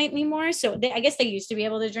every night anymore. So I guess they used to be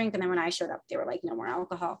able to drink. And then when I showed up, they were like, no more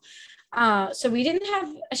alcohol. So we didn't have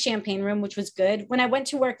a champagne room, which was good. When I went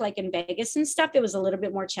to work like in Vegas and stuff, it was a little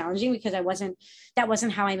bit more challenging because that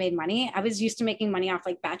wasn't how I made money. I was used to making money off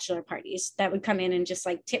like bachelor parties that would come in and just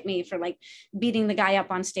like tip me for like beating the guy up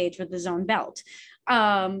on stage with his own belt.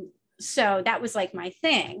 So that was like my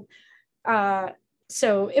thing.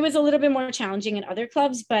 So it was a little bit more challenging in other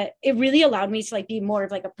clubs, but it really allowed me to like be more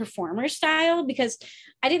of like a performer style because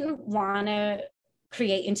I didn't want to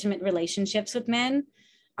create intimate relationships with men.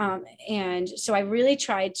 And so I really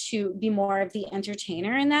tried to be more of the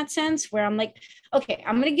entertainer in that sense, where I'm like, okay,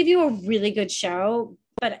 I'm going to give you a really good show,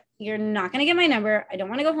 but you're not going to get my number. I don't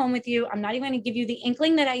want to go home with you. I'm not even going to give you the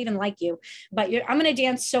inkling that I even like you, but I'm going to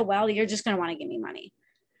dance so well, you're just going to want to give me money.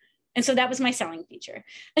 And so that was my selling feature.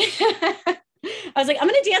 I was like, I'm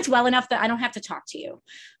going to dance well enough that I don't have to talk to you.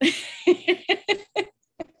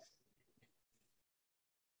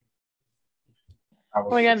 Oh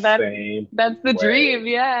my God, that's the dream.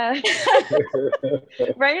 Yeah.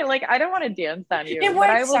 Right. Like, I don't want to dance on you, but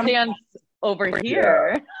I will dance over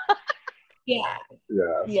here. Yeah.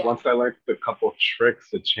 Yeah. Once I learned a couple tricks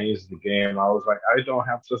to change the game, I was like, I don't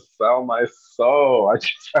have to sell my soul. I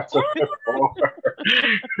just have to perform.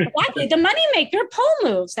 Exactly. The money maker pole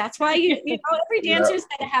moves. That's why you know every dancer's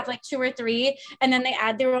got to have like 2 or 3, and then they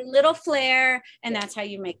add their own little flair, and that's how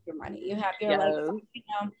you make your money. You have your like, you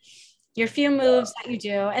know, your few moves that you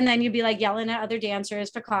do, and then you'd be like yelling at other dancers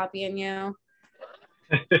for copying you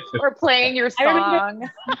or playing your song.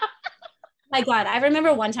 My God, I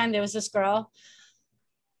remember one time there was this girl.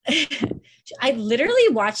 I literally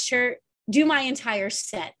watched her do my entire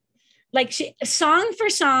set, like song for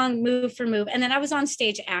song, move for move. And then I was on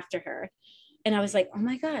stage after her and I was like, oh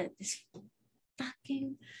my God, this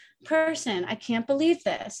fucking person, I can't believe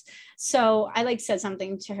this. So I like said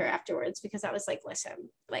something to her afterwards because I was like, listen,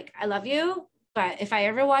 like, I love you, but if I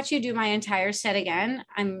ever watch you do my entire set again,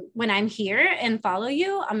 when I'm here and follow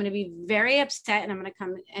you, I'm going to be very upset, and I'm going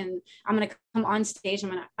to come on stage. I'm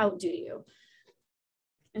going to outdo you.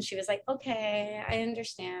 And she was like, okay, I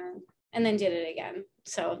understand. and then did it again.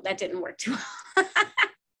 So that didn't work too well.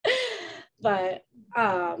 But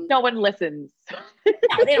no one listens. No,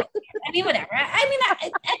 they don't care. I mean, whatever. I mean,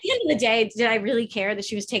 at the end of the day, did I really care that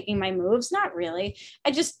she was taking my moves? Not really.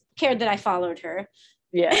 I just cared that I followed her.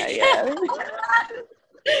 Yeah.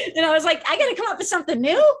 And I was like, I gotta come up with something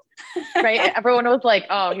new. Right. Everyone was like,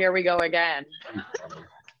 oh, here we go again.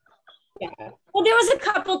 Yeah. Well, there was a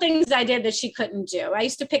couple things I did that she couldn't do. I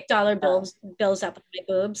used to pick dollar bills up with my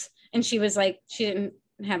boobs, and she was like, she didn't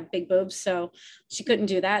have big boobs, so she couldn't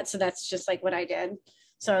do that. So that's just like what I did.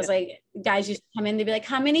 So I was like, guys used to come in, they'd be like,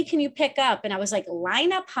 how many can you pick up? And I was like,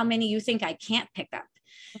 line up how many you think I can't pick up,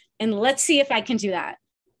 and let's see if I can do that.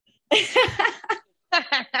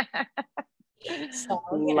 So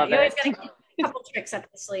you always gotta keep a couple tricks up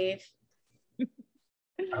the sleeve.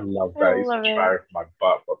 I love that. I used to try my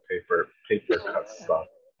butt with paper cut stuff.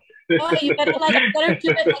 Oh, you better do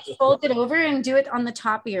it, like fold it over and do it on the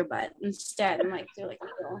top of your butt instead. I'm like, do like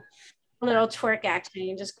a little twerk action.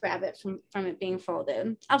 You just grab it from it being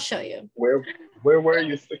folded. I'll show you. Where were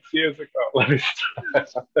you 6 years ago? Let me start.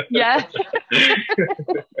 Yeah.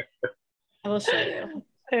 I will show you.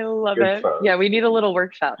 I love it. Yeah, we need a little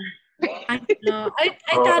workshop. I know. I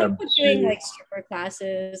thought of doing like stripper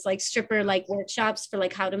classes, like stripper like workshops for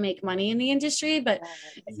like how to make money in the industry, but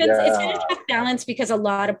it's been a tough balance because a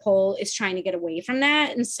lot of pole is trying to get away from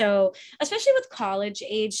that. And so, especially with college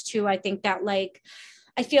age too, I think that like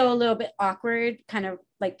I feel a little bit awkward kind of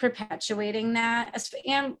like perpetuating that.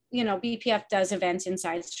 And, you know, BPF does events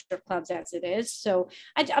inside strip clubs as it is. So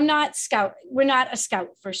I'm not we're not a scout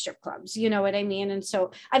for strip clubs, you know what I mean? And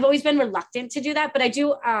so I've always been reluctant to do that, but I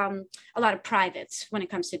do a lot of privates when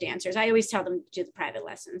it comes to dancers. I always tell them to do the private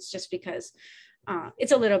lessons just because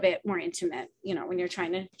it's a little bit more intimate, you know, when you're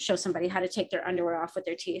trying to show somebody how to take their underwear off with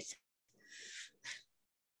their teeth.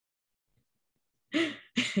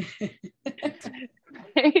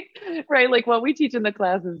 Right, like what we teach in the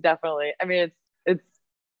class is definitely, I mean, it's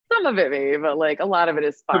some of it maybe, but like a lot of it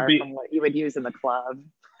is far from what you would use in the club.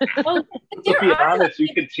 Well, to be honest,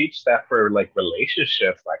 you could teach that for like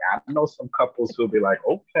relationships. Like I know some couples who'll be like,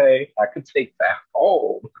 okay, I could take that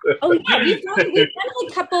home. Oh yeah,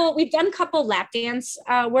 we've done couple lap dance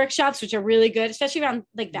workshops, which are really good, especially around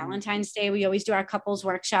like Valentine's Day. We always do our couples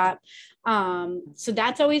workshop. So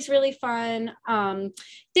that's always really fun.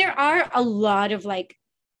 There are a lot of like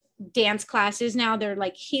dance classes now. They're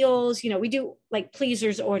like heels, you know, we do like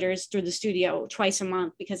pleasers orders through the studio twice a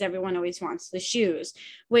month because everyone always wants the shoes,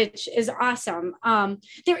 which is awesome.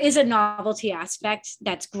 There is a novelty aspect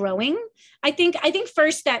that's growing. I think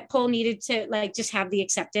first that pole needed to like just have the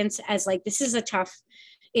acceptance as like this is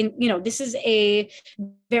this is a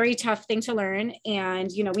very tough thing to learn,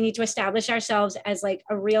 and you know we need to establish ourselves as like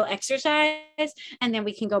a real exercise, and then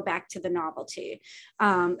we can go back to the novelty.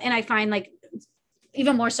 And I find like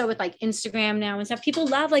even more so with like Instagram now and stuff, people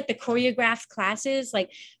love like the choreographed classes, like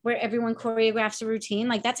where everyone choreographs a routine.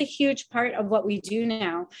 Like that's a huge part of what we do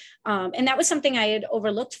now. And that was something I had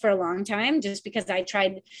overlooked for a long time just because I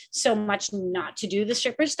tried so much not to do the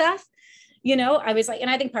stripper stuff. You know, I was like, and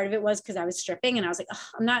I think part of it was because I was stripping and I was like, oh,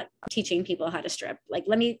 I'm not teaching people how to strip. Like,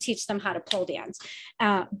 let me teach them how to pole dance.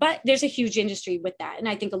 But there's a huge industry with that. And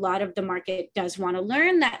I think a lot of the market does want to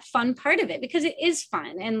learn that fun part of it because it is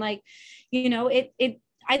fun. And like, you know,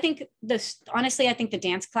 I think honestly, I think the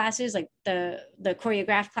dance classes, like the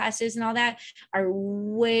choreographed classes and all that are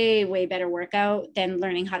way, way better workout than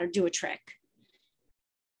learning how to do a trick.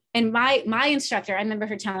 And my instructor, I remember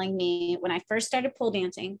her telling me when I first started pole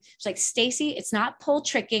dancing, she's like, Stacy, it's not pole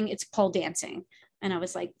tricking, it's pole dancing. And I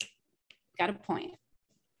was like, got a point.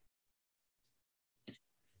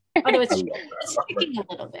 Although it's tricking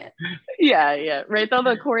a little bit. Yeah. Right. Though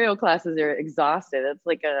the choreo classes are exhausted. It's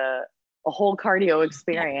like a whole cardio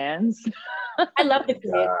experience. I love the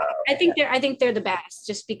choreo. I think they're the best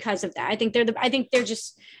just because of that. I think they're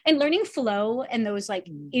just, and learning flow and those like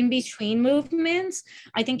in between movements,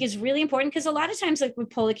 I think is really important because a lot of times like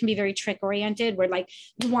with pole, it can be very trick oriented where like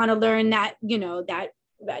you want to learn that, you know, that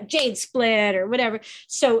jade split or whatever.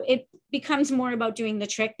 So it becomes more about doing the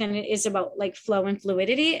trick than it is about like flow and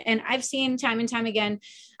fluidity. And I've seen time and time again,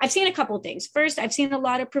 I've seen a couple of things. First, I've seen a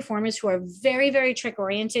lot of performers who are very, very trick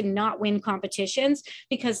oriented, not win competitions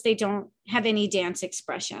because they don't have any dance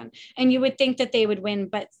expression. And you would think that they would win,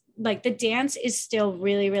 but like the dance is still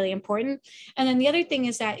really, really important. And then the other thing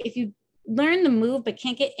is that if you learn the move, but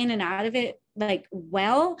can't get in and out of it like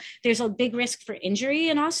well, there's a big risk for injury.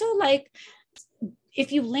 And also like,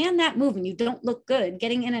 if you land that move and you don't look good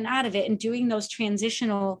getting in and out of it and doing those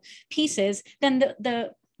transitional pieces, then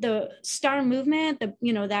the star movement,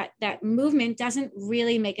 that movement doesn't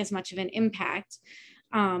really make as much of an impact.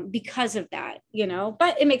 because of that, you know,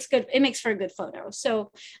 but it makes for a good photo.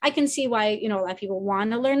 So I can see why, you know, a lot of people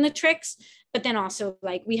want to learn the tricks, but then also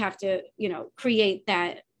like we have to, you know, create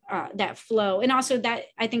that that flow. And also that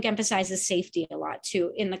I think emphasizes safety a lot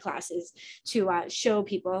too in the classes to show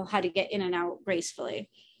people how to get in and out gracefully.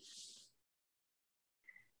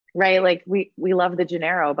 Right. Like we love the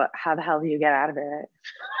Gennaro, but how the hell do you get out of it?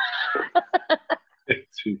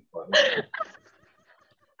 It's too funny.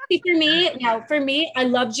 For me, I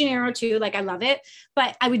love Gennaro too. Like I love it,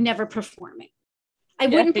 but I would never perform it. I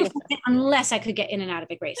wouldn't perform it unless I could get in and out of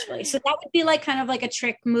it gracefully. So that would be like kind of like a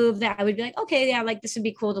trick move that I would be like, okay, yeah, like this would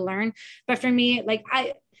be cool to learn. But for me, like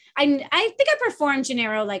I think I performed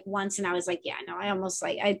Gennaro like once and I was like, yeah, no, I almost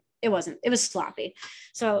like it was sloppy.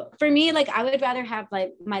 So for me, like I would rather have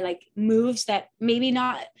like my like moves that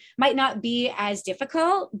might not be as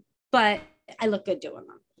difficult, but I look good doing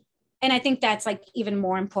them. And I think that's like even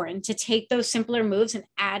more important to take those simpler moves and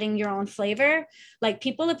adding your own flavor. Like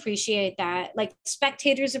people appreciate that, like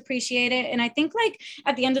spectators appreciate it. And I think like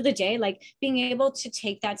at the end of the day, like being able to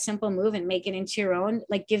take that simple move and make it into your own,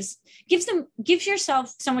 like gives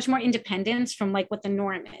yourself so much more independence from like what the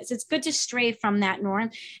norm is. It's good to stray from that norm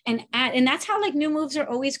and that's how like new moves are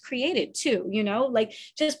always created too, you know, like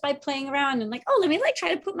just by playing around and like, oh, let me like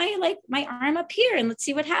try to put my arm up here and let's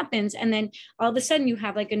see what happens. And then all of a sudden you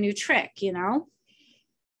have like a new trick, you know?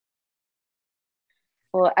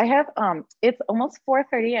 Well, I have it's almost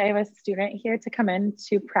 4:30. I have a student here to come in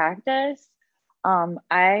to practice.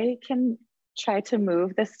 I can try to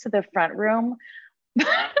move this to the front room so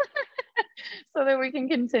that we can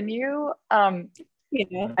continue.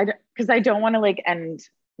 Yeah. Because I don't want to like end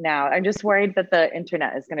now. I'm just worried that the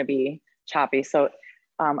internet is going to be choppy. So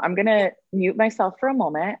I'm going to mute myself for a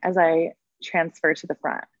moment as I transfer to the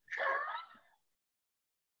front.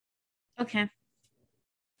 Okay.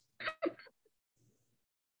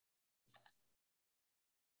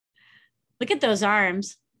 Look at those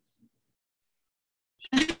arms.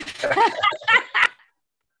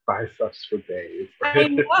 Biceps for days. I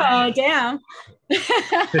know, damn.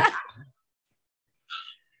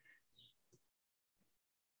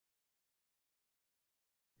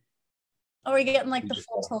 Oh, we're getting like the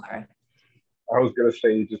full tour. I was gonna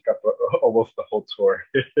say you just got almost the whole tour.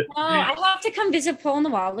 Oh, I have to come visit Pole in the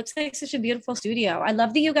Wall. It looks like such a beautiful studio. I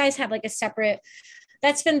love that you guys have like a separate.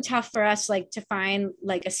 That's been tough for us, like to find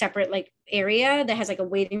like a separate like area that has like a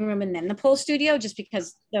waiting room and then the pole studio, just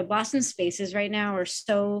because the Boston spaces right now are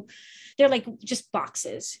so, they're like just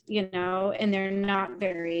boxes, you know, and they're not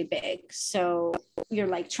very big. So you're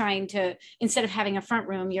like trying to, instead of having a front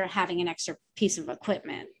room, you're having an extra piece of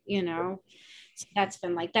equipment, you know. So that's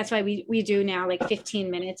been like, that's why we do now like 15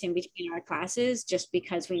 minutes in between our classes, just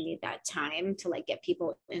because we need that time to like get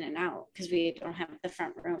people in and out because we don't have the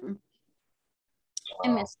front room. I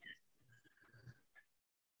miss it.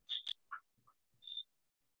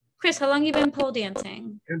 Cris, how long you been pole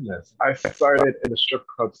dancing? Goodness, I started in a strip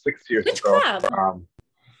club 6 years Which ago. club?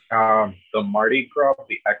 The Mardi Gras,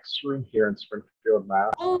 the X Room here in Springfield,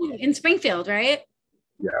 Mass. Oh, in Springfield, right?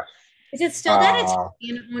 Yes. Is it still that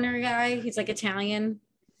Italian owner guy? He's like Italian.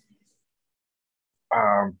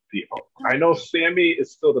 I know Sammy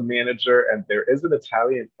is still the manager, and there is an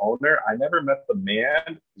Italian owner. I never met the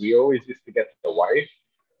man. We always used to get the wife.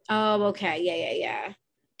 Oh, okay. Yeah.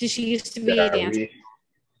 Did she used to be a dancer?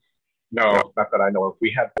 No, not that I know of.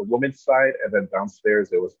 We had the women's side, and then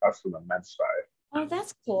downstairs it was us on the men's side. Oh,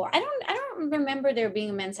 that's cool. I don't remember there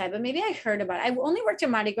being a men's side, but maybe I heard about it. I only worked at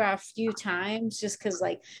Mardi Gras a few times just because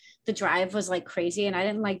like the drive was like crazy, and I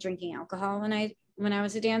didn't like drinking alcohol when I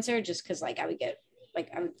was a dancer, just because like I would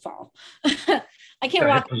fall. I can't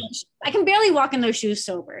walk. I can barely walk in those shoes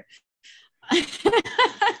sober.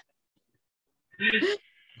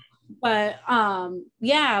 But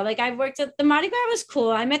yeah, like I worked at the Mardi Gras was cool.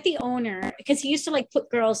 I met the owner because he used to like put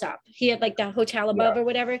girls up. He had like the hotel above or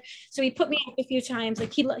whatever. So he put me up a few times.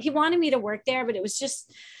 Like he wanted me to work there, but it was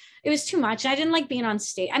too much. I didn't like being on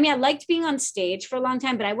stage. I mean, I liked being on stage for a long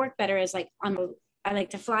time, but I worked better as like I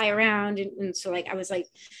like to fly around, and so like I was like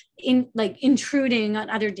intruding on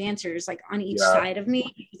other dancers like on each side of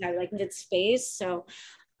me because I like needed space. So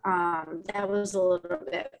that was a little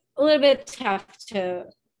bit tough to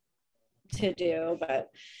do, but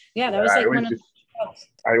yeah, that was like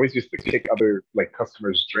I always used to kick other like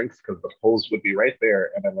customers' drinks because the poles would be right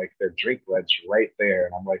there, and then like their drink ledge right there,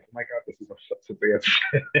 and I'm like, oh my god, this is a dance.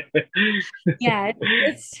 Yeah,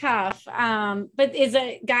 it's tough. But is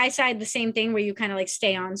a guy side the same thing where you kind of like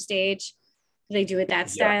stay on stage? They do it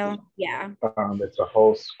that style. Yeah. It's a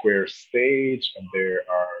whole square stage, and there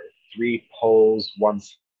are 3 poles, one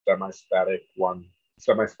semi-static, one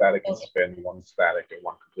semi-static and spin, one static and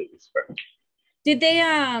one completely spin. Did they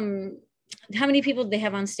how many people did they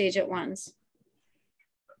have on stage at once?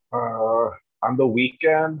 On the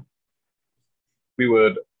weekend, we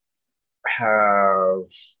would have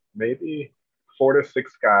maybe 4 to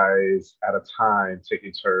 6 guys at a time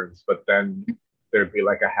taking turns, but then there'd be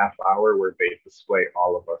like a half hour where they display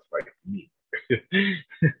all of us like me.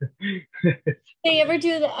 They ever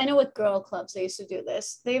do that? I know with girl clubs they used to do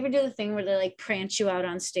this. They ever do the thing where they like prance you out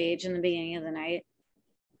on stage in the beginning of the night?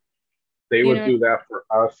 They would do that for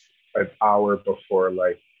us an hour before,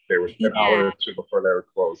 like they were an hour or two before they were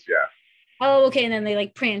closed. Yeah. Oh, okay. And then they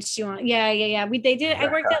like pranced you on. Yeah. They did.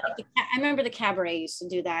 I worked at I remember the cabaret used to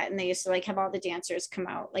do that, and they used to like have all the dancers come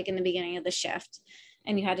out like in the beginning of the shift,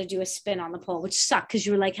 and you had to do a spin on the pole, which sucked because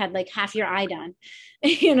you were like had like half your eye done.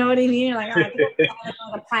 You know what I mean? You're like, oh, I'm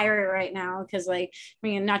like a pirate right now because like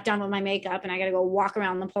I'm not done with my makeup and I got to go walk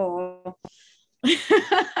around the pole.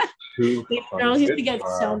 Girls used to get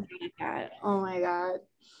so mad at that. Oh my god!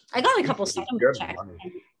 I got a couple settlement checks.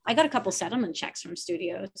 I got a couple settlement checks from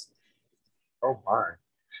studios. Oh my!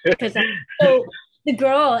 Because so the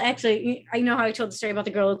girl actually, I know how I told the story about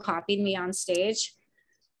the girl who copied me on stage.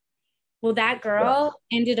 Well, that girl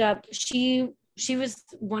ended up she was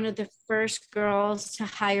one of the first girls to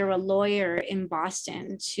hire a lawyer in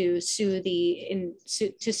Boston to sue the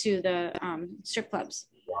strip clubs.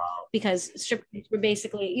 Wow. Because strip clubs were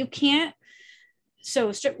basically we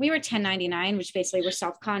were 1099, which basically we're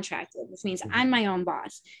self-contracted. This means I'm my own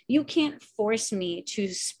boss. You can't force me to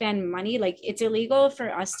spend money. Like it's illegal for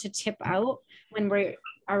us to tip out when we're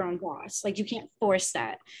our own boss. Like you can't force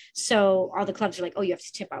that. So all the clubs are like, oh, you have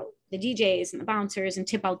to tip out the DJs and the bouncers and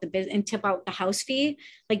tip out the house fee.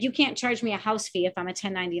 Like you can't charge me a house fee if I'm a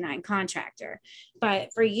 1099 contractor.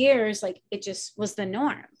 But for years, like it just was the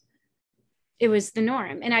norm. It was the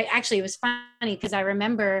norm. And it was funny because I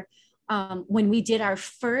remember when we did our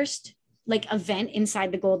first like event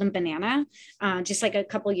inside the Golden Banana, just like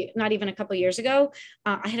not even a couple years ago,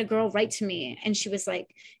 I had a girl write to me and she was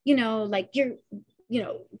like, like you're,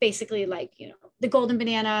 basically like, the Golden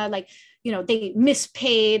Banana, like, they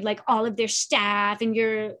mispaid like all of their staff and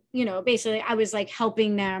you're, basically I was like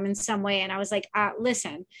helping them in some way. And I was like,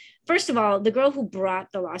 listen, first of all, the girl who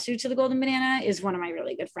brought the lawsuit to the Golden Banana is one of my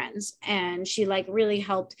really good friends. And she like really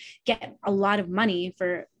helped get a lot of money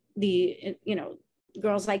for the,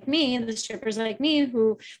 girls like me and the strippers like me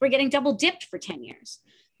who were getting double dipped for 10 years.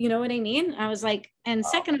 You know what I mean? I was like, and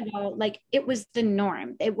second of all, like it was the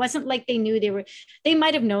norm. It wasn't like they knew they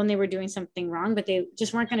might've known they were doing something wrong, but they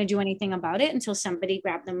just weren't going to do anything about it until somebody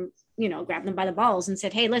grabbed them by the balls and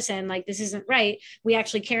said, hey, listen, like this isn't right. We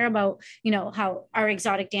actually care about, how our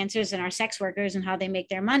exotic dancers and our sex workers and how they make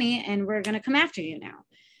their money. And we're going to come after you now,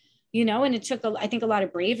 and it took, I think a lot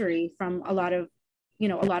of bravery from a lot of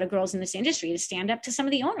girls in this industry to stand up to some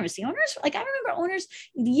of the owners. Like I remember owners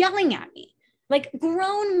yelling at me, like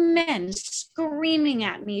grown men screaming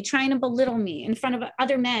at me, trying to belittle me in front of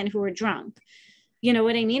other men who were drunk. You know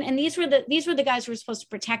what I mean? And these were the guys who were supposed to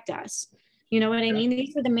protect us. You know what I mean?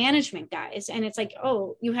 These were the management guys. And it's like,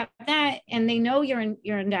 oh, you have that. And they know you're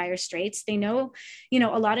in dire straits. They know, a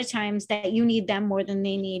lot of times that you need them more than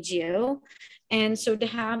they need you. And so to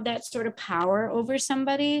have that sort of power over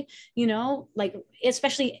somebody, like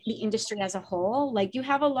especially the industry as a whole, like you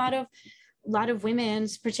have a lot of women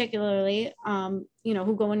particularly,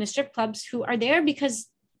 who go into strip clubs who are there because,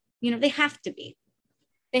 they have to be.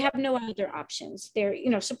 They have no other options. They're,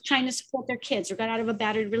 trying to support their kids or got out of a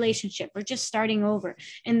battered relationship or just starting over.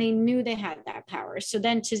 And they knew they had that power. So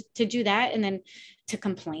then to do that and then to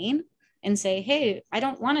complain and say, hey, I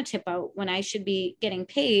don't want to tip out when I should be getting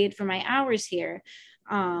paid for my hours here.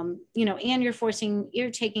 And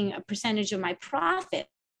you're taking a percentage of my profit.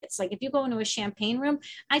 It's like, if you go into a champagne room,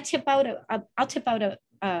 I'll tip out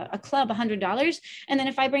a club $100. And then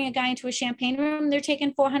if I bring a guy into a champagne room, they're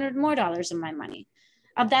taking $400 more of my money.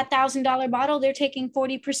 Of that $1,000 bottle, they're taking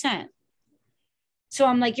 40%. So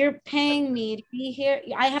I'm like, you're paying me to be here.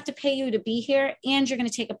 I have to pay you to be here. And you're going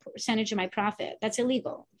to take a percentage of my profit. That's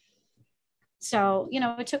illegal. So,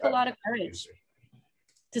 it took a lot of courage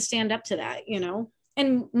to stand up to that,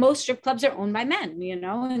 and most strip clubs are owned by men,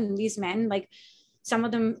 and these men, like some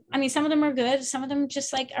of them are good. Some of them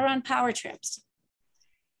just like are on power trips,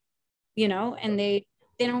 and they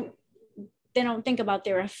don't think about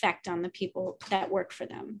their effect on the people that work for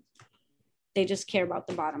them. They just care about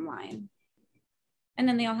the bottom line. And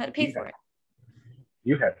then they all had to pay for it.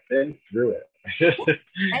 You have been through it.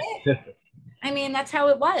 I mean, that's how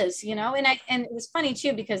it was, and it was funny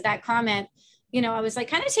too, because that comment, I was like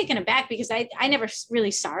kind of taken aback because I never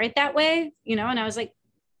really saw it that way, and I was like,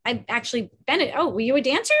 I've actually been, oh, were you a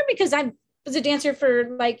dancer? Because I was a dancer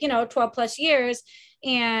for like, 12 plus years.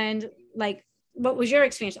 And like, what was your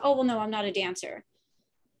experience? Oh, well, no, I'm not a dancer.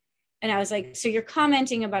 And I was like, so you're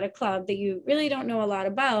commenting about a club that you really don't know a lot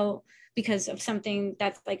about because of something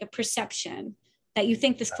that's like a perception that you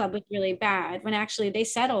think this club was really bad, when actually they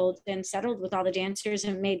settled with all the dancers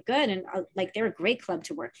and made good. And like, they're a great club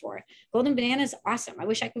to work for. Golden Banana is awesome. I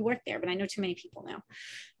wish I could work there, but I know too many people now.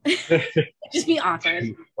 Just be awkward.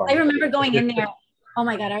 I remember going in there. Oh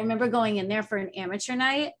my God. I remember going in there for an amateur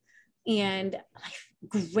night, and my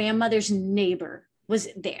grandmother's neighbor was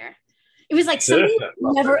there. It was like somebody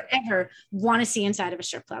never ever want to see inside of a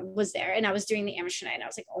strip club was there. And I was doing the amateur night, and I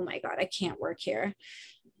was like, oh my God, I can't work here.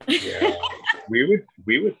 Yeah, we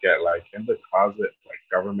would get like in the closet like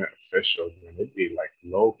government officials, and it'd be like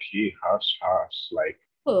low key hush hush, like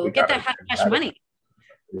get that hush money.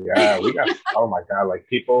 Yeah, we got oh my God, like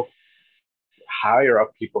people higher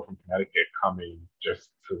up people from Connecticut coming just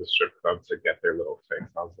to the strip club to get their little fix.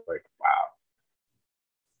 I was like, wow.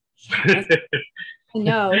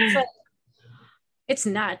 No, it's like, it's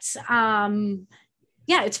nuts.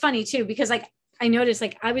 Yeah, it's funny too, because like I noticed,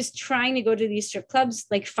 like, I was trying to go to these strip clubs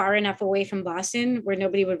like far enough away from Boston where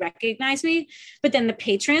nobody would recognize me. But then the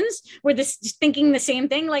patrons were thinking the same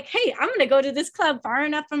thing, like, hey, I'm going to go to this club far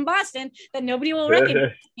enough from Boston that nobody will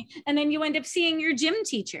recognize me. And then you end up seeing your gym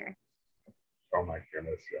teacher. Oh my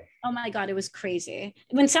goodness. Yeah. Oh my God, it was crazy.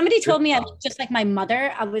 When somebody told me I looked just like my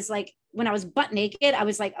mother, I was like, when I was butt naked, I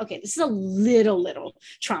was like, okay, this is a little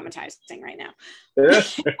traumatizing right now.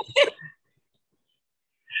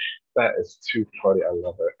 That is too funny. I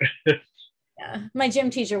love it. Yeah, my gym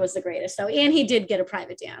teacher was the greatest though. And he did get a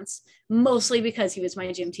private dance, mostly because he was my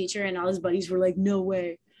gym teacher, and all his buddies were like, no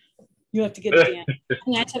way, you have to get a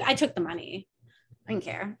dance. And I took the money. I didn't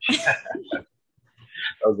care. That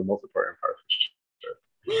was the most important part.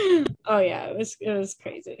 Sure. Oh yeah, it was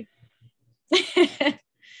crazy.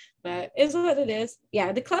 But it's what it is.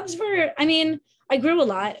 Yeah, the clubs were, I mean, I grew a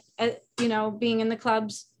lot, being in the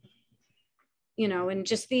clubs, and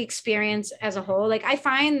just the experience as a whole. Like, I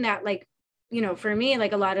find that, like, for me,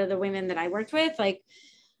 like a lot of the women that I worked with, like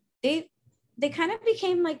they kind of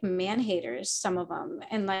became like man haters, some of them.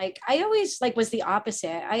 And like, I always like was the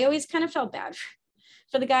opposite. I always kind of felt bad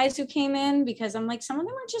for the guys who came in, because I'm like, some of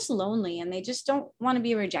them are just lonely and they just don't want to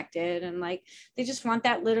be rejected. And like, they just want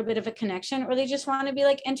that little bit of a connection, or they just want to be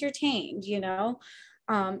like entertained,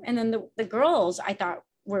 and then the girls I thought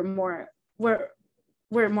were more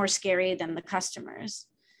scary than the customers.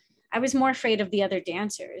 I was more afraid of the other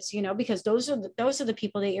dancers, because those are the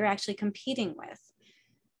people that you're actually competing with,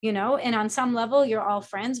 and on some level you're all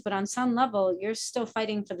friends, but on some level you're still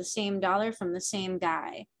fighting for the same dollar from the same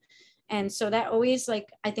guy. And so that always, like,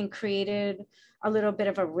 I think created a little bit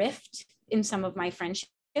of a rift in some of my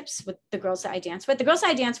friendships with the girls that I dance with. The girls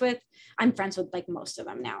I dance with, I'm friends with like most of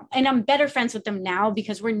them now. And I'm better friends with them now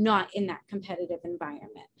because we're not in that competitive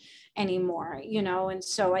environment anymore, And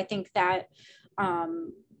so I think that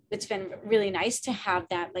it's been really nice to have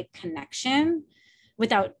that like connection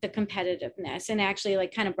without the competitiveness, and actually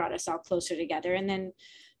like kind of brought us all closer together. And then,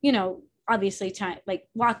 obviously time, like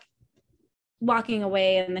walking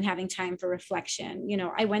away and then having time for reflection.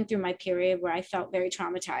 I went through my period where I felt very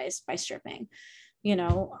traumatized by stripping,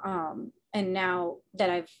 and now that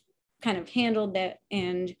I've kind of handled that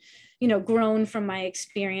and, grown from my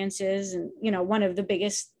experiences. And, one of the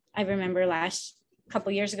biggest, I remember last couple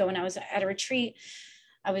of years ago when I was at a retreat,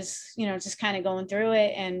 I was, just kind of going through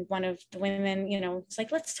it. And one of the women, was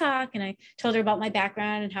like, let's talk. And I told her about my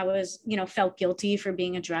background and how I was, felt guilty for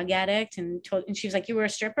being a drug addict. And she was like, you were a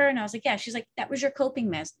stripper? And I was like, yeah. She's like, that was your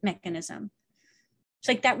coping mechanism. It's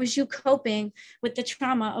like, that was you coping with the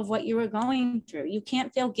trauma of what you were going through. You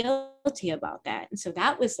can't feel guilty about that. And so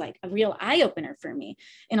that was like a real eye opener for me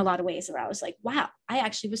in a lot of ways, where I was like, wow, I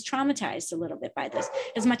actually was traumatized a little bit by this.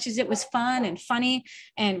 As much as it was fun and funny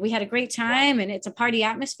and we had a great time and it's a party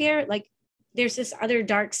atmosphere, like there's this other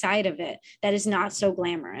dark side of it that is not so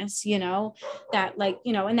glamorous, that like,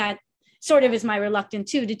 and that sort of is my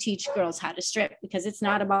reluctance too, to teach girls how to strip, because it's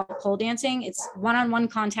not about pole dancing. It's one-on-one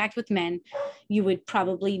contact with men you would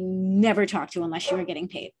probably never talk to unless you were getting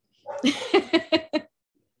paid.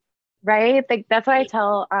 Right. Like, that's what I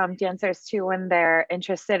tell dancers too, when they're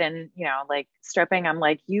interested in, like stripping. I'm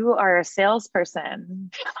like, you are a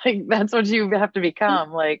salesperson. Like, that's what you have to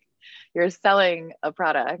become. Like, you're selling a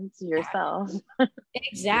product yourself.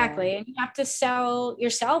 Exactly. Yeah. And you have to sell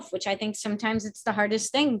yourself, which I think sometimes it's the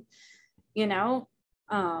hardest thing. It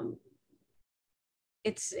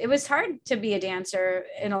was hard to be a dancer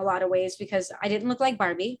in a lot of ways, because I didn't look like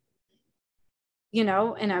Barbie,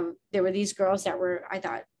 and there were these girls that were, I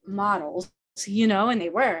thought, models, you know, and they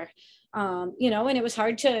were, you know, and it was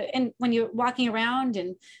hard to, and when you're walking around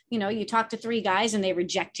and, you know, you talk to 3 guys and they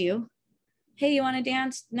reject you. Hey, you want to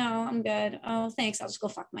dance? No, I'm good. Oh, thanks. I'll just go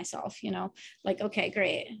fuck myself, you know, like, okay,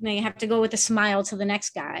 great. And then you have to go with a smile to the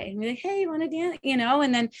next guy and be like, hey, you want to dance? You know,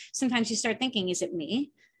 and then sometimes you start thinking, is it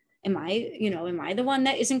me? Am I the one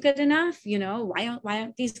that isn't good enough? You know, why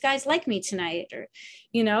don't these guys like me tonight? Or,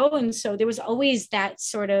 you know, and so there was always that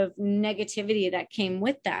sort of negativity that came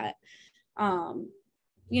with that.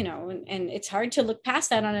 You know, and it's hard to look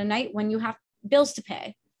past that on a night when you have bills to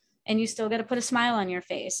pay and you still got to put a smile on your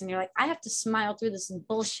face. And you're like, I have to smile through this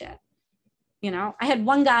bullshit. You know, I had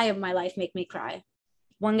one guy of my life make me cry.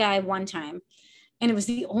 One guy, one time. And it was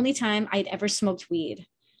the only time I'd ever smoked weed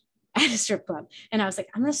at a strip club. And I was like,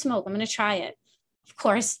 I'm going to smoke. I'm going to try it. Of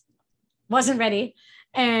course, wasn't ready.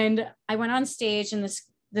 And I went on stage and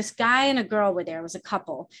this guy and a girl were there. It was a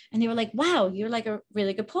couple. And they were like, wow, you're like a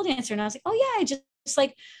really good pole dancer. And I was like, oh yeah, I just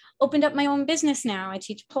like opened up my own business now. I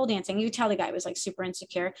teach pole dancing. You could tell the guy was like super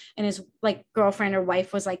insecure and his like girlfriend or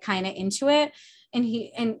wife was like kind of into it. And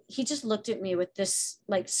he just looked at me with this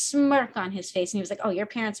like smirk on his face. And he was like, oh, your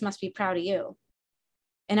parents must be proud of you.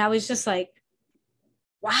 And I was just like,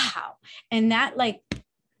 wow. And that like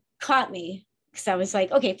caught me because I was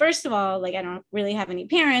like, okay, first of all, like I don't really have any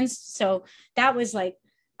parents. So that was like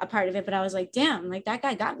a part of it. But I was like, damn, like that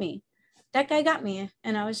guy got me.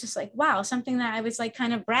 And I was just like, wow, something that I was like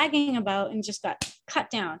kind of bragging about and just got cut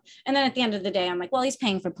down. And then at the end of the day, I'm like, well, he's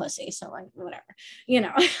paying for pussy. So like, whatever, you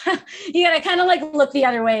know, you got to kind of like look the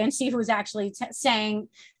other way and see who's actually saying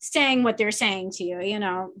what they're saying to you, you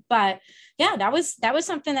know? But yeah, that was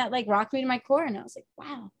something that like rocked me to my core. And I was like,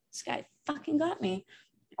 wow, this guy fucking got me.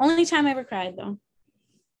 Only time I ever cried though.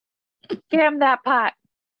 Damn that pot.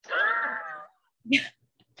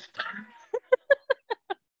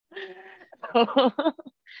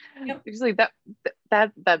 Usually that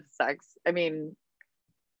sucks. I mean,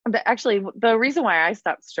 actually, the reason why I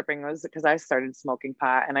stopped stripping was because I started smoking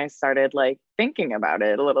pot and I started like thinking about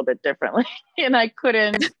it a little bit differently, and I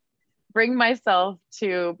couldn't bring myself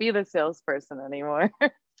to be the salesperson anymore.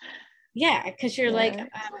 Yeah, because you're like,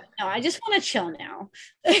 no, I just want to chill now.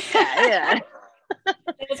 Yeah.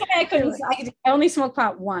 That's why I couldn't. I only smoked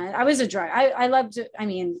pot once. I was a drug. I loved. I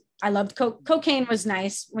mean, I loved cocaine. Was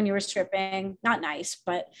nice when you were stripping. Not nice,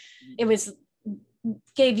 but it was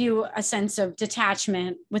gave you a sense of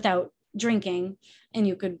detachment without drinking, and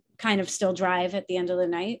you could kind of still drive at the end of the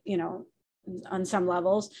night. You know, on some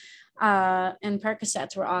levels. And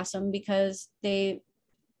Percocets were awesome because they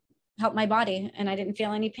helped my body, and I didn't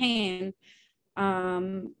feel any pain.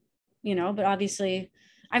 You know, but obviously,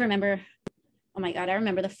 I remember. Oh my God, I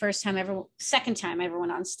remember the second time I ever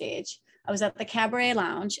went on stage. I was at the Cabaret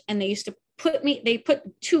Lounge and they used to they put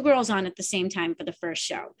 2 girls on at the same time for the first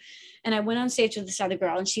show. And I went on stage with this other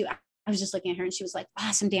girl and I was just looking at her and she was like,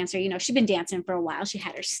 awesome dancer. You know, she'd been dancing for a while. She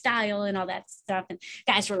had her style and all that stuff. And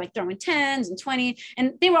guys were like throwing 10s and 20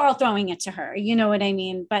 and they were all throwing it to her. You know what I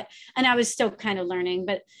mean? And I was still kind of learning,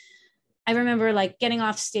 but I remember like getting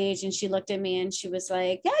off stage and she looked at me and she was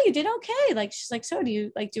like, yeah, you did okay. Like, she's like, so do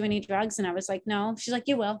you like do any drugs? And I was like, no. She's like,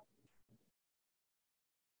 you will.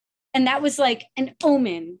 And that was like an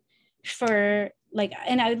omen for like,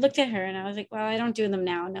 and I looked at her and I was like, well, I don't do them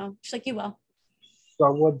now. No. She's like, you will.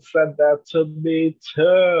 Someone said that to me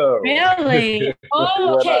too. Really?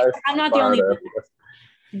 Oh, okay. I'm not the only one.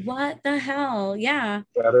 What the hell? Yeah.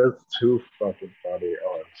 That is too fucking funny.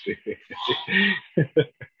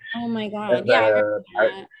 Oh my God. Yeah.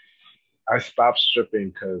 I stopped stripping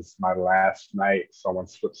because my last night someone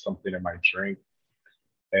slipped something in my drink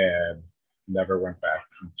and never went back.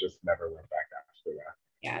 Just never went back after that.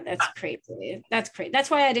 Yeah, that's crazy. That's crazy. That's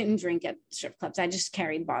why I didn't drink at strip clubs. I just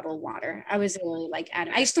carried bottled water. I was really like,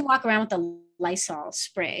 I used to walk around with a Lysol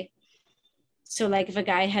spray. So like if a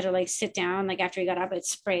guy had to like sit down, like after he got up, I'd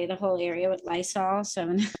spray the whole area with Lysol.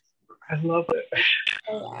 So I love it.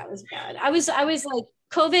 Oh, that was bad. I was like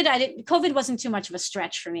COVID wasn't too much of a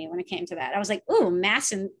stretch for me when it came to that. I was like, ooh,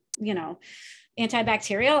 mass and, you know,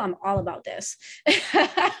 antibacterial. I'm all about this.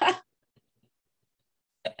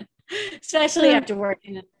 Especially after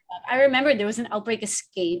working at the club. I remember there was an outbreak of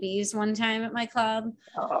scabies one time at my club.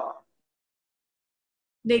 Oh.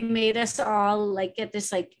 They made us all like get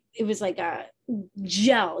this, like, it was like a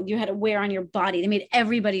gel you had to wear on your body. They made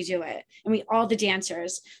everybody do it. And all the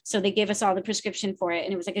dancers. So they gave us all the prescription for it.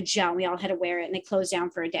 And it was like a gel. And we all had to wear it and they closed down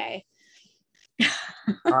for a day.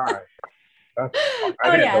 All right.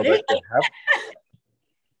 I didn't know that could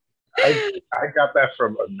happen. I got that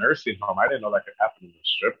from a nursing home. I didn't know that could happen in a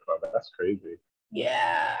strip club. That's crazy.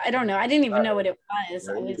 Yeah. I don't know. I didn't even know what it was.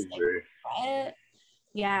 I was like, what?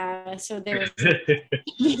 Yeah, so there was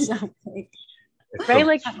right,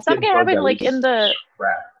 like stuff can happen like in the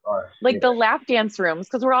like the lap dance rooms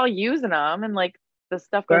because we're all using them, and like the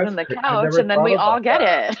stuff goes in the couch, and then we all get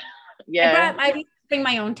it. Yeah, I bring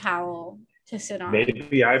my own towel to sit on.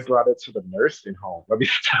 Maybe I brought it to the nursing home. Let me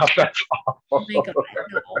stop. That's awful. Oh my God,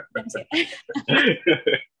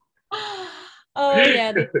 no. Oh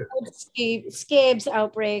yeah, the scabs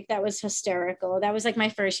outbreak, that was hysterical. That was like my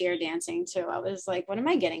first year dancing too. I was like, what am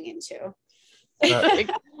I getting into?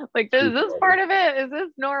 like is this part of it? Is this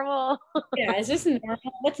normal? Yeah, is this normal?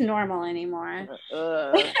 What's normal anymore?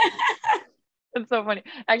 It's so funny.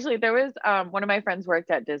 Actually, there was one of my friends worked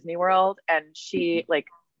at Disney World, and she like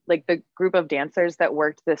the group of dancers that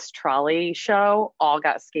worked this trolley show all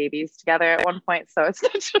got scabies together at one point. So it's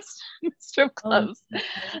not just strip clubs.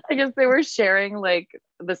 I guess they were sharing like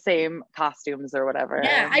the same costumes or whatever.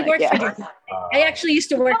 Yeah, I worked for Disney. I actually used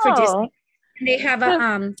to work for Disney. They have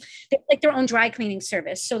a like their own dry cleaning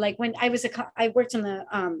service. So like when I worked in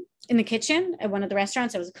the kitchen at one of the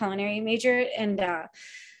restaurants. I was a culinary major,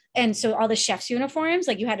 and so all the chef's uniforms,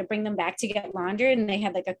 like you had to bring them back to get laundered, and they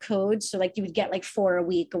had like a code. So like you would get like 4 a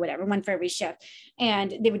week or whatever, one for every chef,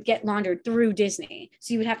 and they would get laundered through Disney.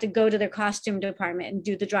 So you would have to go to their costume department and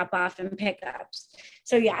do the drop off and pickups.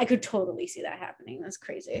 So yeah, I could totally see that happening. That's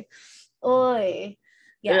crazy. Oy.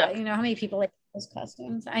 Yeah. You know how many people like those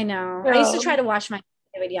costumes? I know. I used to try to wash my,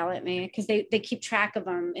 they would yell at me because they keep track of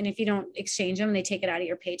them. And if you don't exchange them, they take it out of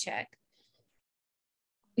your paycheck.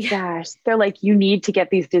 Gosh, they're like, you need to get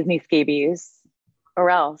these Disney scabies or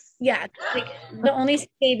else. Yeah, like the only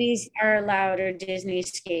scabies are allowed are Disney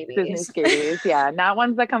scabies. Disney scabies, yeah, not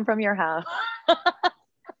ones that come from your house.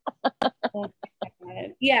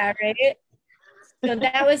 Yeah, right. So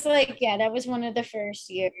that was like, yeah, that was one of the first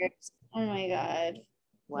years. Oh my God.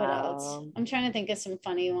 Wow. What else? I'm trying to think of some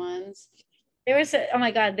funny ones. There was oh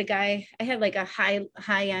my God, the guy, I had like a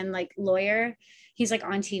high end like lawyer. He's like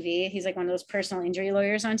on TV. He's like one of those personal injury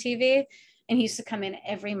lawyers on TV. And he used to come in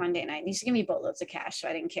every Monday night. And he used to give me boatloads of cash, so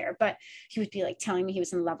I didn't care. But he would be like telling me he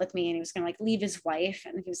was in love with me and he was going to like leave his wife.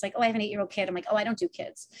 And he was like, oh, I have an 8-year-old kid. I'm like, oh, I don't do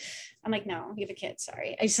kids. I'm like, no, you have a kid.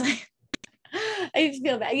 Sorry. I just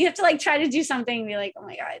feel bad. You have to like try to do something and be like, oh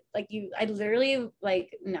my God, like I literally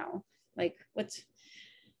like, no, like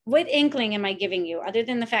what inkling am I giving you other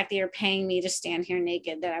than the fact that you're paying me to stand here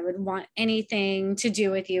naked, that I would want anything to do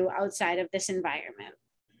with you outside of this environment?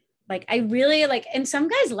 Like, I really like, and some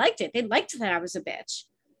guys liked it. They liked that I was a bitch.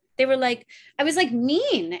 They were like, I was like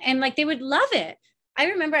mean, and like, they would love it. I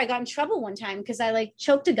remember I got in trouble one time because I like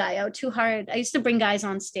choked a guy out too hard. I used to bring guys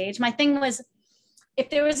on stage. My thing was, if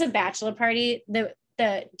there was a bachelor party, the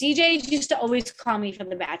DJs used to always call me for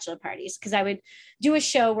the bachelor parties because I would do a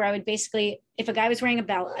show where I would basically, if a guy was wearing a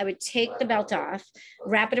belt, I would take the belt off,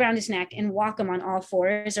 wrap it around his neck, and walk him on all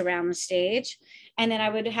fours around the stage. And then I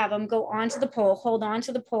would have him go onto the pole, hold on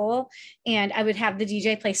to the pole, and I would have the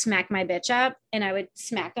DJ play Smack My Bitch Up, and I would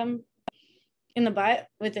smack him in the butt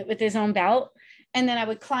with his own belt. And then I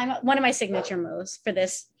would climb up. One of my signature moves for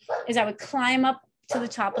this is I would climb up to the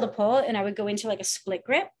top of the pole, and I would go into like a split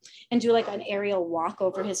grip and do like an aerial walk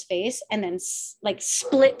over his face, and then like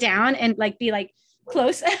split down and like be like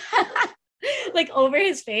close like over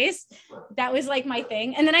his face. That was like my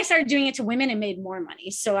thing. And then I started doing it to women and made more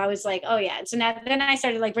money. So I was like, oh yeah. So then I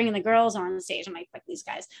started like bringing the girls on the stage. I'm like, fuck these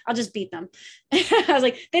guys, I'll just beat them. I was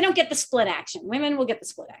like, they don't get the split action. Women will get the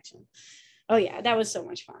split action. Oh yeah, that was so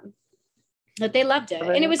much fun. But they loved it.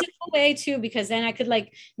 And it was a cool way too, because then I could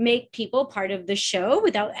like make people part of the show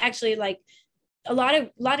without actually like, a lot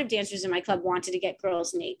of dancers in my club wanted to get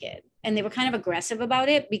girls naked, and they were kind of aggressive about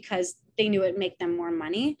it because they knew it'd make them more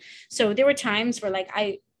money. So there were times where like,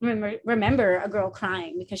 I remember a girl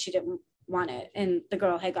crying because she didn't want it, and the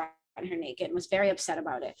girl had gotten her naked and was very upset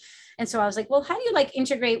about it. And so I was like, well, how do you like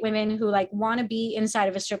integrate women who like want to be inside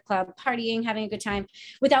of a strip club, partying, having a good time,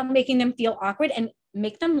 without making them feel awkward and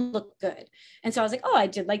make them look good? And so I was like, oh, I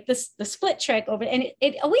did like the split trick over, and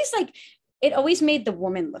it always made the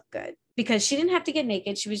woman look good because she didn't have to get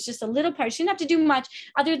naked. She was just a little part. She didn't have to do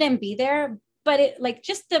much other than be there. But it like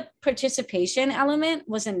just the participation element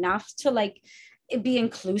was enough to like it be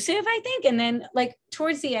inclusive, I think. And then like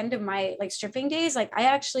towards the end of my like stripping days, like I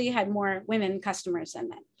actually had more women customers than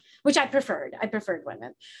men, which I preferred. I preferred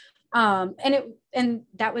women. And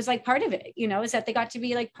that was like part of it, you know, is that they got to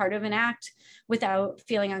be like part of an act without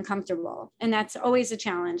feeling uncomfortable. And that's always a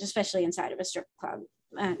challenge, especially inside of a strip club.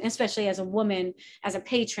 Especially as a woman, as a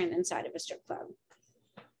patron inside of a strip club.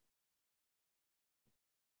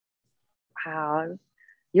 Wow.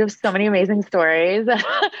 You have so many amazing stories.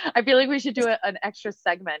 I feel like we should do an extra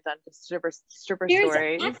segment on just stripper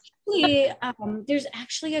stories. There's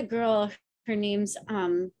actually a girl, her name's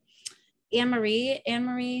Anne-Marie,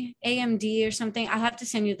 AMD or something. I'll have to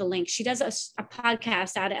send you the link. She does a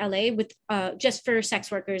podcast out of LA with just for sex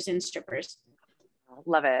workers and strippers.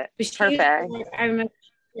 Love it. Perfect. I remember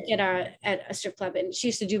at a strip club, and she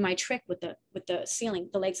used to do my trick with the ceiling,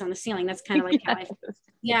 the legs on the ceiling. That's kind of like how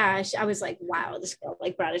I was like, wow, this girl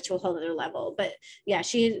like brought it to a whole other level. But yeah,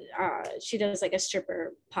 she does like a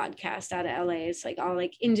stripper podcast out of LA. It's like all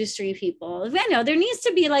like industry people. I know there needs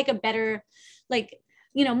to be like a better, like,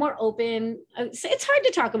 you know, more open. It's hard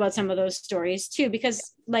to talk about some of those stories too,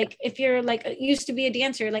 because like if you're like used to be a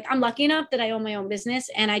dancer, like I'm lucky enough that I own my own business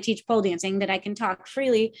and I teach pole dancing, that I can talk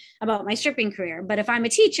freely about my stripping career. But if I'm a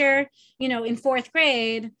teacher, you know, in 4th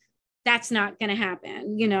grade, that's not going to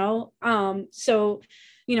happen, you know? So,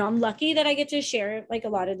 you know, I'm lucky that I get to share like a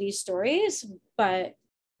lot of these stories, but,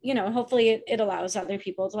 you know, hopefully it allows other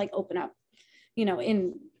people to like open up, you know,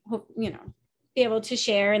 be able to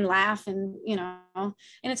share and laugh, and, you know, and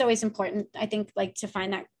it's always important, I think, like to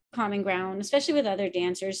find that common ground, especially with other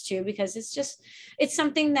dancers too, because it's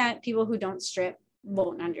something that people who don't strip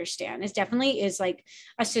won't understand. It definitely is like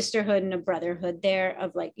a sisterhood and a brotherhood there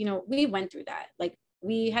of like, you know, we went through that. Like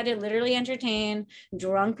we had to literally entertain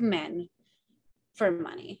drunk men for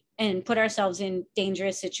money and put ourselves in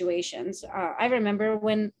dangerous situations. I remember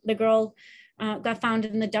when the girl got found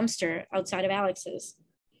in the dumpster outside of Alex's.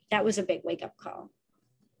 That was a big wake-up call.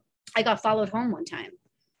 I got followed home one time,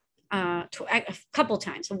 a couple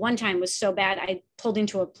times. One time was so bad, I pulled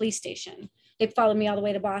into a police station. They followed me all the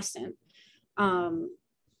way to Boston. Another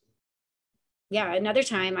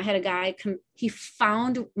time I had a guy come, he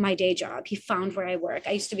found my day job. He found where I work.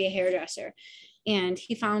 I used to be a hairdresser, and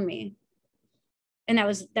he found me. And that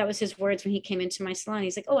was his words when he came into my salon.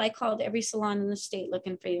 He's like, oh, I called every salon in the state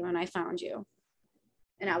looking for you, and I found you.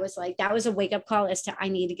 And I was like, that was a wake up call as to I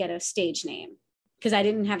need to get a stage name, because I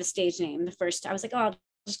didn't have a stage name. I was like, oh, I'll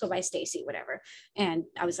just go by Stacy, whatever. And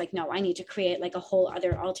I was like, no, I need to create like a whole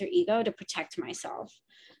other alter ego to protect myself.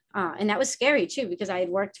 And that was scary too, because I had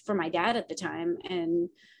worked for my dad at the time, and,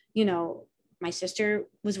 you know, my sister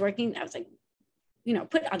was working. I was like, you know,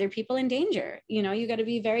 put other people in danger. You know, you got to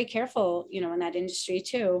be very careful, you know, in that industry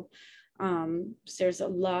too. So there's a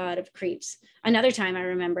lot of creeps. Another time I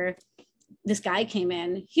remember, this guy came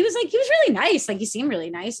in, he was really nice. Like he seemed really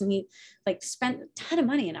nice, and he like spent a ton of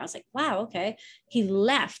money. And I was like, wow, okay. He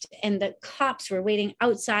left, and the cops were waiting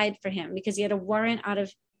outside for him because he had a warrant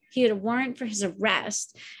for his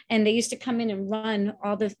arrest. And they used to come in and run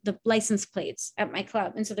all the license plates at my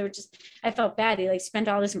club. And so I felt bad. He like spent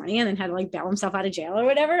all this money and then had to like bail himself out of jail or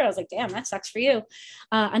whatever. I was like, damn, that sucks for you.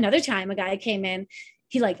 Another time a guy came in,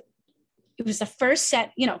 it was the first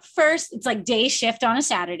set, you know, it's like day shift on a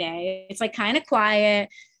Saturday. It's like kind of quiet.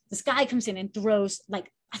 This guy comes in and throws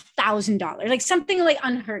like $1,000, like something like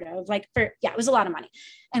unheard of, like it was a lot of money.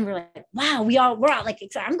 And we're like, wow, we're all like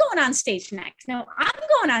excited. I'm going on stage next. No, I'm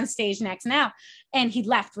going on stage next now. And he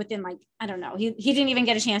left within like, I don't know. He didn't even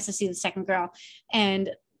get a chance to see the second girl. And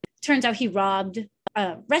turns out he robbed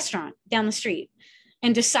a restaurant down the street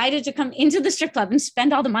and decided to come into the strip club and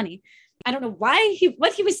spend all the money. I don't know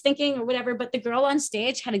what he was thinking or whatever, but the girl on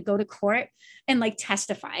stage had to go to court and like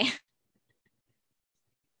testify.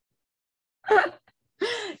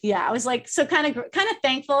 Yeah, I was like, so kind of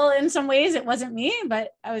thankful in some ways it wasn't me,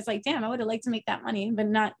 but I was like, damn, I would have liked to make that money, but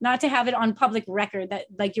not to have it on public record that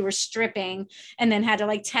like you were stripping and then had to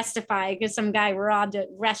like testify because some guy robbed a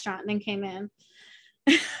restaurant and then came in.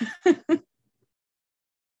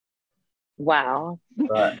 Wow.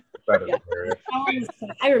 That is hilarious.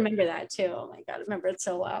 I remember that too. Oh my God, I remember it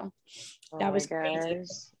so well. That was crazy.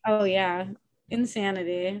 Oh yeah.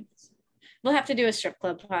 Insanity. We'll have to do a strip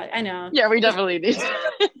club pod. I know. Yeah, we definitely need.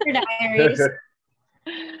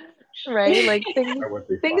 Right? Like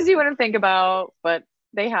things you wouldn't think about, but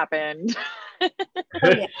they happened. Oh,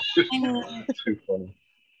 yeah. Too funny.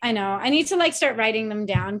 I know. I need to like start writing them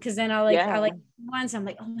down, because then I'll once I'm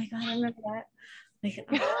like, oh my God, I remember that. Like,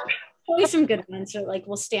 always some good ones that like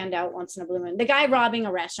will stand out once in a blue moon. The guy robbing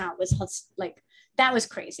a restaurant was like, that was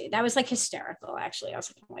crazy. That was like hysterical, actually. I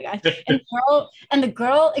was like, oh my God. And the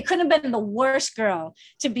girl, it couldn't have been the worst girl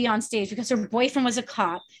to be on stage, because her boyfriend was a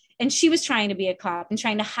cop and she was trying to be a cop and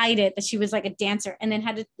trying to hide it that she was like a dancer, and then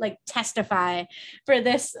had to like testify for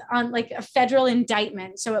this on like a federal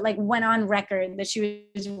indictment. So it like went on record that she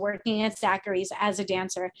was working at Zachary's as a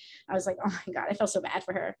dancer. I was like, oh my God, I felt so bad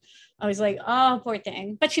for her. I was like, oh, poor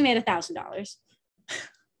thing. But she made $1,000.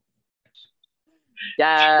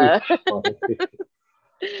 Yeah.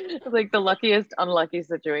 Like the luckiest unlucky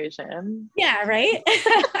situation. Yeah, right.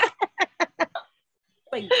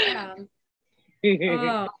 Like, damn.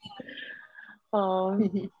 Oh.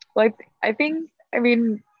 Like I think, I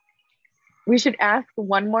mean, we should ask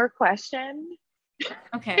one more question.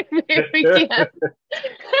 Okay. If we can.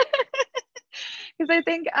 Because I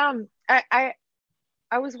think I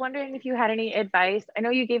was wondering if you had any advice. I know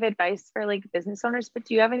you gave advice for like business owners, but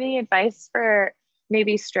do you have any advice for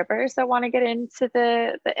maybe strippers that want to get into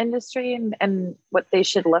the industry, and what they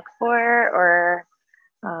should look for, or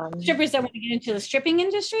Strippers that want to get into the stripping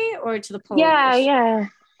industry or to the pole yeah, industry?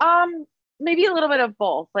 yeah. Maybe a little bit of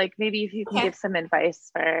both. Like maybe if you can give some advice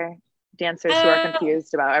for dancers who are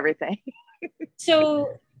confused about everything. So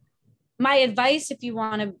my advice, if you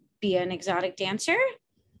want to be an exotic dancer,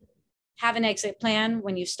 have an exit plan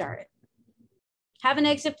when you start. Have an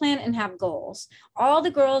exit plan and have goals. All the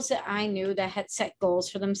girls that I knew that had set goals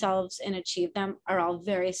for themselves and achieved them are all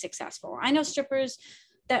very successful. I know strippers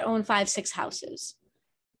that own 5-6 houses.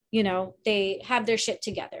 You know, they have their shit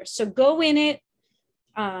together. So go in it.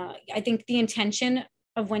 I think the intention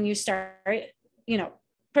of when you start, you know,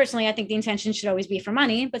 personally, I think the intention should always be for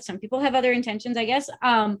money, but some people have other intentions, I guess.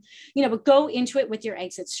 You know, but go into it with your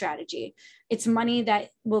exit strategy. It's money that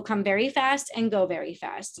will come very fast and go very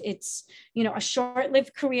fast. It's, you know, a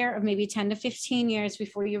short-lived career of maybe 10 to 15 years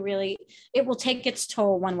before you really, it will take its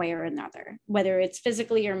toll one way or another, whether it's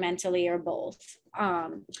physically or mentally or both.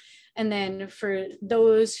 And then for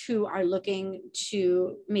those who are looking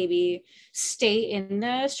to maybe stay in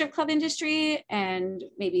the strip club industry and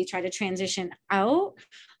maybe try to transition out,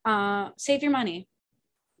 save your money.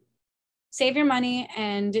 Save your money.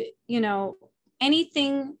 And, you know,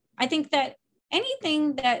 anything, I think that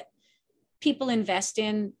anything that people invest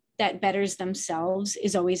in that betters themselves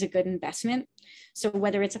is always a good investment. So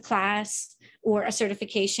whether it's a class or a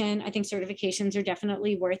certification, I think certifications are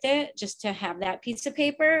definitely worth it just to have that piece of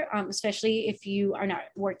paper, especially if you are not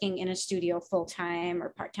working in a studio full-time or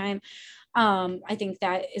part-time. I think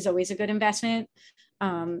that is always a good investment.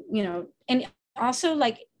 You know, and also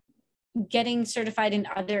like getting certified in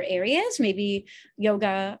other areas, maybe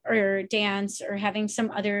yoga or dance or having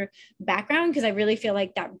some other background, because I really feel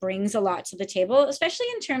like that brings a lot to the table, especially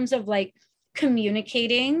in terms of like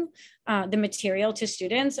communicating the material to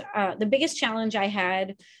students. The biggest challenge I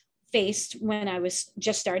had faced when I was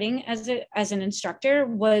just starting as an instructor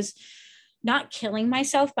was not killing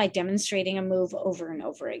myself by demonstrating a move over and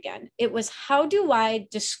over again. It was, how do I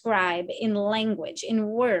describe in language, in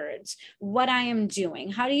words, what I am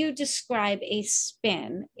doing? How do you describe a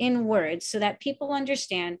spin in words so that people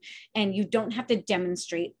understand and you don't have to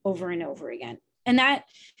demonstrate over and over again? And that,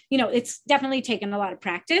 you know, it's definitely taken a lot of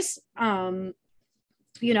practice,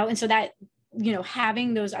 you know, and so that, you know,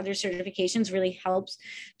 having those other certifications really helps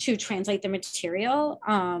to translate the material,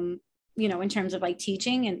 you know, in terms of like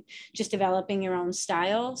teaching and just developing your own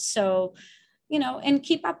style. So, you know, and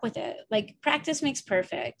keep up with it. Like practice makes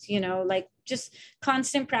perfect, you know, like just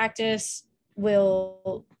constant practice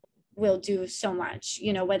will do so much,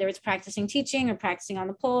 you know, whether it's practicing teaching or practicing on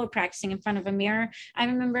the pole or practicing in front of a mirror. I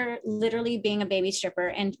remember literally being a baby stripper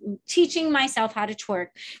and teaching myself how to twerk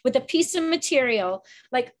with a piece of material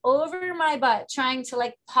like over my butt, trying to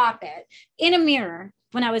like pop it in a mirror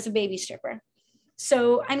when I was a baby stripper.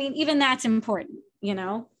 So, I mean, even that's important, you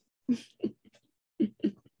know?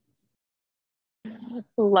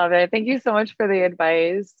 Love it. Thank you so much for the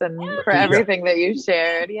advice and for everything that you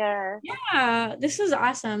shared. Yeah, this was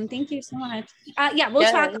awesome. Thank you so much. Yeah,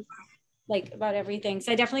 we'll talk like about everything.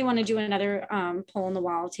 So I definitely want to do another pole in the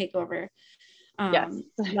wall takeover. Yes.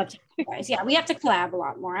 Love to you guys. Yeah, we have to collab a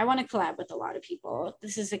lot more. I want to collab with a lot of people.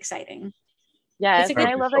 This is exciting. Yes, and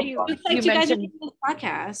I love that you mentioned this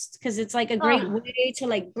podcast, because it's like a great way to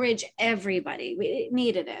like bridge everybody. We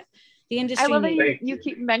needed it. The industry. I love that you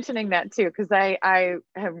keep mentioning that too, because I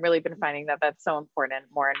have really been finding that that's so important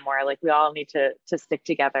more and more. Like we all need to stick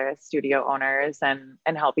together as studio owners and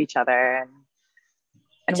help each other,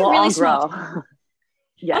 and we'll all grow.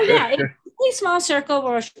 Yeah. Oh yeah, it's a really small circle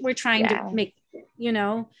where we're trying to make, you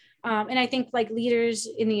know, and I think like leaders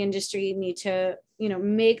in the industry need to, you know,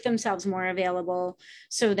 make themselves more available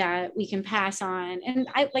so that we can pass on. And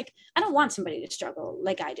I don't want somebody to struggle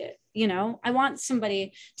like I did, you know. I want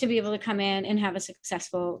somebody to be able to come in and have a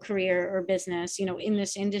successful career or business, you know, in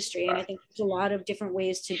this industry. And I think there's a lot of different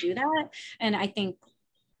ways to do that. And I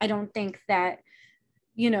don't think that,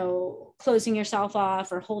 you know, closing yourself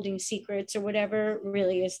off or holding secrets or whatever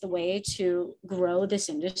really is the way to grow this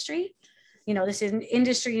industry. You know, this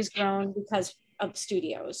industry has grown because of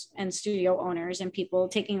studios and studio owners and people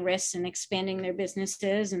taking risks and expanding their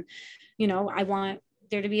businesses. And, you know, I want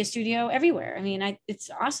there to be a studio everywhere. I mean, it's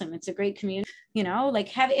awesome. It's a great community, you know,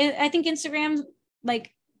 like I think Instagram,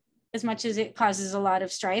 like, as much as it causes a lot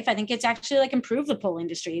of strife, I think it's actually like improved the pole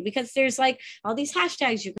industry, because there's like all these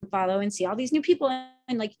hashtags you can follow and see all these new people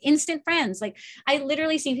and like instant friends. Like I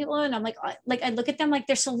literally see people and I'm like I look at them like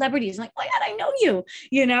they're celebrities. I'm like, oh my God, I know you,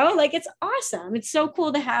 you know, like it's awesome. It's so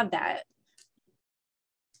cool to have that.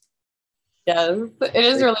 Yes, it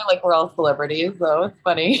is really like we're all celebrities, though. It's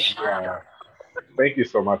funny. Yeah. Thank you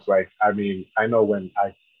so much. Like, I mean, I know when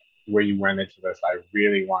you went into this, I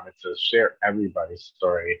really wanted to share everybody's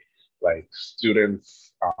story, like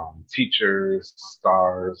students, teachers,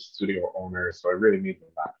 stars, studio owners. So it really means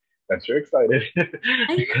a lot that you're excited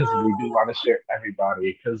because we do want to share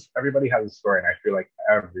everybody, because everybody has a story, and I feel like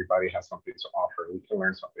everybody has something to offer. We can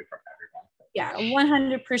learn something from everyone. Yeah,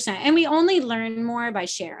 100%. And we only learn more by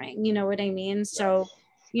sharing, you know what I mean? So,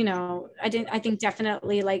 you know, I think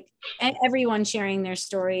definitely like everyone sharing their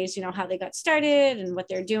stories, you know, how they got started and what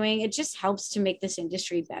they're doing. It just helps to make this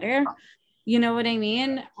industry better. You know what I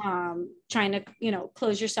mean? Trying to, you know,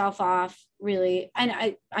 close yourself off really.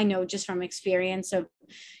 And I know just from experience of,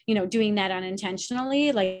 you know, doing that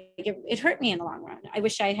unintentionally, like it hurt me in the long run. I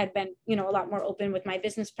wish I had been, you know, a lot more open with my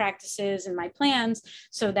business practices and my plans,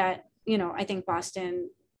 so that, you know, I think Boston,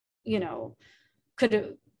 you know, could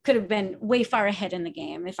have been way far ahead in the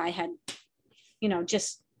game if I had, you know,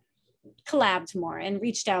 just collabed more and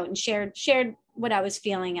reached out and shared what I was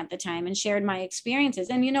feeling at the time and shared my experiences.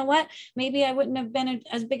 And you know what? Maybe I wouldn't have been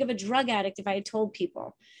as big of a drug addict if I had told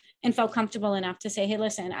people and felt comfortable enough to say, hey,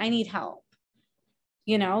 listen, I need help.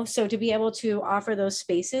 You know, so to be able to offer those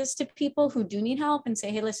spaces to people who do need help and say,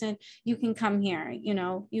 hey, listen, you can come here, you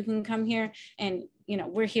know, you can come here and, you know,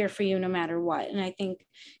 we're here for you no matter what. And I think,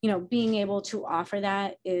 you know, being able to offer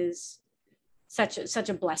that is such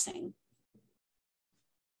a blessing.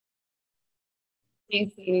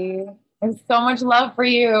 Stacy, there's so much love for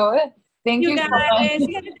you. Thank you guys so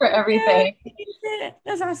much for everything.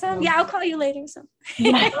 That's awesome. Yeah, I'll call you later. So.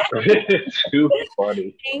 Too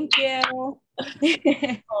funny. Thank you.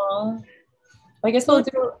 I guess we'll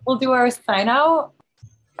do our sign out.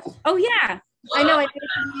 Oh yeah, I know.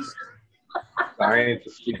 Dying to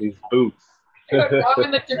see these boots. I'm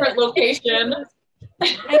in a different location.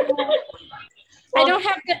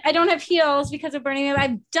 I don't have heels because of Burning Man. I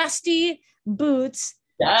have dusty boots.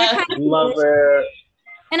 Yes. Love it.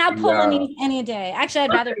 And I'll pull any day. Actually,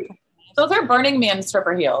 I'd rather. Those are Burning Man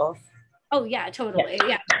stripper heels. Oh yeah, totally.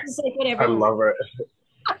 Yeah, it's like whatever. I love it.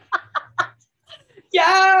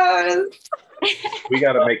 Yes. We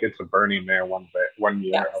got to make it to Burning Man one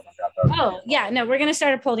year. Yes. Oh my God. Oh yeah, no, we're gonna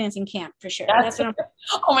start a pole dancing camp for sure. That's what I'm.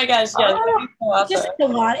 Oh my gosh, yes. It's just a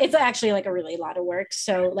lot. It's actually like a really lot of work.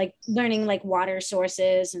 So like learning like water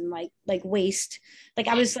sources and like waste. Like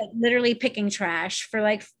I was like literally picking trash for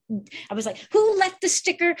like. I was like, who left the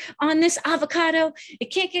sticker on this avocado?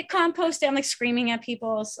 It can't get composted. I'm like screaming at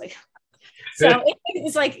people. It's like, so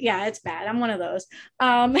it's like, yeah, it's bad. I'm one of those.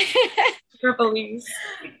 Police.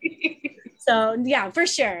 So yeah, for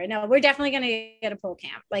sure. No, we're definitely gonna get a pole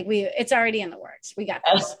camp. Like it's already in the works. We got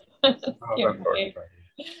this. All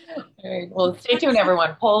right. Well, stay tuned,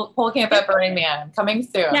 everyone. Pole camp at Burning Man coming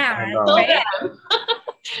soon. Yeah. Right.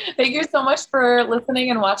 Thank you so much for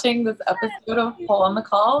listening and watching this episode of Pole on the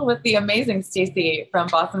Call with the amazing Stacy from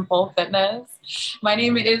Boston Pole Fitness. My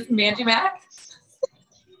name is Mændy Mac.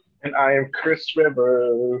 And I am Cris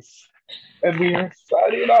Rivers. And we are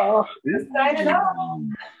signing off. Signing off.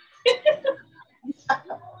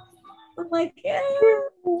 Oh my God.